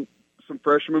some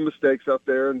freshman mistakes out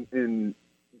there,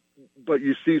 but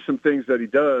you see some things that he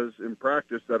does in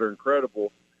practice that are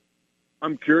incredible.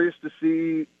 I'm curious to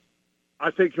see.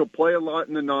 I think he'll play a lot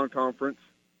in the non-conference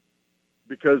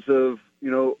because of,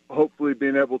 hopefully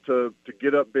being able to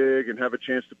get up big and have a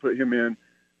chance to put him in.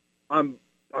 I'm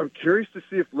curious to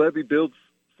see if Levy builds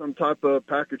some type of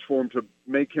package for him to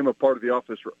make him a part of the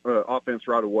offense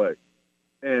right away.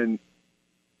 And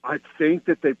I think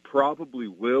that they probably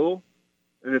will.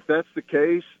 And if that's the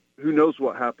case, who knows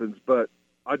what happens. But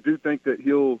I do think that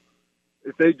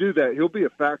if they do that, he'll be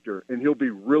a factor, and he'll be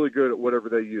really good at whatever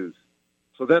they use.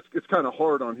 So it's kind of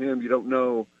hard on him. You don't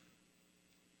know.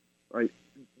 Right?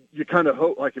 you kind of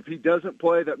hope, like if he doesn't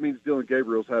play, that means Dylan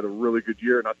Gabriel's had a really good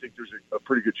year, and I think there's a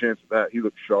pretty good chance of that. He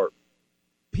looks sharp.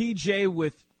 PJ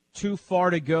with too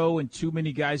far to go and too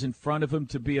many guys in front of him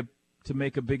to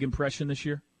make a big impression this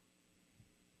year?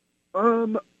 I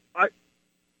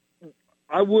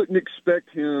wouldn't expect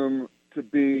him to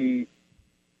be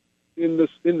in this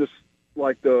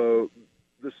like the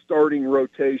starting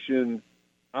rotation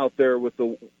out there with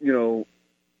the in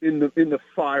the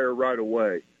fire right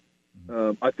away.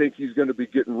 I think he's going to be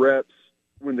getting reps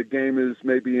when the game is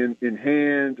maybe in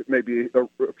hand, maybe a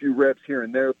few reps here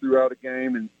and there throughout a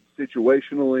game and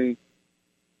situationally.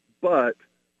 But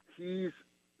he's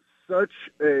such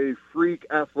a freak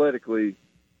athletically.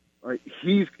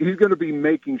 He's going to be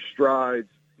making strides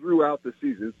throughout the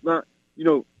season. It's not,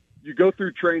 you go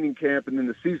through training camp and then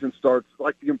the season starts.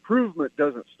 Like the improvement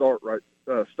doesn't stop right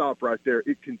there.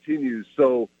 It continues.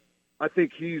 So I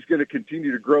think he's going to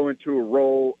continue to grow into a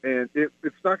role, and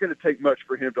it's not going to take much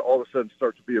for him to all of a sudden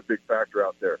start to be a big factor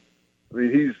out there. I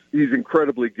mean, he's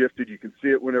incredibly gifted. You can see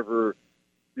it whenever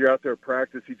you're out there at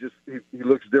practice. He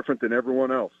looks different than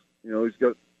everyone else. He's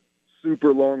got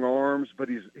super long arms, but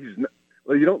he's not,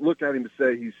 well, you don't look at him to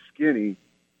say he's skinny,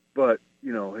 but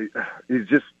he's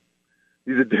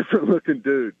a different looking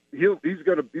dude. He's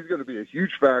going to be a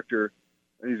huge factor,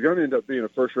 and he's going to end up being a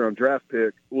first round draft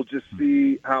pick. We'll just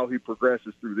see how he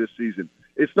progresses through this season.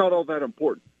 It's not all that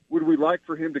important. Would we like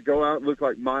for him to go out and look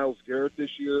like Myles Garrett this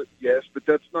year? Yes, but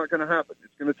that's not going to happen.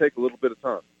 It's going to take a little bit of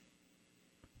time.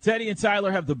 Teddy and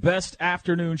Tyler have the best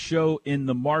afternoon show in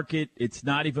the market. It's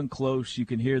not even close. You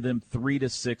can hear them 3 to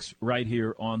 6 right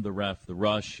here on the Ref, the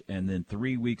Rush. And then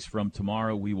 3 weeks from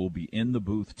tomorrow, we will be in the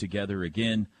booth together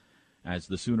again as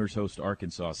the Sooners host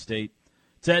Arkansas State.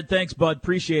 Ted, thanks, bud.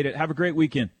 Appreciate it. Have a great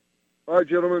weekend. All right,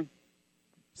 gentlemen.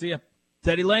 See ya.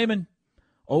 Teddy Lehman,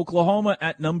 Oklahoma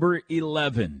at number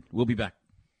 11. We'll be back.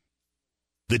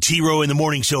 The T-Row in the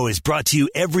Morning Show is brought to you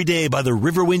every day by the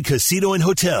Riverwind Casino and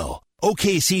Hotel,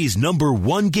 OKC's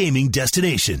 #1 gaming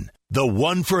destination. The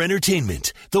one for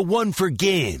entertainment, the one for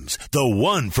games, the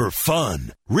one for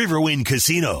fun. Riverwind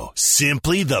Casino,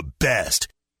 simply the best.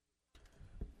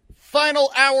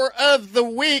 Final hour of the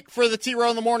week for the T-Row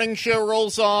in the Morning Show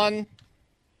rolls on.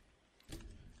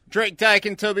 Drake Dyke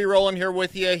and Toby Rowland here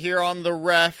with you here on the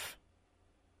Ref.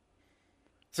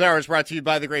 This hour is brought to you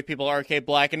by the great people at RK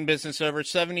Black and Business. Over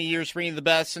 70 years bringing the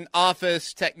best in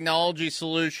office technology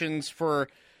solutions for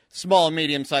small and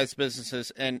medium-sized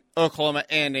businesses in Oklahoma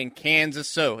and in Kansas.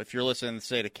 So if you're listening in the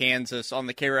state of Kansas on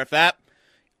the KREF app,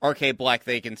 RK Black,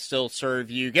 they can still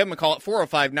serve you. Give them a call at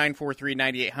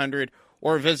 405-943-9800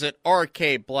 or visit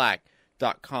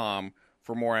rkblack.com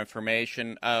for more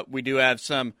information. We do have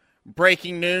some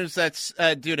breaking news that's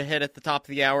due to hit at the top of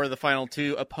the hour. The final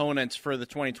 2 opponents for the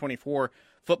 2024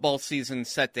 football season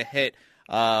set to hit.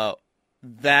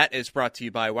 That is brought to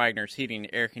you by Wagner's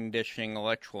Heating, Air Conditioning,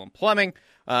 Electrical, and Plumbing.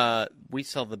 We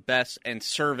sell the best and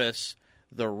service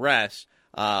the rest.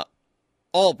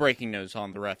 All breaking news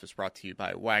on the Ref is brought to you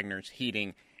by Wagner's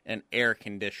Heating and Air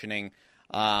Conditioning.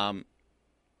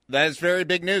 That is very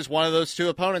big news. One of those 2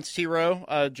 opponents,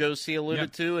 T-Row, Joe C.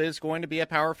 alluded to, is going to be a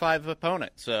Power 5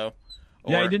 opponent. So,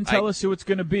 he didn't tell us who it's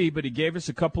going to be, but he gave us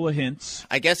a couple of hints.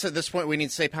 I guess at this point we need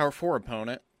to say Power 4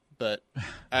 opponent. But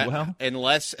well,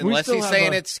 unless he's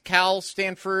saying it's Cal,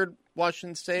 Stanford,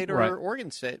 Washington State, or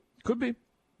Oregon State. Could be.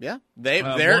 Yeah.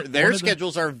 Their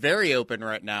schedules are very open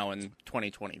right now in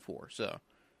 2024. So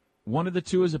one of the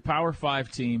 2 is a Power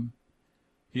 5 team.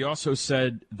 He also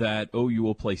said that OU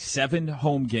will play 7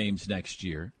 home games next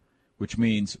year, which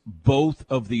means both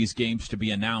of these games to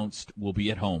be announced will be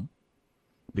at home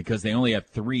because they only have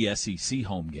 3 SEC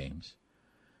home games.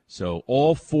 So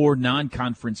all 4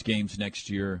 non-conference games next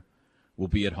year will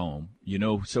be at home.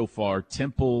 So far,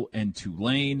 Temple and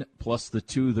Tulane, plus the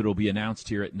 2 that will be announced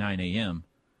here at 9 a.m.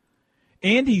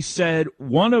 And he said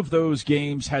one of those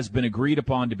games has been agreed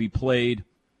upon to be played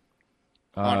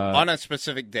on a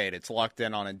specific date. It's locked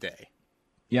in on a day.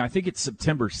 Yeah, I think it's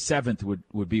September 7th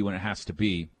would be when it has to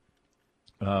be.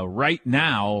 Right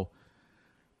now,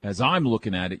 as I'm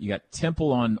looking at it, you got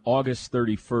Temple on August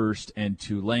 31st and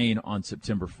Tulane on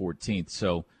September 14th.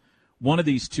 So one of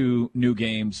these 2 new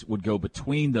games would go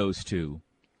between those 2,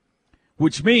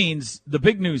 which means the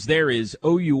big news there is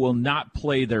OU will not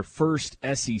play their first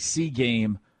SEC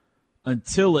game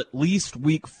until at least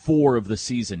week 4 of the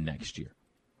season next year.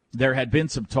 There had been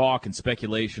some talk and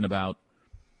speculation about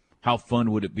how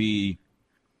fun would it be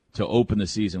to open the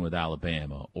season with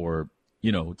Alabama, or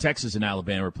Texas and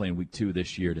Alabama are playing week 2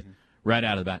 this year right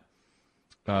out of the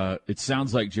bat. It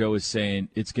sounds like Joe is saying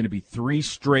it's going to be 3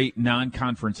 straight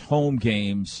non-conference home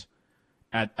games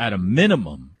at a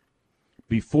minimum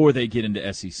before they get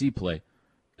into SEC play.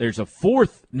 There's a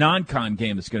fourth non-con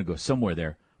game that's going to go somewhere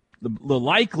there. The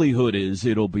likelihood is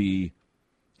it'll be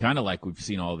kind of like we've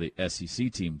seen all the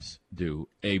SEC teams do,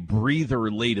 a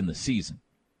breather late in the season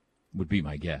would be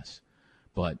my guess.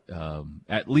 But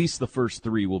at least the first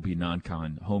three will be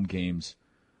non-con home games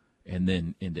and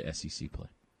then into SEC play.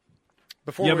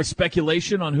 You have a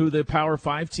speculation on who the Power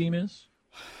 5 team is?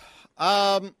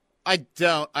 I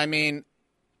don't. I mean,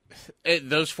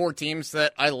 those four teams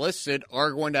that I listed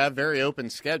are going to have very open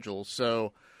schedules,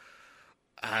 so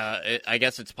I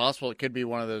guess it's possible it could be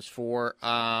one of those four.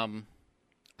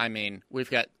 I mean, we've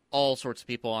got all sorts of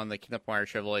people on the Knippmeyer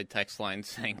Chevrolet text line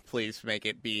saying, please make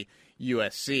it be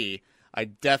USC. I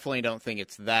definitely don't think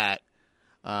it's that.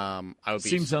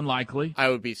 Seems unlikely. I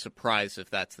would be surprised if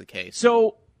that's the case.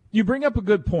 So you bring up a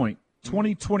good point.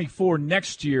 2024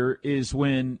 next year is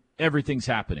when everything's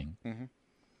happening. Mm-hmm.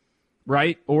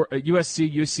 Right? Or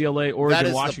USC, UCLA,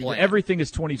 Oregon, Washington. Everything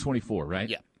is 2024, right?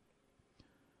 Yeah.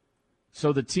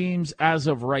 So the teams as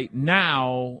of right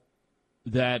now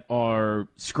that are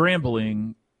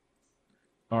scrambling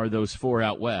are those four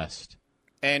out west.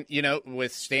 And, you know,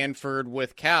 with Stanford,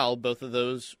 with Cal, both of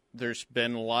those, there's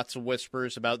been lots of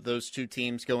whispers about those two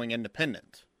teams going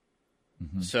independent.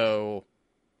 Mm-hmm. So,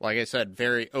 like I said,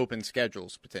 very open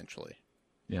schedules potentially.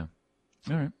 Yeah.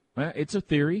 All right. Well, it's a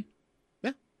theory.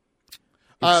 Yeah.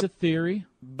 It's a theory.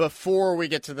 Before we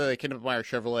get to the Knippmeyer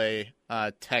Chevrolet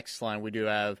text line, we do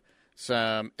have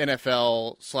some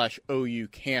NFL/OU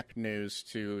camp news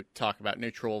to talk about.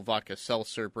 Neutral Vodka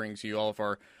Seltzer brings you all of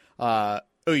our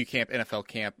OU camp, NFL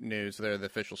camp news. They're the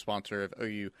official sponsor of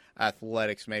OU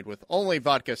athletics, made with only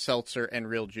vodka seltzer and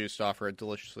real juice to offer a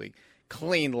deliciously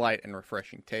clean, light, and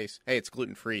refreshing taste. Hey, it's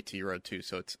gluten-free to your too,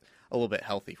 so it's a little bit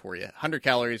healthy for you. 100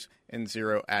 calories and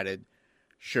 0 added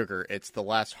sugar. It's the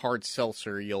last hard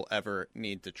seltzer you'll ever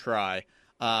need to try.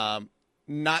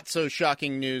 Not so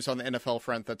shocking news on the NFL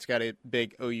front that's got a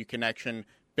big OU connection.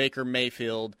 Baker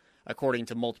Mayfield, according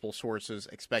to multiple sources,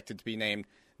 expected to be named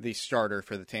the starter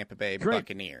for the Tampa Bay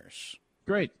Buccaneers.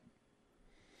 Great.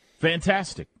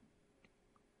 Fantastic.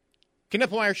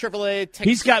 Knippmeyer Chevrolet Texas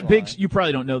He's got line. big, you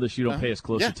probably don't know this, you don't pay as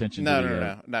close attention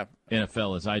to the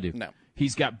NFL as I do. No.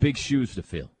 He's got big shoes to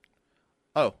fill.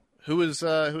 Oh, who was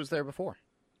there before?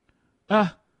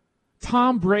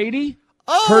 Tom Brady.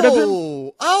 Oh, heard of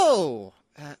him?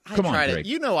 Come on, Drake.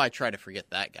 You know I try to forget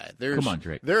that guy. Come on,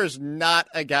 Drake. There's not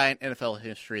a guy in NFL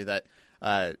history that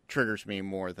triggers me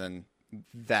more than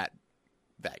that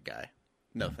guy.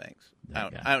 No thanks. I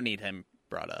don't need him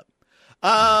brought up.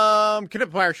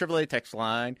 Knippmeyer Chevrolet text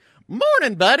line.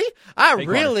 Morning, buddy. I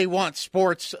really want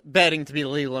sports betting to be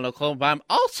legal in Oklahoma, but I'm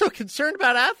also concerned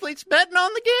about athletes betting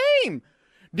on the game.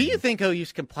 Do you think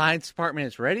OU's compliance department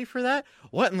is ready for that?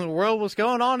 What in the world was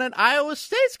going on in Iowa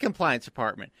State's compliance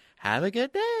department? Have a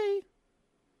good day.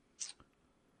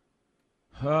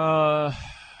 Not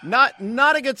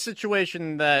a good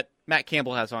situation that Matt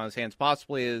Campbell has on his hands.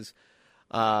 Possibly is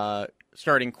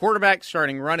starting quarterback,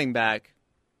 starting running back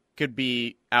could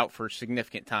be out for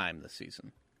significant time this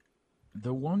season.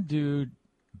 The one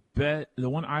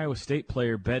Iowa State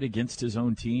player bet against his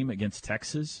own team against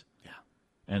Texas.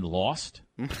 And lost.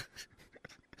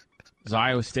 Does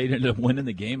Iowa State ended up winning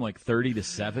the game like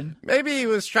 30-7? Maybe he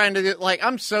was trying to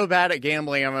I'm so bad at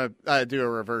gambling, I'm gonna do a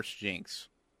reverse jinx.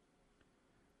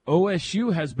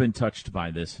 OSU has been touched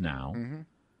by this now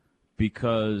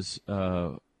because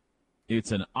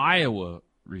it's an Iowa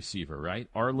receiver, right?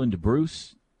 Arland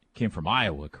Bruce came from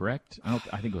Iowa, correct? I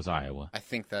think it was Iowa. I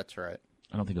think that's right.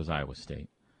 I don't think it was Iowa State.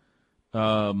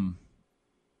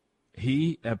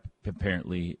 He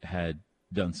apparently had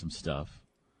done some stuff.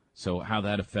 So how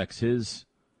that affects his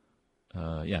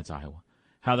it's Iowa.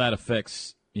 How that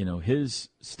affects, his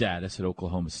status at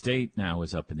Oklahoma State now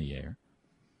is up in the air.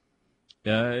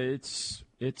 It's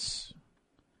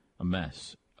a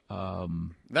mess. I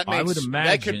would imagine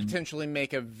that could potentially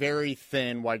make a very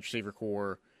thin wide receiver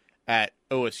core at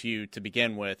OSU to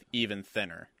begin with even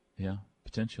thinner. Yeah,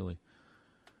 potentially.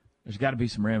 There's got to be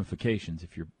some ramifications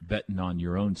if you're betting on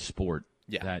your own sport.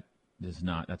 Yeah.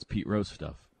 That's Pete Rose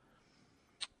stuff.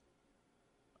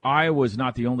 Iowa's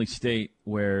not the only state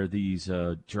where these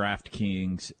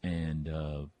DraftKings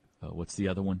and what's the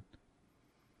other one?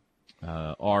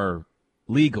 Are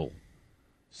legal.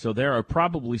 So there are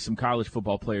probably some college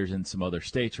football players in some other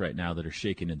states right now that are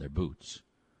shaking in their boots.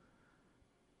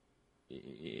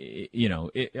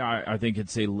 I think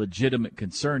it's a legitimate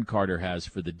concern Carter has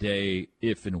for the day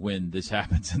if and when this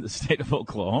happens in the state of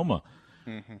Oklahoma.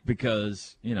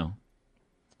 Because,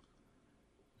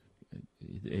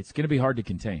 it's going to be hard to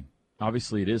contain.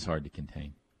 Obviously, it is hard to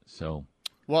contain. So,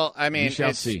 well, I mean, we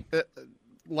shall see.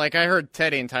 like I heard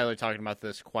Teddy and Tyler talking about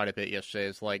this quite a bit yesterday.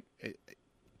 Is like,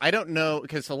 I don't know,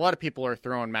 because a lot of people are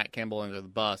throwing Matt Campbell under the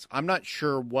bus. I'm not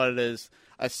sure what it is,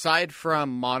 aside from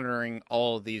monitoring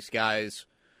all of these guys'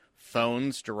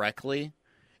 phones directly,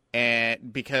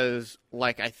 and because,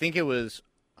 like, I think it was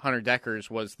Hunter Deckers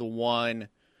was the one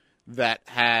that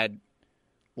had,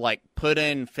 like, put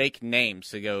in fake names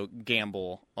to go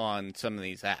gamble on some of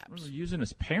these apps. Well, using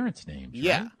his parents' names,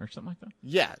 yeah, right? Or something like that.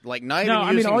 Yeah, like not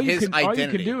even using his identity. All you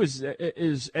can do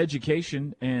is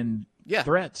education and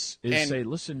threats. Is say,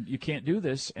 listen, you can't do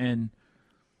this, and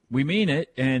we mean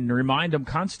it, and remind them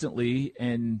constantly,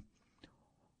 and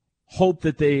hope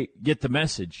that they get the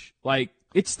message. Like,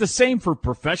 it's the same for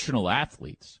professional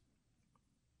athletes,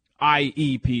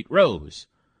 i.e. Pete Rose.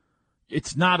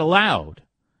 It's not allowed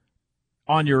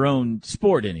on your own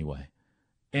sport anyway.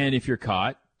 And if you're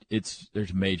caught,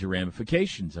 there's major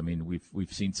ramifications. I mean,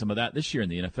 we've seen some of that this year in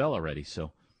the NFL already.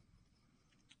 So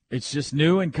it's just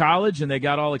new in college, and they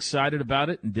got all excited about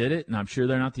it and did it, and I'm sure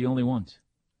they're not the only ones.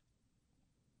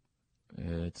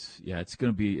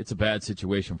 It's a bad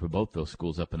situation for both those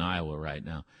schools up in Iowa right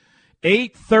now.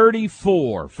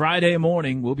 8:34 Friday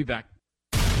morning. We'll be back.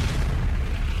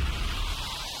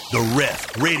 The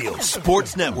Ref Radio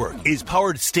Sports Network is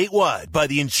powered statewide by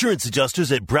the insurance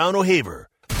adjusters at Brown O'Haver.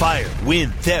 Fire,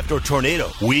 wind, theft, or tornado,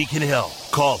 we can help.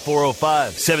 Call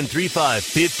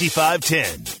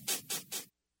 405-735-5510.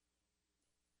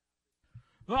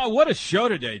 Oh, what a show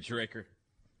today, Draker.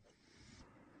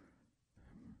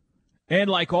 And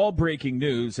like all breaking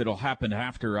news, it'll happen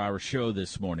after our show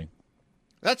this morning.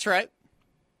 That's right.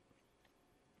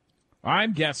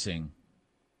 I'm guessing.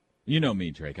 You know me,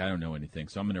 Drake. I don't know anything,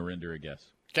 so I'm going to render a guess.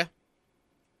 Okay.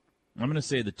 I'm going to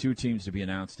say the two teams to be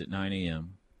announced at 9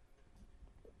 a.m.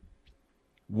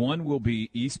 One will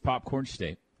be East Popcorn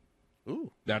State.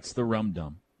 Ooh. That's the Rum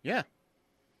Dum. Yeah.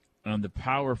 And the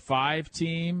Power 5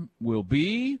 team will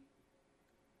be...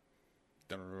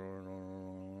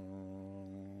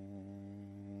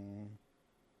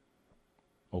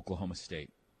 Oklahoma State.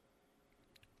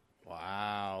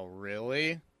 Wow,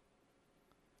 really?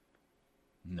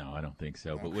 No, I don't think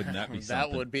so, but wouldn't that be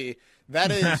something?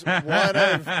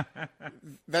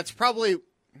 That's probably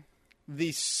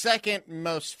the second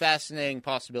most fascinating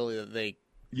possibility that they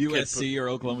USC or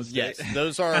Oklahoma State. Yes,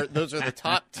 those are the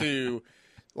top two,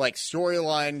 like,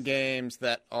 storyline games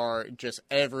that are just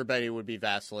everybody would be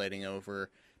vacillating over,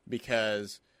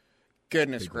 because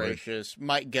goodness gracious,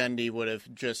 Mike Gundy would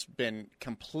have just been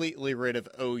completely rid of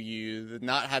OU,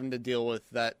 not having to deal with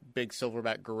that big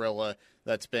silverback gorilla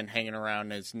that's been hanging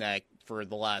around his neck for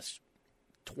the last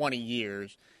 20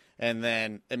 years. And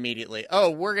then immediately,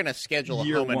 we're going to schedule a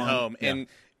home and home,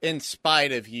 in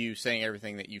spite of you saying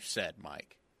everything that you've said,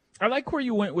 Mike. I like where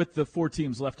you went with the 4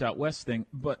 teams left out west thing,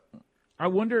 but I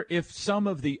wonder if some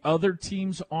of the other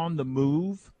teams on the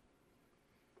move,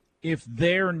 if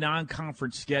their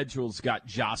non-conference schedules got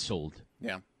jostled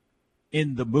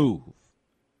in the move.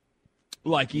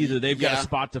 Like either they've got a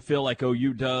spot to fill like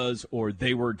OU does, or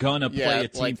they were going to play a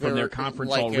team from their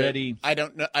conference already. I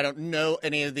don't know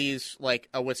any of these, like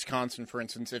a Wisconsin, for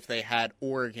instance, if they had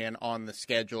Oregon on the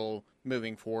schedule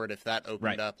moving forward, if that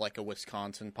opened up, like a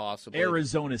Wisconsin possibly.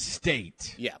 Arizona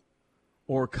State. Yeah.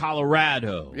 Or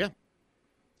Colorado. Yeah.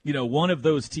 You know, one of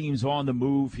those teams on the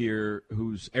move here,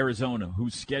 whose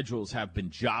schedules have been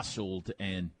jostled,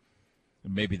 and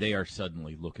maybe they are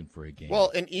suddenly looking for a game.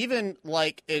 Well, and even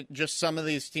like just some of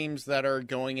these teams that are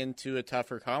going into a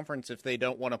tougher conference, if they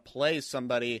don't want to play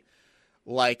somebody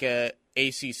like a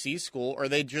ACC school, or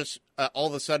they just all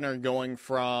of a sudden are going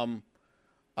from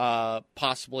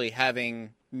possibly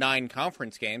having 9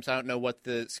 conference games. I don't know what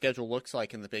the schedule looks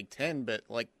like in the Big Ten, but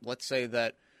like let's say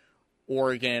that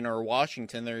Oregon or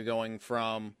Washington, they're going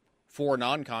from 4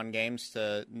 non-con games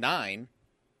to 9,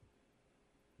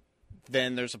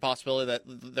 then there's a possibility that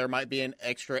there might be an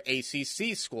extra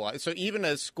ACC school. So even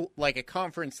a school like a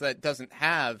conference that doesn't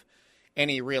have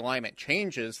any realignment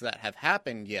changes that have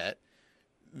happened yet,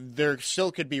 there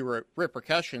still could be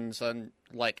repercussions on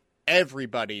like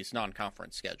everybody's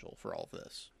non-conference schedule for all of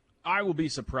this. I will be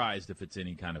surprised if it's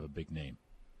any kind of a big name.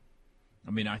 I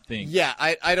mean, I think... Yeah,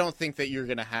 I don't think that you're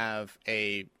going to have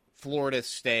a Florida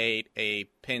State, a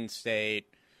Penn State,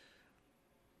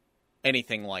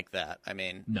 anything like that. I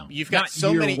mean, no, you've got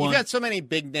so many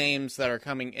big names that are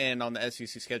coming in on the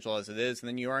SEC schedule as it is, and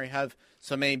then you already have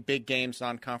so many big games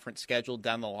non-conference scheduled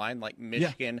down the line, like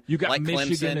Michigan, you got like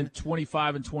Michigan Clemson. in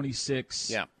 25 and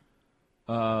 26. Yeah.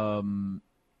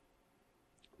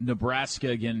 Nebraska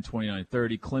again in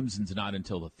 29-30. Clemson's not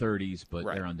until the 30s, but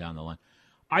they're on down the line.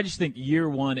 I just think year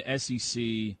one SEC,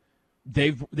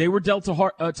 they were dealt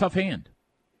a tough hand.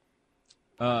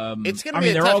 It's going to be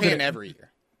a tough game every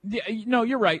year. Yeah, no,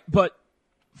 you're right. But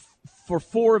for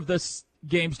 4 of the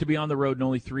games to be on the road and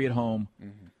only 3 at home,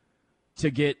 to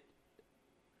get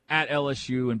at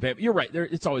LSU and Bama, you're right.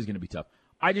 It's always going to be tough.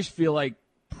 I just feel like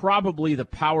probably the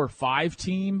Power 5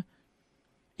 team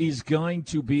is going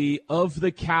to be of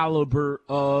the caliber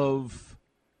of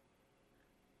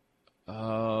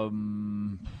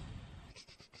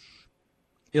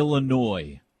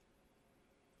Illinois,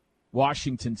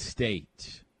 Washington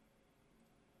State,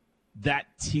 that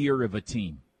tier of a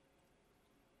team.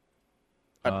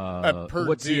 Purdue,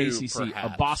 what's the ACC?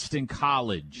 perhaps. A Boston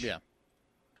College. Yeah.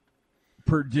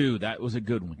 Purdue, that was a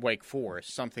good one. Wake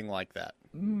Forest, something like that.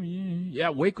 Yeah,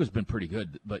 Wake has been pretty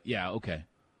good, but yeah, okay.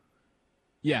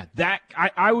 Yeah, that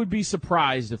I would be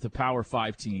surprised if the Power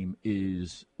 5 team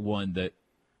is one that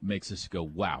makes us go,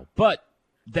 wow. But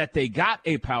that they got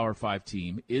a Power 5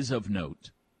 team is of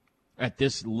note at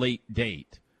this late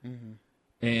date.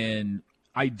 And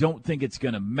I don't think it's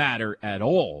going to matter at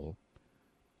all,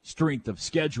 strength of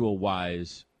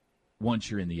schedule-wise,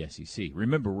 once you're in the SEC.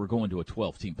 Remember, we're going to a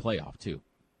 12-team playoff, too.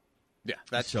 Yeah,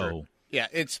 that's true. Yeah,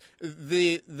 it's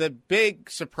the big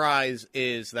surprise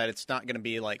is that it's not going to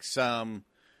be like some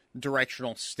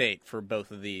directional state for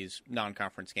both of these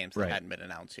non-conference games that hadn't been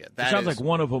announced yet. It sounds like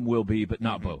one of them will be, but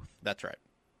not both. That's right.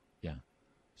 Yeah.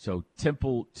 So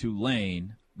Temple,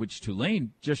 Tulane, which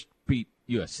Tulane just beat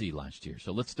USC last year.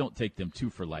 So let's don't take them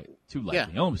too lightly. Yeah,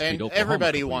 Almost and beat Oklahoma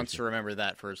everybody wants to remember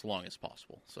that for as long as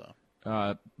possible. So,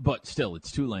 but still,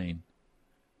 it's Tulane,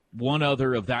 one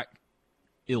other of that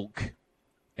ilk,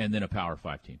 and then a Power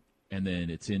 5 team. And then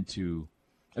it's into,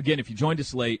 again, if you joined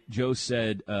us late, Joe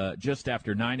said just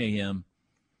after 9 a.m.,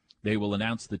 they will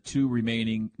announce the 2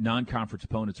 remaining non-conference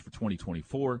opponents for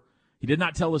 2024. He did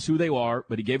not tell us who they are,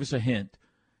 but he gave us a hint.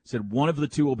 Said one of the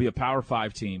 2 will be a Power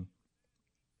 5 team.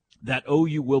 That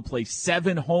OU will play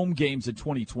 7 home games in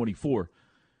 2024,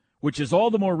 which is all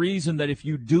the more reason that if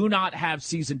you do not have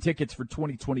season tickets for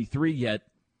 2023 yet,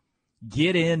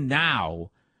 get in now,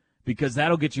 because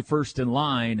that'll get you first in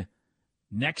line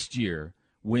next year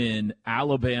when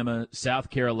Alabama, South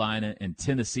Carolina, and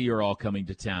Tennessee are all coming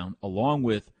to town, along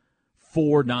with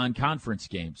 4 non-conference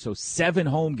games. So 7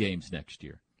 home games next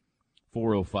year.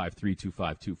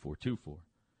 405-325-2424.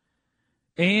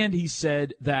 And he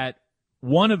said that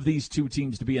one of these 2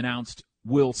 teams to be announced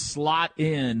will slot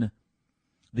in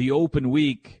the open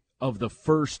week of the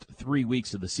first 3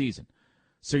 weeks of the season.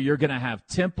 So you're going to have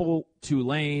Temple,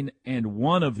 Tulane, and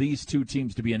one of these 2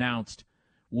 teams to be announced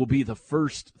will be the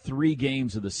first 3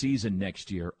 games of the season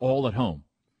next year, all at home.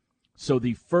 So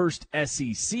the first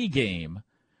SEC game,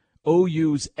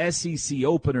 OU's SEC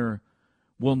opener,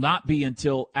 will not be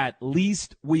until at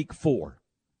least week 4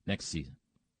 next season.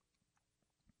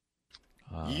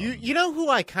 You know who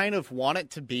I kind of want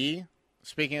it to be?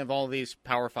 Speaking of all these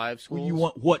Power 5 schools, You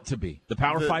want what to be? The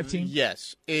Power 5 team?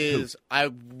 Yes,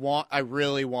 I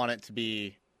really want it to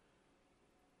be,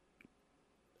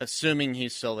 assuming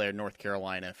he's still there, North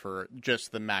Carolina, for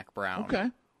just the Mac Brown.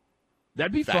 Okay,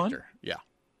 that'd be factor. fun. Yeah,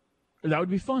 that would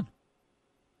be fun.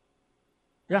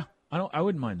 Yeah, I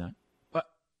wouldn't mind that. But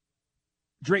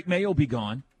Drake May will be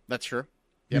gone. That's true.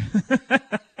 Yep,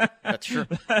 that's true.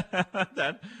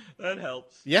 That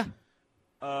helps. Yeah.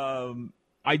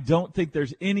 I don't think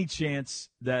there's any chance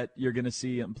that you're going to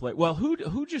see him play. Well,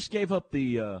 who just gave up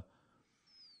the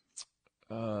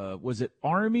was it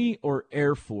Army or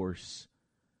Air Force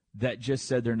that just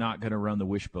said they're not going to run the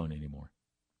wishbone anymore?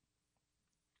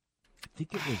 I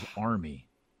think it was Army.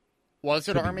 Was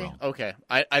it Could be Army? wrong. Okay.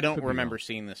 I don't Could be remember wrong.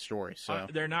 seeing this story. So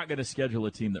They're not going to schedule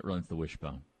a team that runs the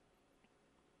wishbone.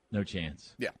 No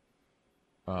chance. Yeah.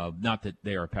 Not that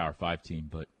they are a Power 5 team,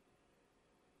 but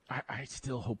I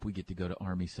still hope we get to go to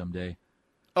Army someday.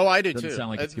 Oh, I do Doesn't too. sound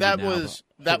like it's that gonna be now, was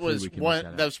but that hopefully was we can one. make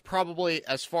that That was probably,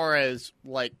 as far as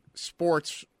like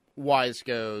sports wise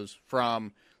goes,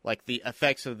 from like the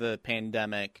effects of the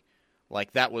pandemic.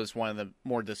 Like that was one of the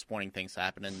more disappointing things that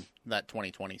happened in that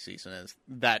 2020 season, is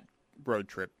that road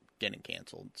trip getting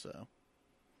canceled. So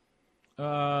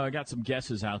I got some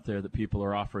guesses out there that people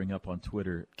are offering up on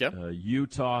Twitter. Okay.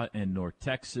 Utah and North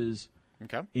Texas.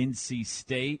 Okay. NC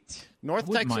State. North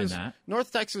Wouldn't Texas. mind that.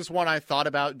 North Texas, one I thought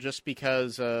about just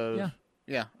because of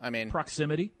I mean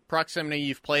proximity.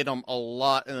 You've played them a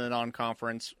lot in the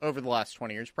non-conference over the last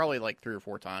 20 years, probably like 3 or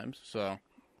 4 times. So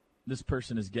this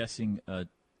person is guessing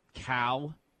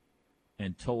Cal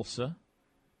and Tulsa.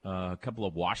 A couple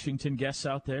of Washington guests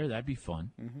out there. That'd be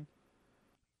fun.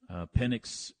 Mm-hmm.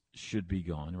 Penix should be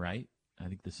gone, right? I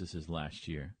think this is his last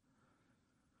year.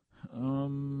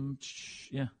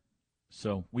 Yeah.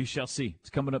 So we shall see. It's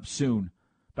coming up soon,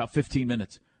 about 15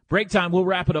 minutes. Break time. We'll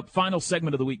wrap it up. Final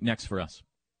segment of the week next for us.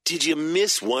 Did you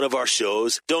miss one of our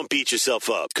shows? Don't beat yourself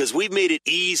up, because we've made it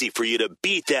easy for you to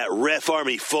beat that Ref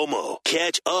Army FOMO.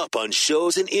 Catch up on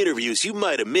shows and interviews you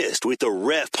might have missed with the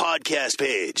Ref podcast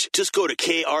page. Just go to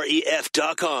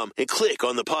KREF.com and click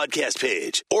on the podcast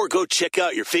page. Or go check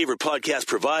out your favorite podcast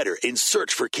provider and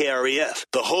search for KREF,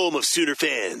 the home of Sooner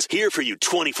fans. Here for you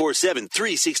 24/7,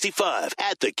 365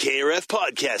 at the KREF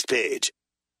podcast page.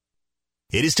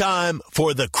 It is time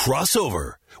for The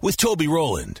Crossover with Toby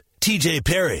Rowland, TJ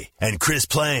Perry, and Chris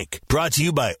Plank. Brought to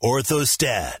you by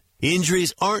Orthostat.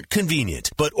 Injuries aren't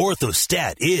convenient, but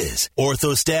Orthostat is.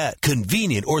 Orthostat,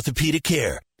 convenient orthopedic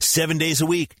care. 7 days a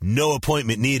week, no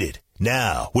appointment needed.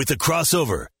 Now, with The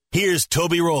Crossover, here's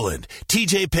Toby Rowland,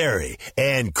 TJ Perry,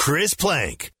 and Chris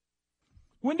Plank.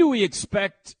 When do we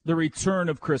expect the return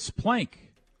of Chris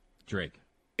Plank, Drake?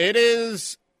 It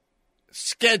is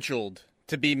scheduled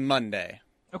to be Monday.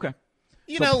 Okay.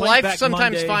 You So know, Plank life back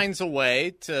sometimes Monday. finds a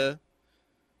way to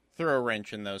throw a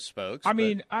wrench in those spokes. I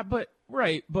mean, but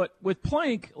with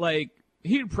Plank, like,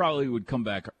 he probably would come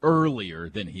back earlier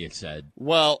than he had said.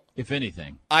 Well, if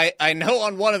anything. I know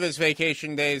on one of his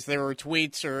vacation days there were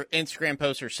tweets or Instagram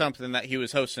posts or something that he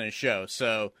was hosting a show.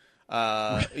 So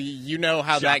you know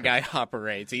how that guy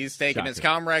operates. He's taking his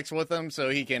Comrex with him so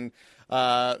he can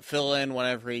fill in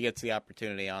whenever he gets the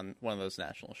opportunity on one of those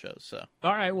national shows. So,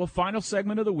 All right, well, final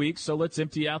segment of the week, so let's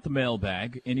empty out the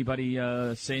mailbag. Anybody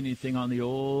say anything on the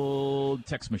old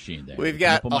text machine there? We've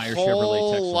got Knippelmeyer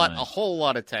Chevrolet text line. a whole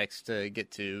lot of text to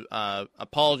get to.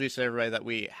 Apologies to everybody that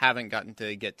we haven't gotten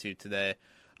to get to today.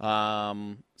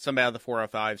 Somebody out of the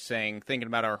 405 saying, thinking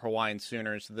about our Hawaiian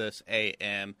Sooners this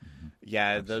AM.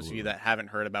 Yeah, Absolutely. Those of you that haven't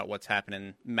heard about what's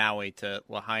happening in Maui to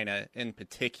Lahaina in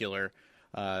particular,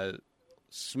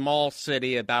 small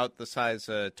city about the size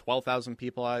of 12,000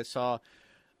 people I saw,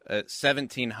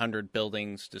 1,700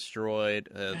 buildings destroyed.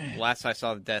 Last I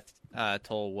saw, the death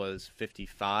toll was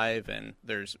 55, and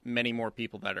there's many more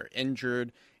people that are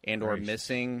injured and or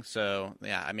missing. So,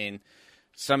 yeah, I mean,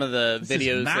 some of the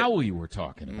videos is Maui we're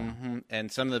talking about.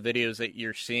 And some of the videos that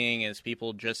you're seeing is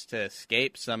people just to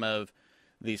escape some of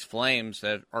these flames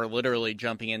that are literally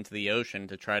jumping into the ocean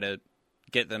to try to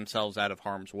get themselves out of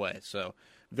harm's way. So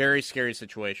very scary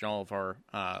situation. All of our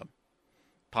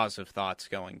positive thoughts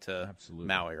going to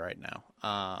Maui right now.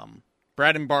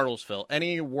 Brad in Bartlesville,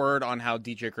 any word on how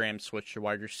DJ Graham's switch to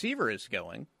wide receiver is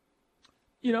going?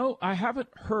 You know, I haven't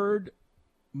heard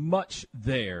much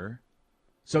there.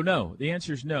 So, no, the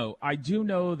answer is no. I do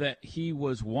know that he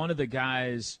was one of the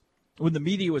guys, when the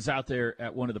media was out there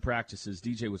at one of the practices,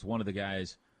 DJ was one of the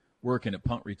guys working at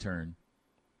punt return,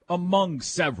 among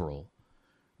several.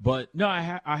 But, no,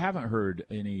 I haven't heard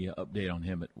any update on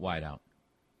him at wideout.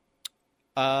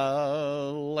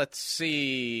 Let's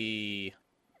see.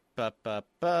 Where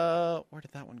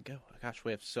did that one go? Gosh,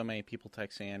 we have so many people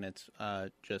texting in. It's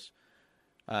just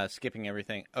skipping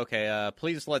everything. Okay,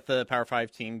 please let the Power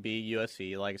 5 team be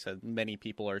USC. Like I said, many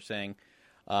people are saying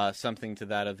something to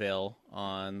that avail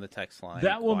on the text line.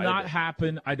 That will not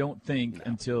happen, I don't think,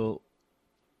 until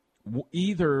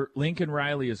either Lincoln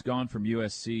Riley is gone from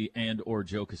USC and or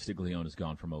Joe Castiglione is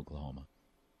gone from Oklahoma.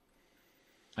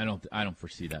 I don't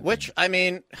foresee that. Which, I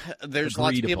mean, there's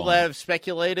lots of people that have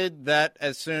speculated that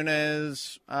as soon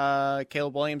as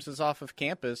Caleb Williams is off of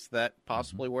campus, that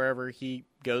possibly wherever he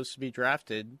goes to be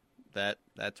drafted,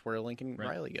 that's where Lincoln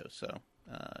Riley goes. So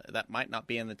that might not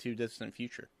be in the too distant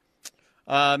future.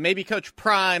 Maybe Coach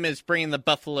Prime is bringing the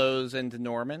Buffaloes into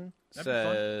Norman,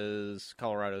 says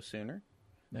Colorado Sooner.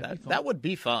 That would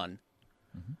be fun.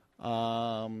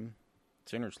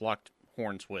 Sooners locked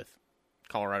horns with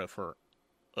Colorado for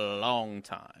a long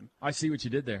time. I see what you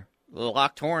did there.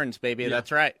 Locked horns, baby. Yeah.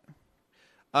 That's right.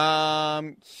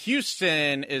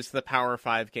 Houston is the Power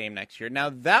 5 game next year. Now,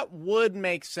 that would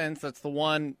make sense. That's the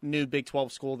one new Big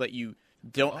 12 school that you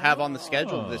don't have on the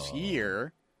schedule this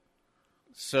year.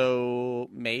 So,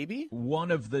 maybe?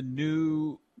 One of the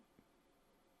new...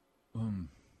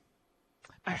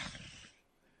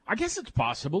 I guess it's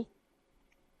possible.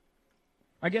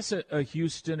 I guess a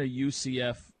Houston, a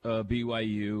UCF,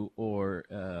 BYU, or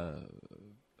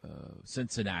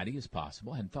Cincinnati is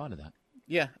possible. I hadn't thought of that.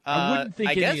 Yeah. I wouldn't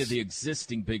think any of the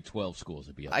existing Big 12 schools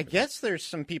would be up I guess there's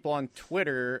some people on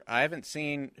Twitter. I haven't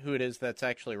seen who it is that's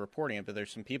actually reporting it, but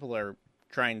there's some people that are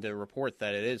trying to report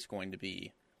that it is going to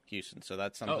be Houston. So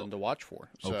that's something to watch for.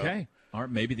 So, okay. Or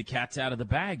maybe the cat's out of the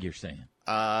bag, you're saying.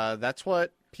 That's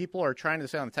what people are trying to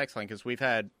say on the text line, because we've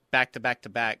had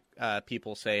back-to-back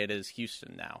people say it is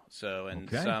Houston now. So, and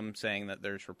some saying that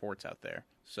there's reports out there.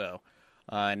 So,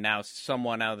 now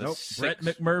someone out of the Brett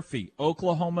McMurphy,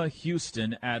 Oklahoma,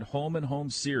 Houston at home and home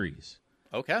series.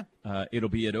 Okay. It'll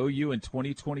be at OU in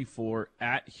 2024,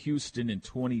 at Houston in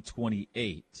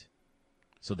 2028.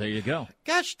 So there you go.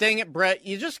 Gosh dang it, Brett.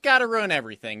 You just got to ruin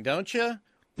everything, don't you?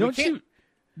 Don't you?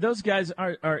 Those guys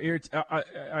are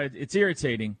it's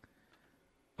irritating.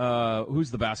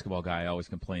 Who's the basketball guy I always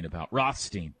complain about?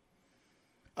 Rothstein.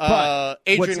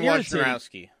 Adrian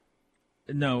Wojnarowski.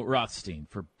 No, Rothstein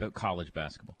for college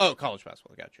basketball. Oh, college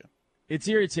basketball. Gotcha. It's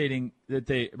irritating that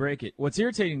they break it. What's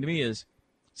irritating to me is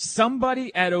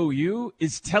somebody at OU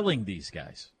is telling these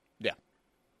guys. Yeah.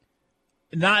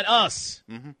 Not us.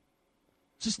 Mm-hmm.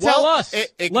 Just tell us.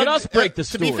 Let us break the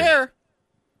story. To be fair,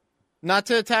 not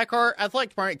to attack our athletic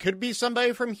department, it could be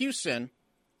somebody from Houston.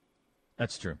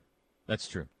 That's true. That's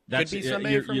Could be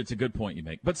somebody from... It's a good point you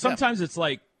make. But sometimes it's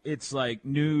like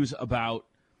news about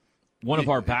one of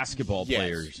our basketball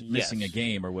players missing a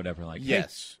game or whatever. Like,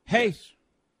 hey,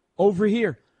 over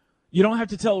here. You don't have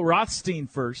to tell Rothstein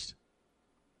first.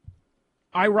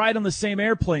 I ride on the same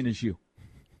airplane as you.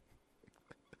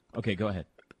 Okay, go ahead.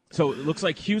 So it looks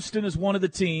like Houston is one of the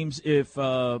teams if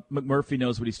McMurphy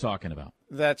knows what he's talking about.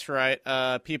 That's right.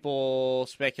 People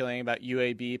speculating about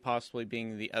UAB possibly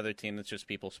being the other team. That's just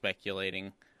people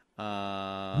speculating.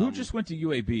 Who just went to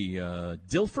UAB?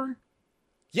 Dilfer?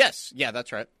 Yes. Yeah,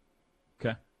 that's right.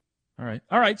 Okay.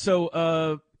 All right.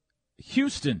 So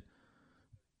Houston.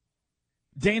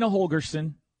 Dana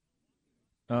Holgerson.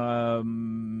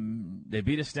 They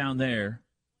beat us down there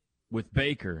with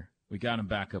Baker. We got him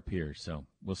back up here, so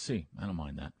we'll see. I don't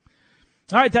mind that.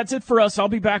 All right, that's it for us. I'll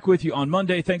be back with you on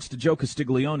Monday. Thanks to Joe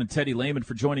Castiglione and Teddy Lehman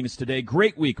for joining us today.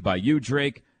 Great week by you,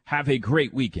 Drake. Have a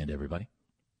great weekend, everybody.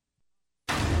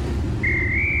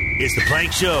 It's the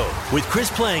Plank Show with Chris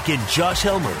Plank and Josh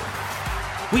Helmer.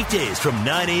 Weekdays from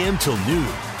 9 a.m. till noon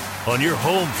on your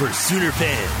home for Sooner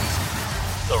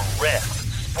fans. The Ref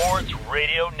Sports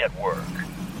Radio Network.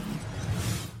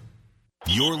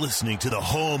 You're listening to the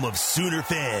home of Sooner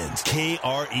fans,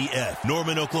 KREF,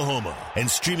 Norman, Oklahoma, and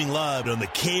streaming live on the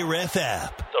KREF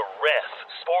app. The Ref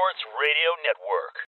Sports Radio Network.